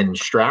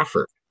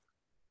Stratford,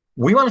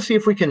 we want to see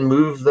if we can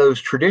move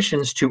those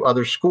traditions to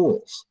other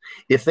schools.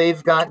 If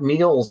they've got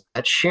meals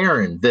at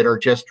Sharon that are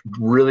just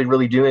really,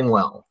 really doing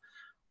well,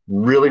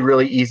 really,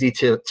 really easy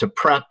to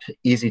prep,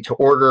 easy to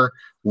order,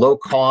 low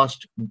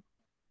cost,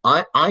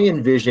 I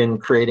envision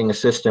creating a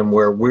system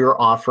where we're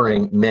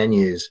offering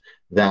menus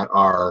that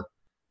are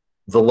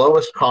the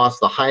lowest cost,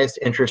 the highest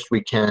interest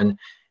we can.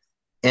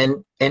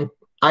 And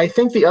I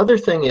think the other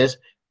thing is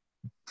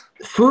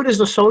food is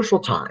a social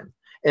time,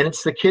 and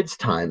it's the kids'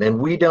 time, and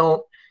we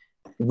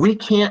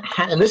can't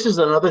have, and this is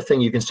another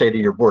thing you can say to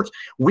your boards,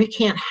 we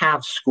can't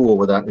have school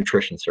without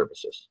nutrition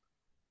services.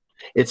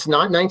 It's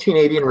not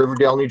 1980 in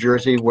Riverdale, New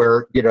Jersey,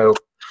 where, you know,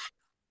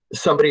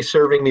 somebody's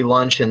serving me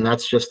lunch and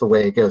that's just the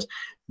way it goes.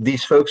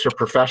 These folks are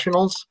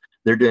professionals.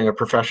 They're doing a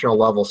professional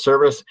level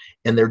service,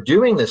 and they're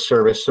doing this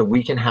service so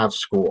we can have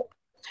school.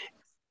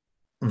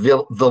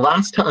 The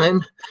last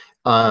time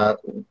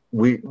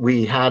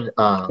we had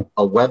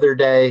a weather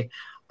day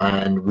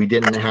and we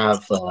didn't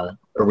have,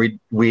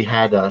 we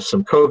had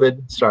some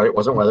COVID. Sorry, it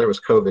wasn't weather, it was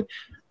COVID.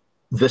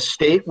 The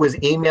state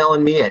was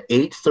emailing me at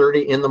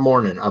 8:30 in the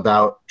morning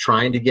about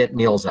trying to get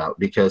meals out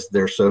because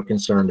they're so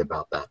concerned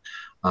about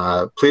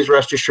that. Please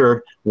rest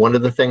assured, one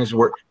of the things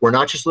we're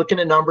not just looking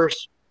at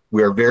numbers,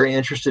 we are very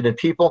interested in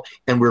people,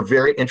 and we're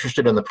very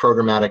interested in the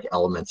programmatic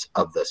elements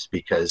of this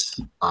because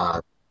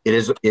it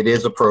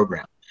is a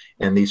program,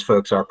 and these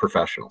folks are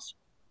professionals.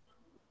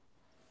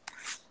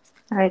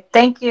 All right,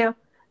 thank you.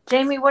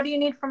 Jamie, what do you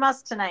need from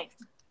us tonight?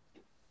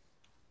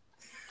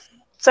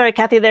 Sorry,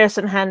 Kathy, there's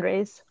some hand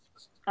raised.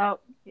 Oh,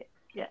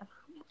 yeah.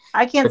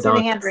 I can't see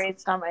the hand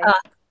raised on my.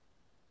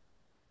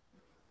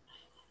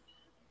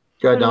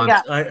 Go ahead,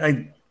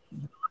 Don.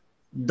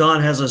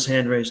 Don has his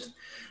hand raised.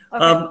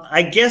 Okay.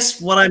 I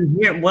guess what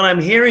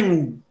I'm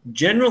hearing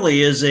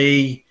generally is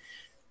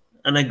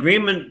an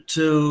agreement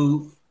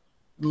to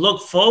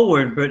look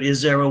forward, but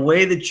is there a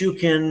way that you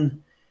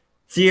can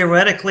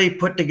theoretically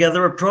put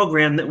together a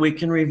program that we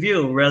can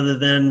review rather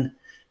than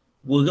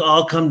we'll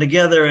all come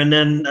together and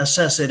then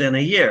assess it in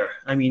a year?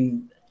 I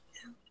mean,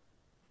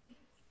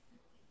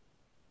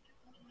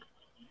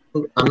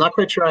 I'm not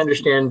quite sure I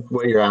understand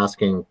what you're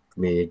asking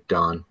me,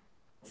 Don.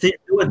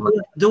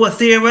 Do a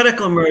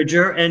theoretical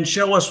merger and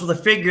show us with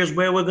the figures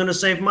where we're going to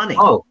save money.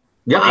 Oh,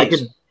 yeah,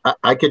 Please.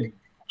 I could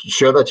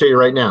show that to you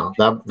right now.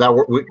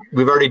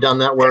 We've already done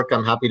that work.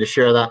 I'm happy to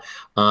share that.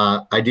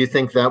 I do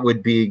think that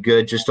would be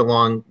good, just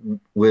along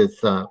with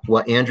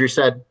what Andrew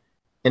said.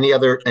 Any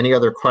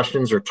other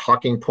questions or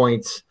talking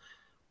points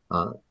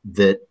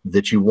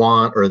that you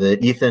want, or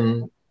that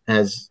Ethan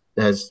has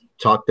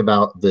talked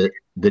about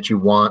that you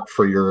want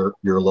for your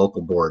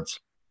local boards?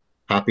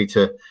 Happy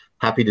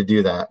to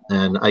do that.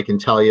 And I can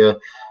tell you,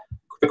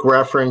 quick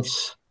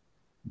reference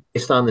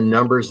based on the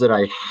numbers that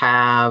I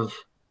have.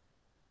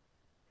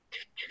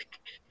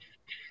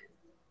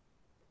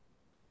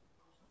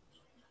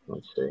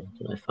 Let's see,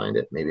 can I find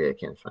it? Maybe I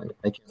can't find it.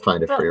 I can't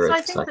find it for you So right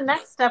I think the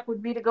next step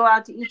would be to go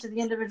out to each of the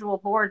individual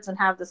boards and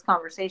have this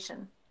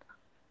conversation.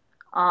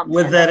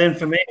 With that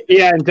information.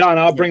 Yeah, and Don,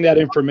 I'll bring that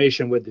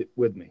information with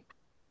me.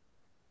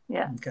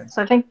 Yeah. Okay.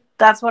 So I think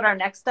that's what our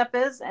next step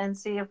is, and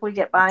see if we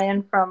get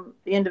buy-in from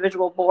the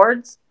individual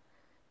boards,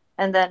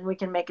 and then we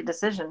can make a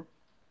decision.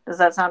 Does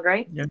that sound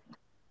right? Yeah.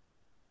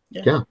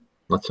 Yeah,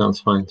 that sounds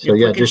fine. So If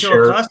yeah, we can just show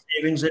share. cost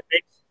savings, it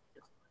makes.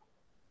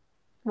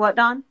 What,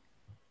 Don?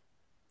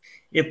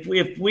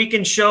 If we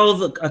can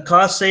show a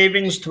cost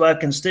savings to our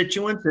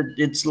constituents,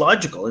 it's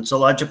logical. It's a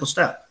logical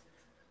step.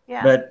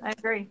 Yeah, but I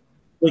agree.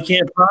 We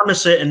can't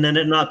promise it and then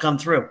it not come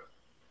through.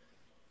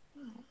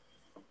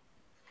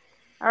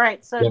 All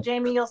right. So Yeah.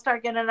 Jamie, you'll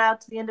start getting it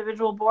out to the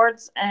individual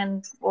boards,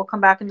 and we'll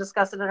come back and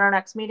discuss it at our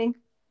next meeting.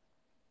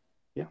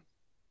 Yeah.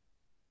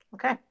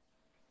 Okay.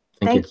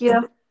 Thank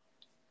you.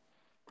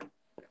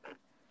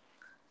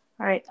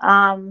 All right.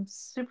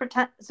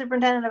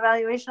 Superintendent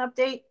evaluation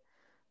update.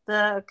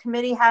 The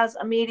committee has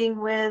a meeting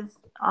with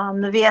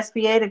the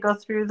VSBA to go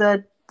through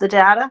the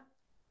data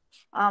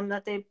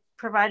that they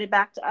provided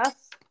back to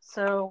us.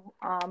 So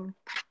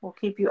we'll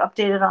keep you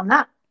updated on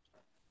that.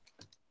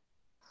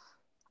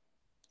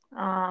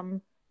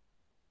 And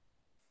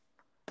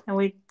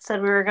we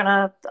said we were going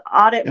to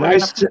audit. And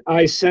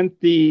I sent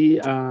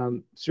the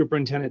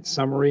superintendent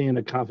summary in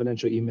a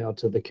confidential email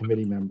to the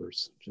committee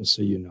members, just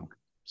so you know.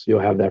 So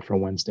you'll have that for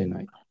Wednesday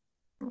night.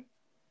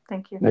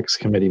 Thank you. Next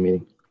committee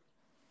meeting.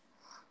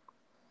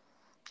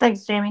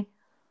 Thanks, Jamie.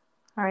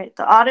 All right.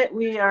 The audit,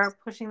 we are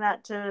pushing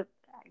that to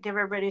give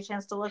everybody a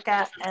chance to look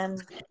at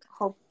and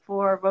hope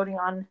for voting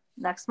on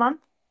next month.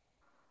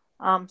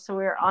 So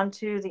we're on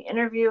to the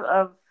interview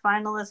of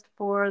finalist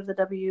for the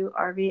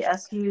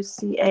WVRSU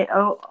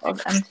CAO of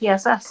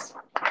MTSS.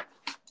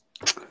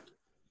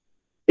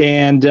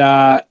 And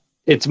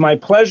it's my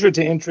pleasure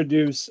to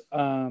introduce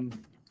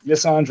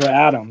Miss Andra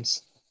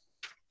Adams.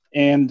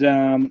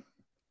 And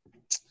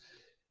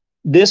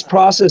this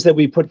process that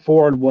we put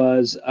forward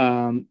was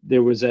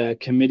there was a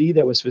committee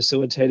that was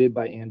facilitated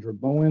by Andrew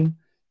Bowen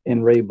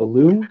and Ray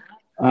Ballou.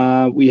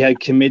 We had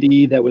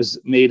committee that was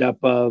made up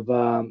of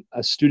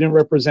a student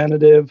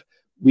representative.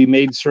 We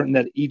made certain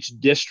that each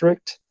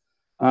district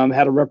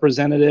had a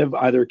representative,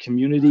 either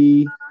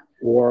community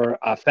or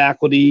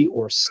faculty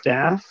or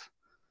staff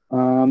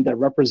that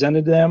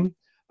represented them.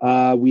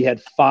 We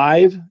had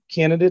 5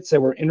 candidates that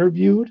were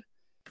interviewed,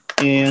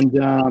 and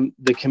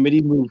the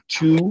committee moved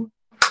 2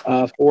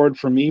 forward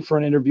for me for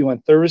an interview on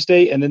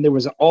Thursday. And then there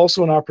was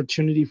also an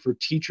opportunity for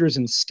teachers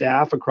and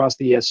staff across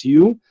the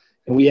SU.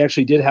 And we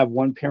actually did have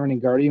 1 parent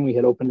and guardian. We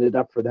had opened it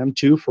up for them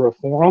too for a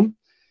forum.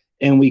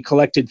 And we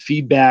collected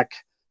feedback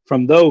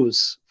from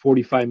those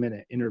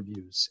 45-minute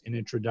interviews and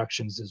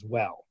introductions as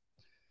well.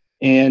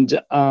 And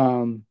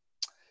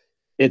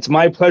it's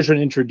my pleasure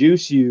to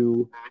introduce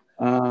you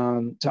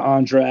to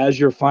Andra as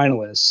your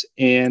finalists.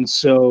 And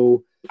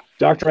so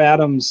Dr.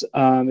 Adams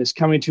is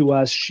coming to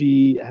us.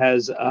 She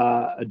has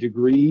a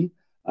degree,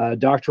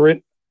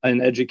 doctorate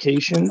in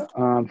education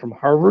from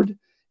Harvard,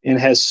 and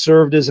has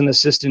served as an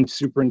assistant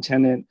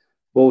superintendent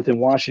both in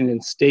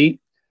Washington State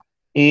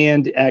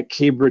and at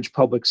Cambridge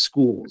Public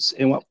Schools.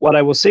 And what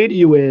I will say to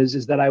you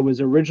is that I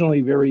was originally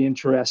very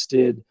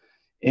interested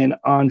in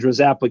Andra's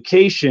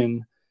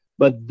application,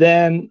 but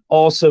then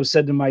also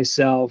said to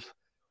myself,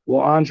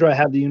 will Andra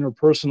have the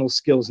interpersonal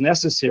skills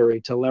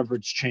necessary to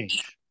leverage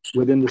change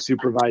within the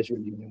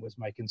supervisory union was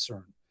my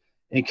concern,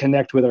 and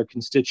connect with our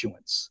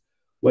constituents.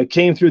 What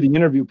came through the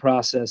interview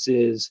process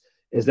is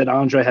that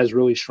Andra has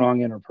really strong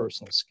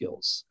interpersonal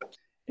skills,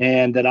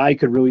 and that I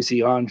could really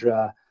see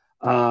Andra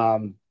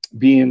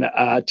being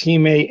a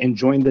teammate and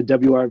join the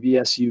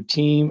WVRSU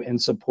team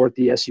and support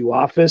the SU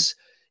office,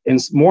 and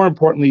more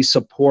importantly,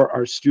 support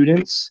our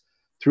students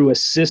through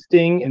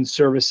assisting and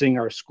servicing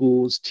our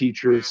schools,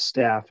 teachers,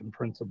 staff, and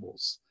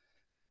principals.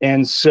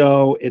 And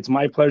so it's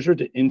my pleasure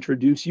to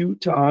introduce you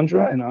to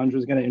Andra, and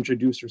Andra's going to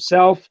introduce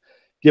herself,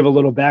 give a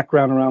little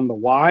background around the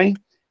why,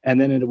 and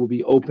then it will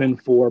be open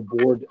for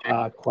board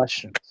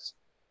questions.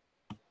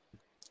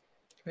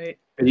 Great.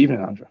 Good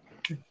evening, Andra.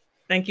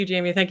 Thank you,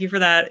 Jamie. Thank you for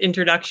that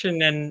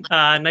introduction, and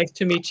nice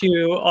to meet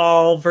you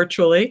all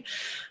virtually.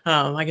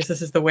 I guess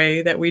this is the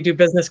way that we do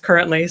business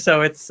currently,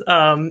 so it's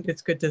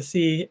good to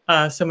see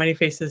so many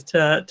faces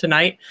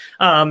tonight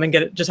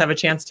and just have a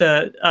chance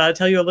to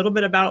tell you a little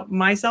bit about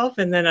myself,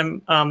 and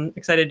then I'm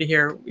excited to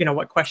hear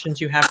what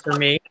questions you have for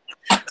me.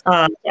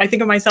 I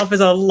think of myself as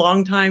a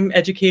longtime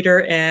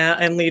educator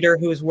and leader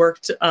who's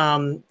worked,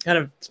 kind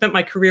of spent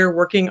my career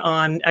working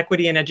on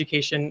equity and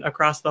education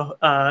across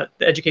the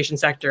education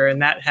sector. And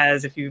that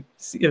has, if you've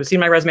seen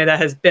my resume, that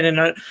has been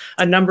in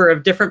a number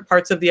of different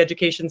parts of the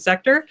education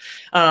sector,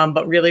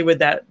 but really with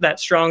that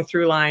strong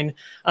through line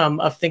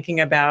of thinking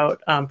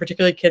about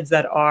particularly kids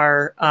that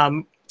are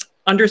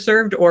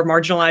underserved or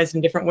marginalized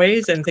in different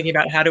ways, and thinking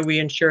about how do we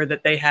ensure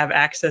that they have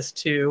access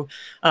to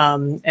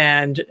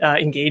and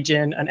engage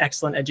in an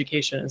excellent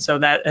education. And so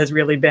that has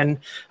really been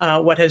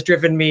what has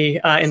driven me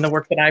in the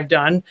work that I've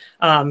done,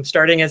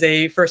 starting as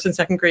a 1st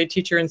and 2nd grade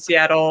teacher in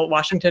Seattle,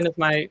 Washington is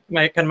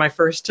my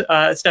first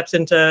steps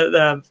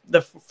into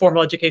the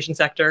formal education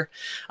sector,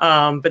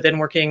 but then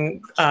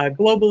working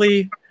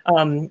globally,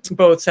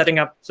 both setting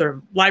up sort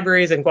of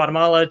libraries in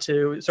Guatemala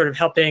to sort of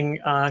helping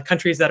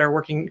countries that are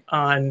working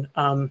on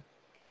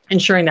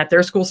ensuring that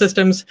their school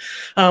systems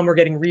were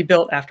getting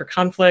rebuilt after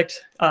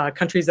conflict,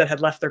 countries that had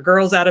left their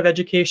girls out of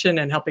education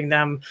and helping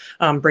them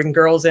bring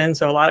girls in.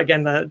 So a lot,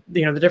 again, the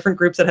different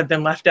groups that have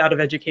been left out of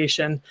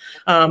education.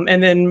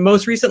 And then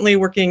most recently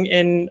working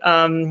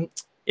in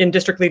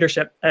district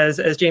leadership, as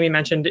Jamie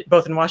mentioned,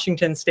 both in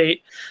Washington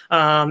State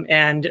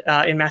and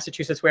in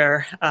Massachusetts,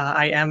 where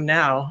I am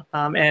now.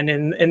 And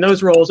in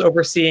those roles,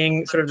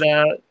 overseeing sort of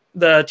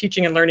the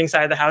teaching and learning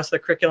side of the house, the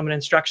curriculum and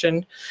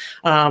instruction,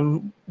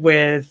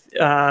 with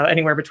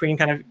anywhere between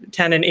kind of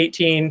 10 and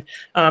 18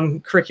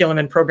 curriculum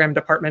and program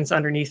departments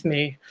underneath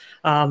me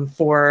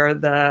for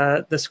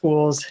the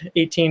schools,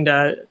 18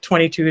 to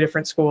 22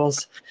 different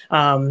schools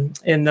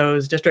in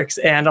those districts.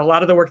 And a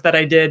lot of the work that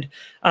I did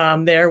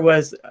there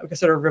was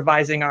sort of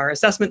revising our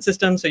assessment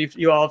system. So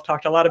you all have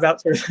talked a lot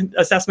about sort of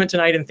assessment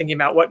tonight, and thinking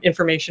about what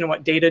information and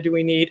what data do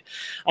we need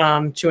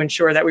to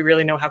ensure that we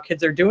really know how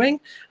kids are doing,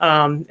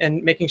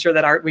 and making sure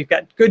that we've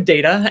got good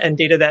data and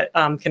data that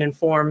can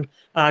inform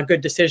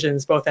good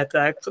decisions, both at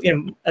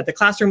the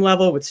classroom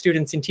level with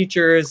students and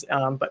teachers,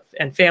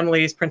 and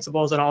families,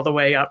 principals, and all the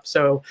way up.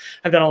 So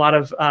I've done a lot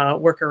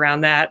of work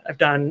around that. I've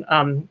done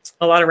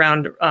a lot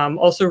around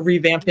also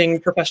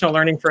revamping professional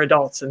learning for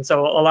adults. And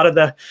so a lot of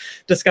the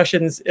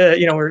discussions,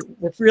 we're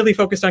really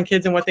focused on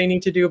kids and what they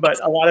need to do,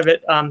 but a lot of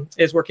it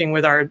is working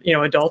with our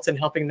adults and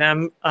helping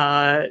them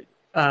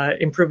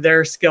improve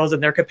their skills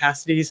and their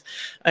capacities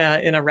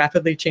in a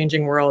rapidly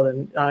changing world.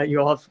 And you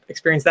all have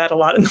experienced that a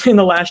lot in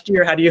the last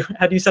year. How do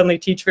you suddenly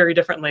teach very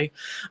differently?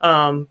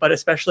 But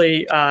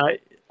especially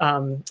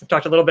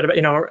talked a little bit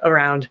about,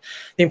 around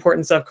the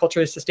importance of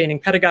culturally sustaining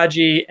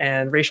pedagogy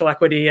and racial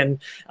equity, and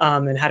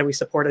how do we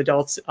support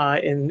adults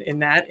in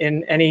that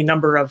in any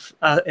number of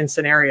in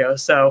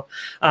scenarios. So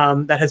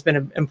that has been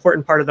an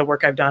important part of the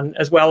work I've done,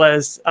 as well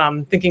as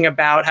thinking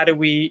about how do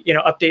we,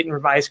 update and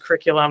revise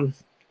curriculum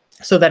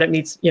so that it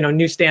meets,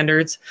 new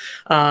standards,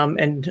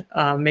 and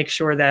make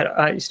sure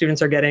that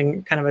students are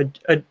getting kind of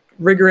a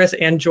rigorous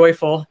and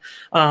joyful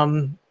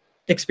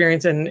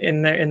experience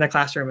in the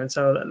classroom. And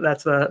so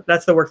that's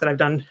the work that I've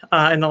done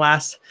in the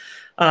last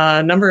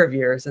number of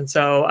years. And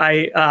so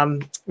I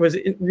was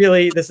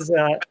really,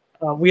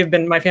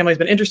 my family's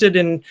been interested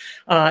in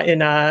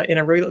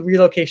a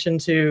relocation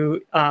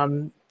to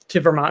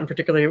Vermont, and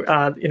particularly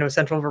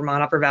central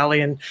Vermont, Upper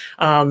Valley, and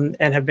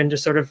have been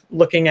just sort of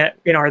looking at,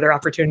 are there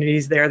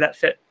opportunities there that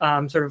fit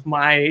sort of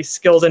my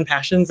skills and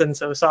passions. And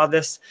so saw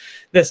this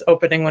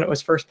opening when it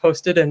was first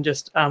posted, and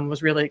just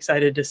was really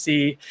excited to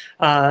see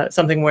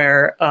something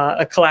where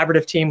a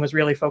collaborative team was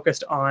really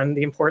focused on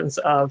the importance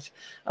of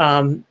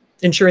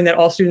ensuring that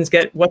all students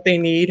get what they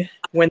need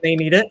when they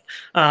need it.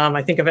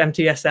 I think of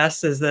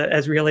MTSS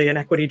as really an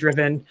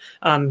equity-driven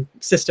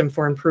system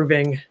for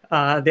improving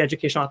the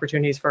educational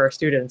opportunities for our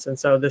students. And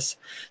so this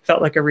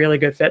felt like a really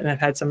good fit. And I've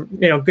had some,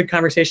 good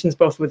conversations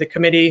both with the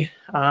committee,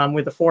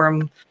 with the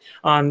forum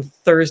on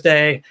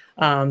Thursday,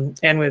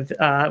 and with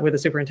the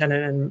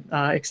superintendent,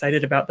 and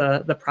excited about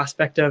the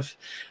prospect of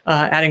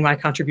adding my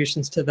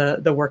contributions to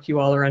the work you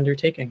all are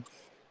undertaking.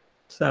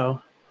 So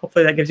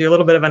hopefully that gives you a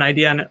little bit of an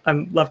idea, and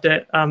I'd love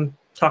to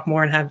talk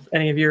more and have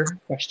any of your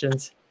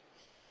questions.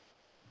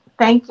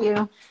 Thank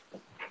you.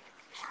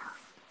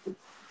 Do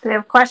we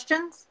have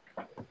questions?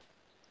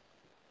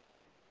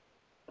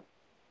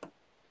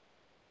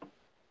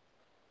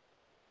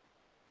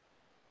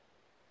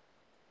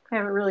 We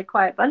have a really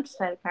quiet bunch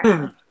tonight,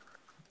 apparently.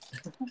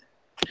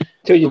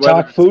 Till you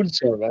talk food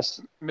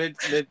service. Mid.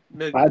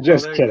 I'm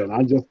just kidding.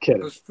 I'm just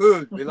kidding. It's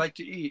food. We like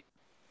to eat.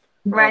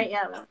 Right.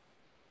 Yeah.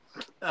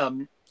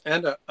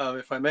 And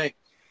if I may,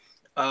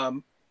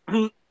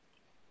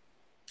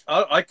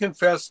 I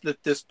confess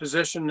that this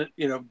position,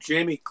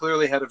 Jamie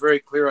clearly had a very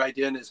clear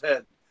idea in his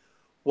head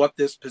what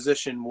this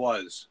position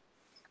was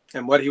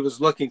and what he was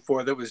looking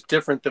for that was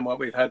different than what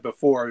we've had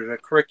before, the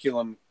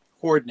curriculum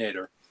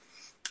coordinator.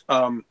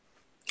 And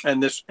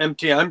this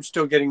I'm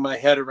still getting my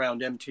head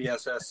around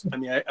MTSS. I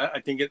mean, I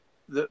think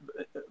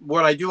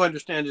what I do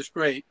understand is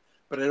great,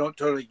 but I don't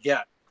totally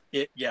get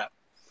it yet.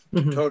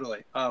 Mm-hmm.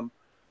 Totally.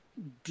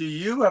 Do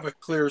you have a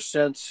clear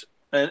sense,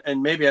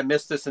 and maybe I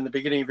missed this in the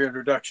beginning of your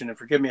introduction, and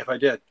forgive me if I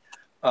did,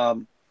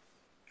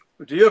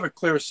 do you have a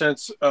clear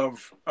sense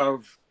of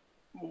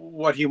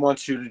what he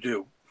wants you to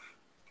do?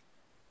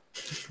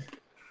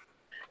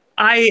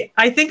 I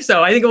think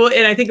so. I think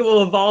it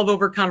will evolve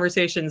over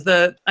conversations.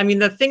 The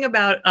thing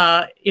about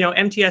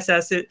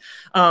MTSS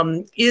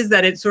is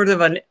that it's sort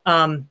of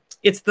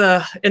it's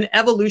an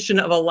evolution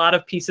of a lot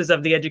of pieces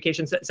of the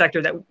education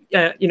sector that,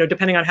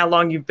 depending on how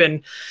long you've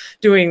been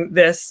doing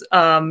this,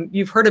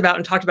 you've heard about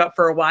and talked about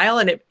for a while,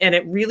 and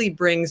it really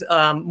brings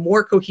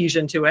more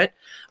cohesion to it.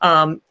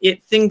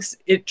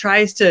 It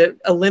tries to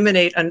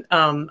eliminate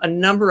a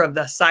number of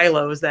the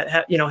silos that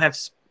have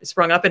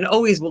sprung up and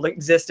always will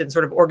exist in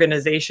sort of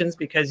organizations,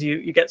 because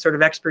you get sort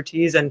of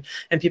expertise and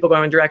people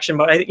going in direction.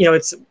 But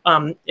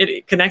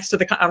it connects to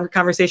the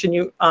conversation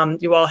you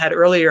all had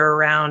earlier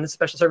around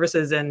special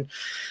services and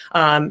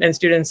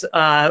students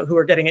who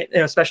are getting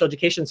special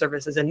education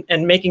services,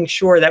 and making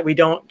sure that we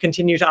don't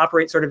continue to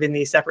operate sort of in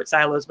these separate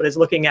silos, but is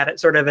looking at it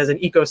sort of as an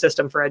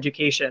ecosystem for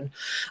education.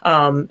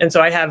 And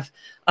so I have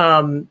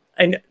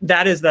and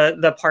that is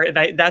the part,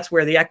 and that's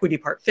where the equity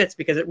part fits,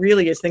 because it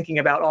really is thinking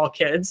about all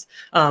kids,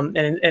 and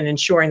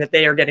ensuring that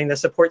they are getting the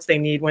supports they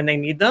need when they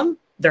need them.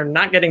 They're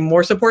not getting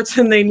more supports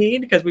than they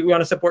need, because we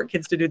want to support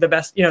kids to do the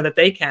best that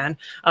they can,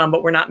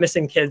 but we're not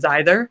missing kids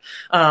either,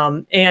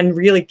 and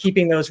really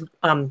keeping those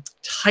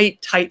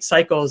tight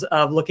cycles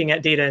of looking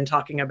at data and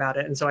talking about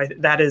it. And so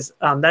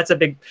that's a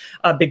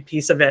big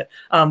piece of it,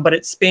 but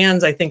it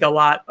spans, I think, a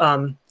lot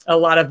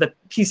of the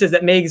pieces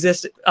that may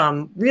exist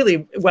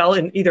really well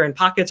either in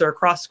pockets or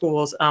across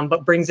schools,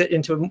 but brings it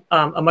into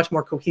a much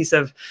more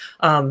cohesive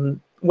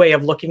way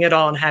of looking at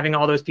all and having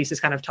all those pieces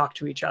kind of talk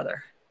to each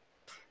other.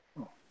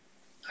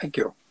 Thank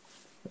you.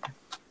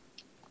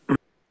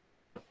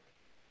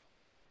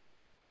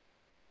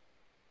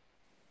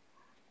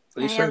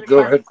 Lisa, go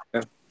ahead.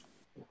 Yeah.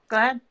 Go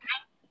ahead.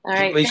 All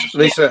right.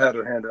 Lisa had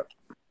her hand up.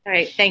 All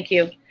right. Thank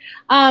you.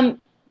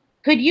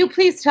 Could you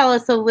please tell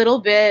us a little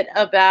bit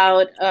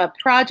about a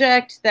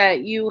project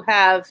that you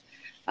have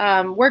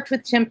worked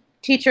with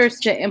teachers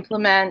to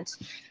implement,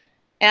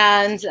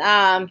 and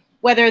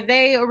whether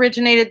they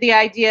originated the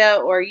idea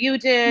or you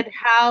did,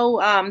 how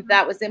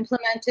that was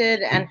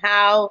implemented, and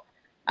how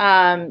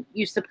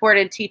you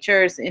supported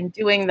teachers in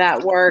doing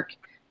that work,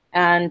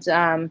 and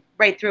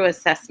right through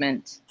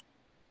assessment?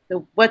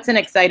 So what's an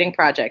exciting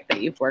project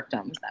that you've worked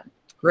on with them?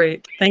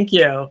 Great, thank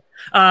you.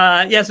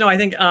 Yes, no, I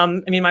think, I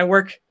mean, my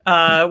work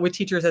with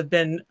teachers has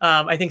been,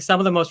 I think, some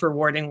of the most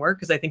rewarding work,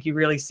 because I think you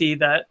really see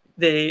that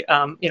the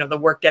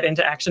work get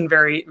into action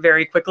very,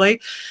 very quickly.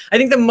 I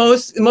think the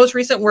most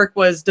recent work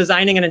was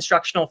designing an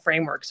instructional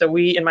framework. So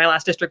in my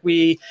last district,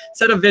 we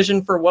set a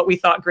vision for what we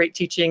thought great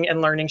teaching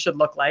and learning should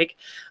look like.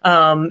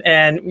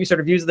 And we sort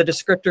of used the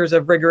descriptors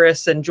of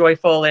rigorous and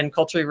joyful and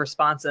culturally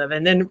responsive.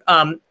 And then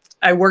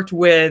I worked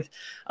with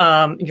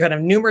kind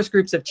of numerous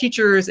groups of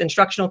teachers,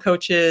 instructional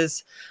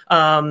coaches,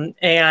 and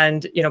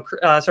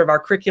sort of our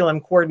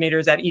curriculum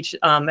coordinators at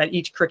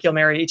each curriculum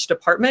area, each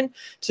department,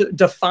 to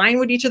define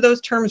what each of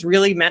those terms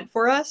really meant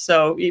for us.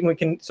 So we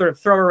can sort of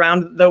throw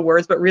around the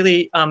words, but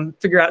really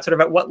figure out sort of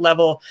at what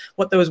level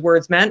what those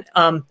words meant.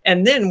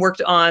 And then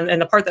worked on,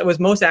 and the part that was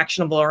most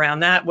actionable around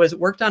that was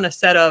worked on a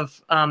set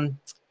of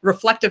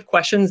reflective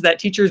questions that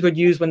teachers would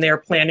use when they are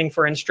planning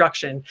for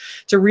instruction,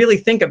 to really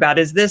think about,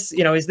 is this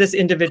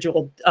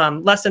individual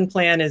lesson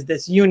plan, is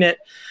this unit,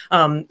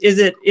 is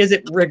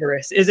it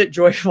rigorous, is it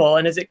joyful,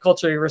 and is it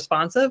culturally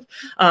responsive?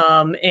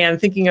 And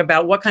thinking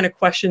about what kind of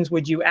questions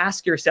would you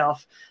ask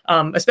yourself,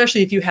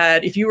 especially if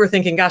you were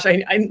thinking, gosh,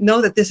 I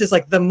know that this is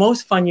like the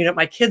most fun unit,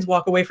 my kids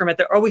walk away from it,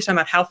 they're always talking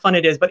about how fun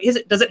it is, but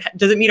does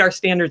it meet our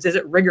standards? Is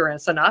it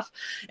rigorous enough?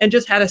 And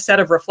just had a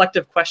set of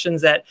reflective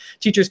questions that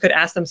teachers could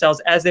ask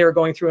themselves as they were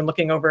going through and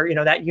looking over,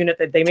 that unit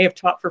that they may have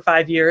taught for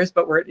 5 years,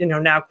 but we're,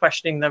 now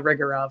questioning the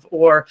rigor of,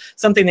 or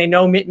something they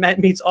know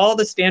meets all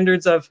the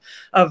standards of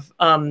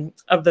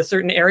the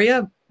certain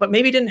area, but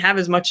maybe didn't have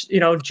as much,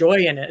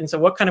 joy in it. And so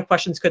what kind of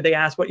questions could they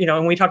ask? What,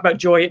 when we talk about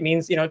joy, it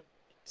means,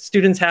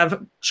 students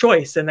have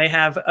choice and they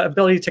have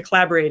ability to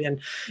collaborate, and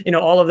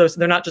all of those.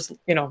 They're not just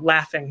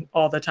laughing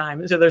all the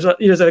time. So there's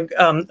a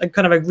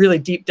kind of a really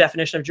deep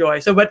definition of joy.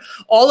 So, but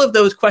all of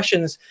those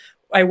questions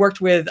I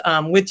worked with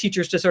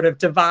teachers to sort of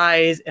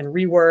devise and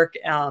rework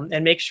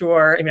and make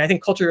sure. I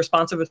think culturally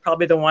responsive was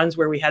probably the ones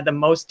where we had the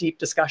most deep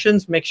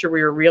discussions. Make sure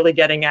we were really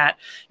getting at,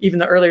 even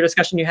the earlier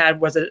discussion you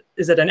had,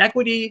 is it an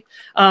equity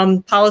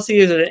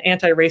policy? Is it an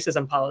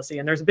anti-racism policy?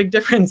 And there's a big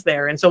difference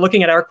there. And so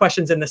looking at our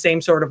questions in the same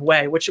sort of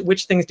way,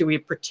 which things do we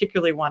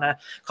particularly want to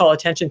call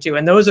attention to?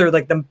 And those are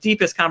like the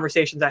deepest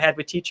conversations I had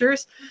with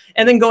teachers.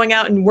 And then going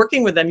out and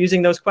working with them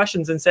using those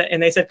questions,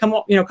 and they said, come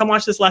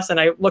watch this lesson.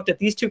 I looked at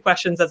these 2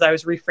 questions as I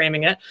was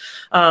reframing it,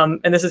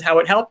 and this is how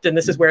it helped, and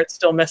this is where it's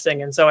still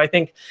missing. And so I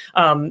think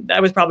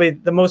that was probably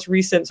the most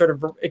recent sort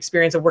of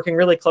experience of working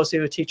really closely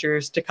with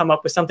teachers to come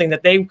up with something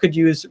that they could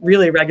use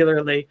really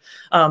regularly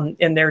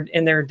in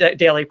their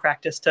daily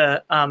practice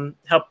to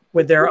help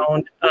with their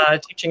own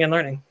teaching and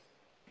learning.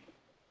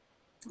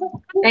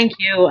 Thank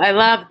you. I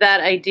love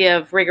that idea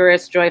of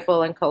rigorous,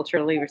 joyful, and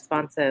culturally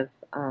responsive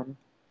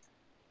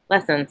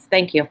lessons.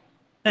 Thank you.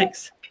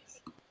 Thanks.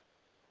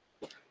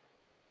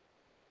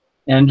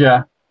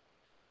 Anja.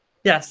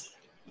 Yes.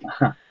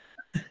 I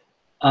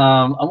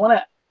want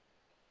to.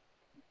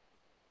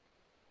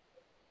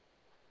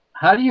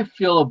 How do you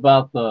feel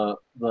about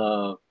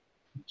the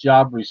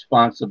job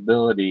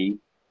responsibility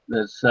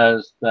that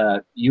says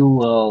that you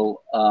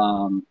will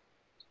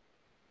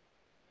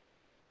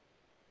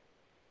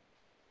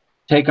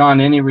take on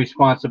any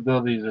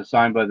responsibilities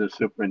assigned by the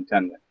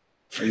superintendent?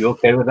 Are you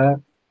okay with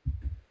that?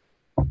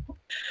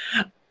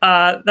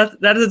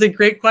 That is a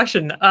great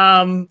question.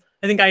 I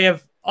think I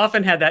have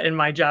often had that in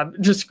my job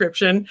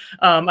description.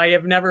 I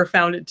have never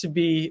found it to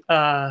be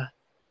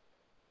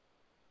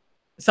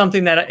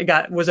something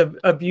that was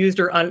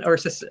abused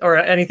or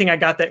anything I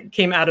got that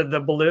came out of the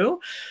blue.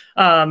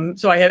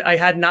 So I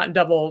had not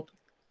double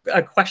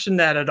questioned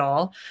that at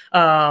all.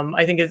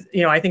 I think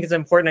it's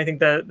important. I think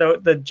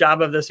the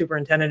job of the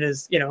superintendent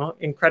is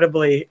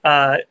incredibly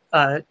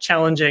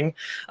challenging,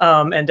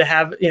 and to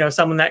have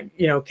someone that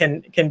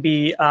can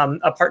be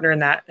a partner in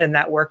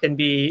that work and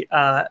be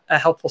a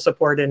helpful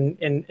support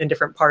in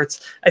different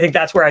parts. I think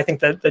that's where I think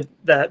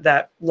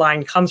that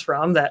line comes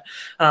from. That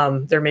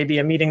there may be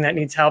a meeting that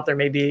needs help. There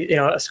may be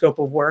a scope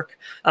of work.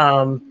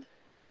 So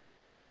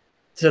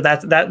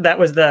that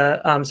was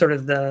the sort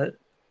of the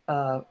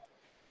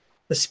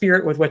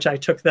spirit with which I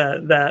took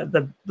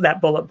that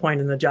bullet point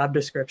in the job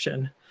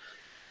description.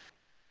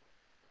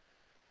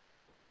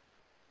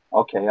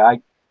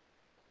 Okay,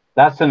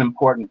 that's an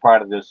important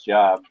part of this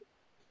job,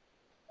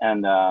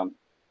 and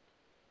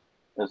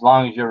as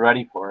long as you're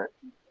ready for it,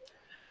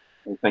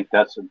 I think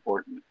that's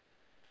important.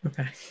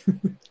 Okay.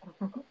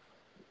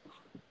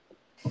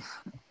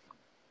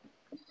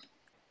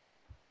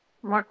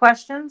 More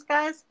questions,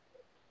 guys?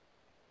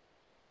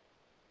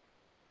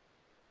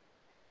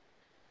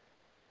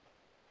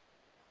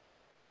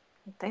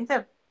 I think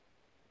that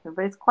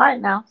everybody's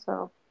quiet now,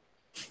 so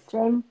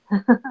James,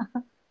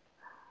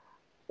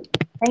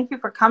 thank you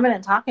for coming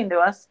and talking to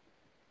us.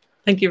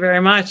 Thank you very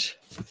much.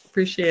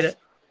 Appreciate it.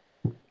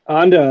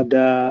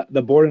 Anda,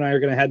 the board and I are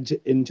going to head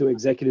into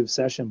executive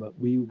session, but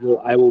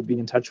I will be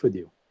in touch with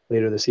you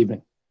later this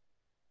evening.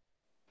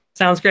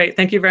 Sounds great.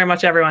 Thank you very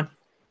much, everyone.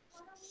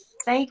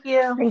 Thank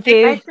you. Thank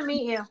you. Nice to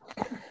meet you.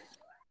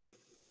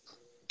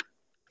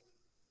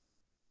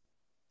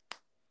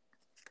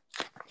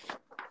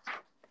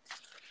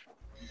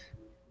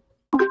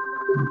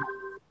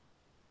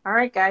 All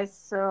right, guys.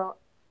 So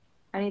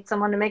I need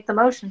someone to make the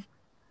motion.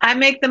 I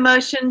make the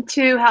motion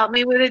to help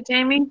me with it,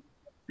 Jamie,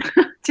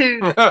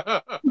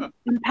 to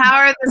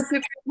empower the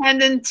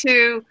superintendent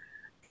to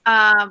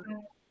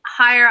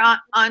hire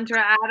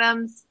Andra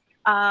Adams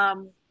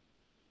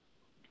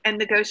and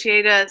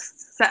negotiate a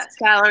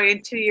salary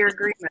and 2-year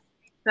agreement.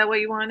 Is that what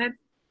you wanted?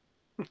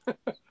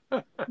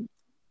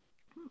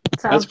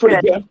 That's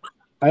pretty good.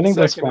 I think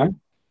that's fine.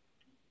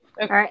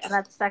 All right, and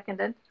that's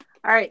seconded.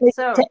 All right,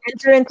 so to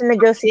enter into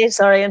negotiations.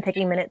 Sorry, I'm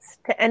taking minutes.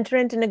 To enter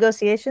into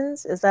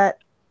negotiations, is that,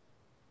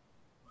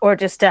 or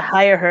just to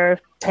hire her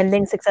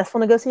pending successful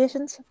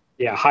negotiations?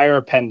 Yeah, hire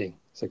a pending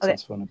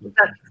successful negotiations.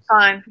 That's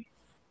fine.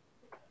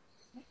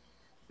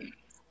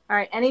 All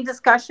right, any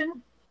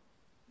discussion?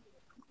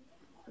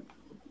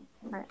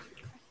 All right,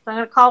 so I'm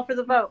going to call for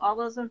the vote. All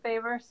those in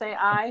favor, say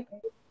aye.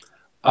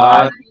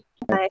 Aye.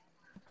 Aye.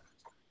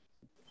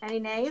 Any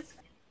nays?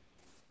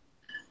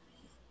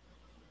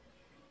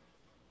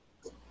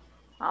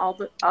 All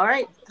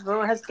right, the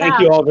vote has passed. Thank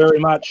you all very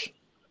much.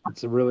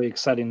 It's a really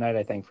exciting night,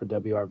 I think, for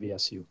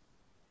WVRSU.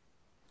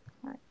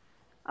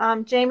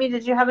 Jamie,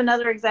 did you have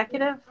another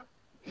executive?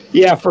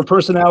 Yeah, for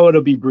personnel,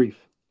 it'll be brief.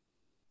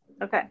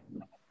 Okay.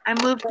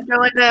 I move to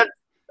go into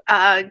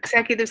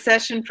executive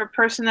session for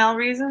personnel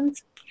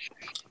reasons.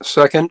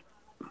 Second.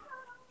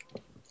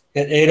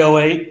 At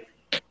 8:08.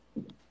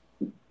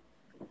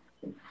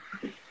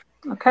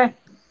 Okay.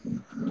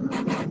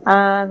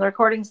 The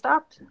recording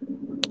stopped.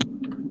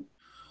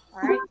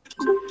 All right.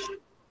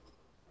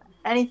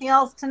 Anything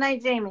else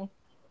tonight, Jamie?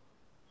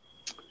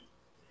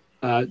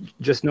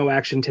 Just no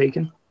action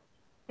taken.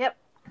 Yep.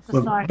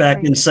 We're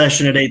back in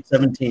session at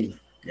 8:17.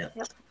 Yeah.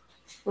 Yep.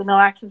 With no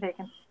action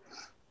taken.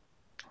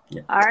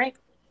 Yeah. All right.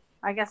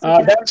 I guess we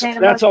can entertain a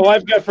that's motion. all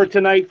I've got for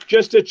tonight.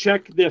 Just to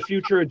check the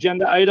future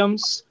agenda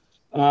items.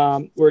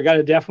 We're going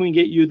to definitely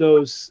get you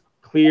those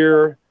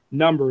clear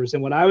numbers.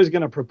 And what I was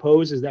going to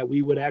propose is that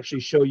we would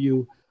actually show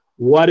you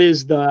what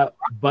is the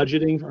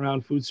budgeting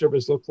around food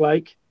service look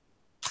like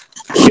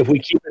if we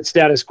keep it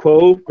status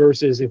quo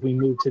versus if we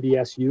move to the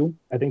SU.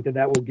 I think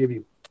that will give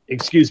you,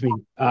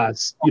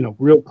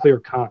 real clear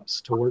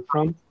comps to work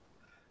from.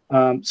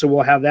 So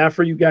we'll have that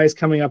for you guys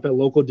coming up at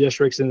local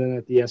districts and then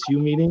at the SU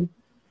meeting.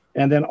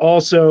 And then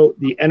also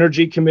the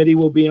energy committee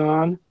will be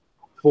on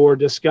for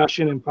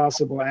discussion and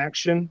possible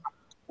action.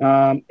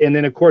 And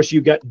then of course you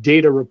got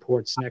data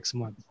reports next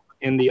month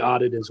in the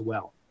audit as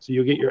well. So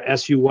you'll get your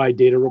SU-wide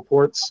data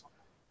reports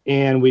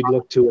and we'd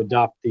look to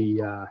adopt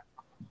the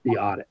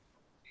audit.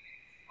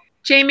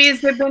 Jamie, has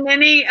there been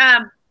any,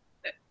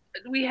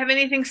 do we have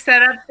anything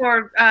set up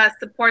for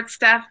support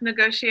staff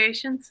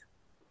negotiations?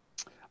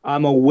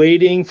 I'm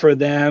awaiting for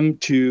them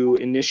to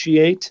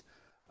initiate.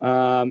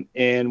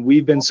 And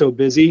we've been so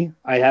busy,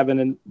 I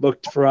haven't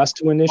looked for us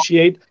to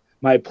initiate.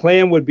 My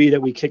plan would be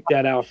that we kick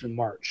that out in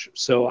March.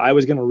 So I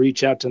was going to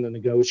reach out to the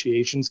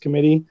negotiations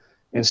committee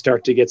and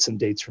start to get some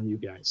dates from you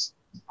guys.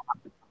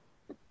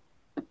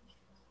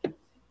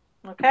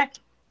 Okay.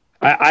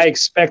 I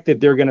expect that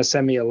they're going to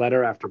send me a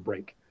letter after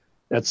break.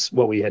 That's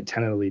what we had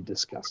tentatively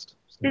discussed.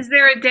 Is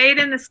there a date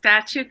in the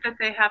statute that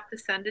they have to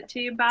send it to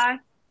you by?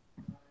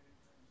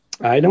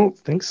 I don't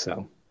think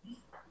so.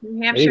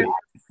 New Hampshire,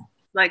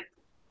 like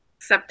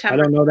September. I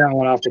don't know that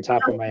one off the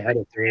top of my head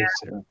if there is,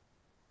 Sarah.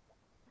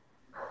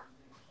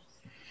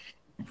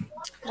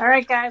 All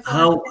right, guys.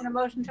 I'm making a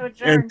motion to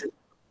adjourn.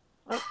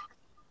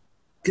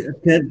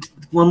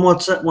 One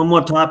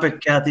more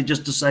topic, Kathy,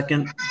 just a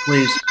second,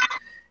 please.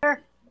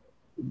 Sure.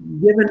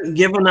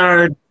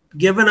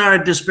 Given our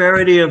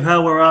disparity of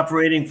how we're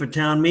operating for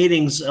town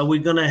meetings, are we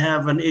going to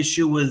have an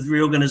issue with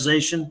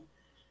reorganization,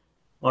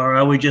 or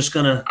are we just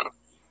going to?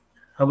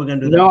 How are we going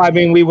to do that? No, I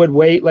mean we would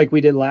wait like we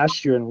did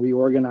last year and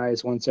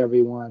reorganize once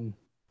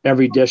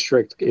every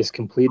district is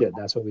completed.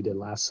 That's what we did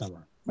last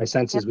summer. My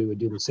sense is we would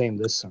do the same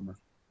this summer.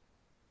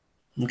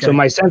 Okay. So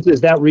my sense is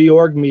that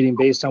reorg meeting,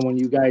 based on when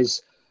you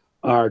guys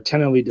are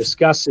tentatively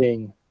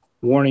discussing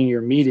warning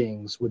your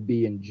meetings, would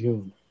be in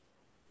June.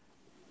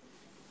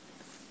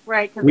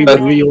 Right. We would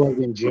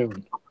reorg in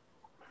June.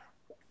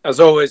 As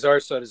always, our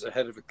side is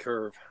ahead of the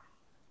curve.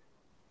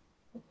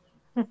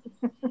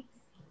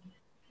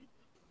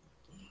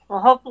 Well,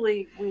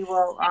 hopefully we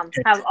will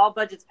have all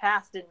budgets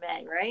passed in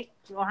May, right?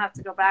 We won't have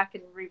to go back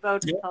and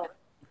revote until.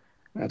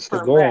 That's the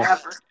goal.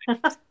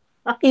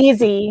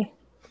 Easy.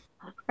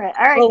 All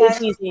right, always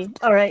guys. easy.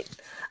 All right.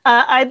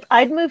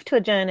 I'd move to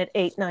adjourn at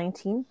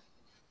 8:19.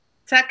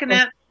 Second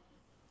it.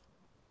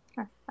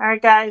 All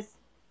right, guys.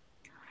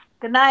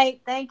 Good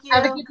night. Thank you.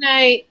 Have a good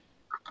night.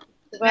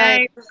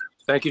 Bye.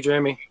 Thank you,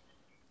 Jamie.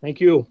 Thank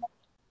you.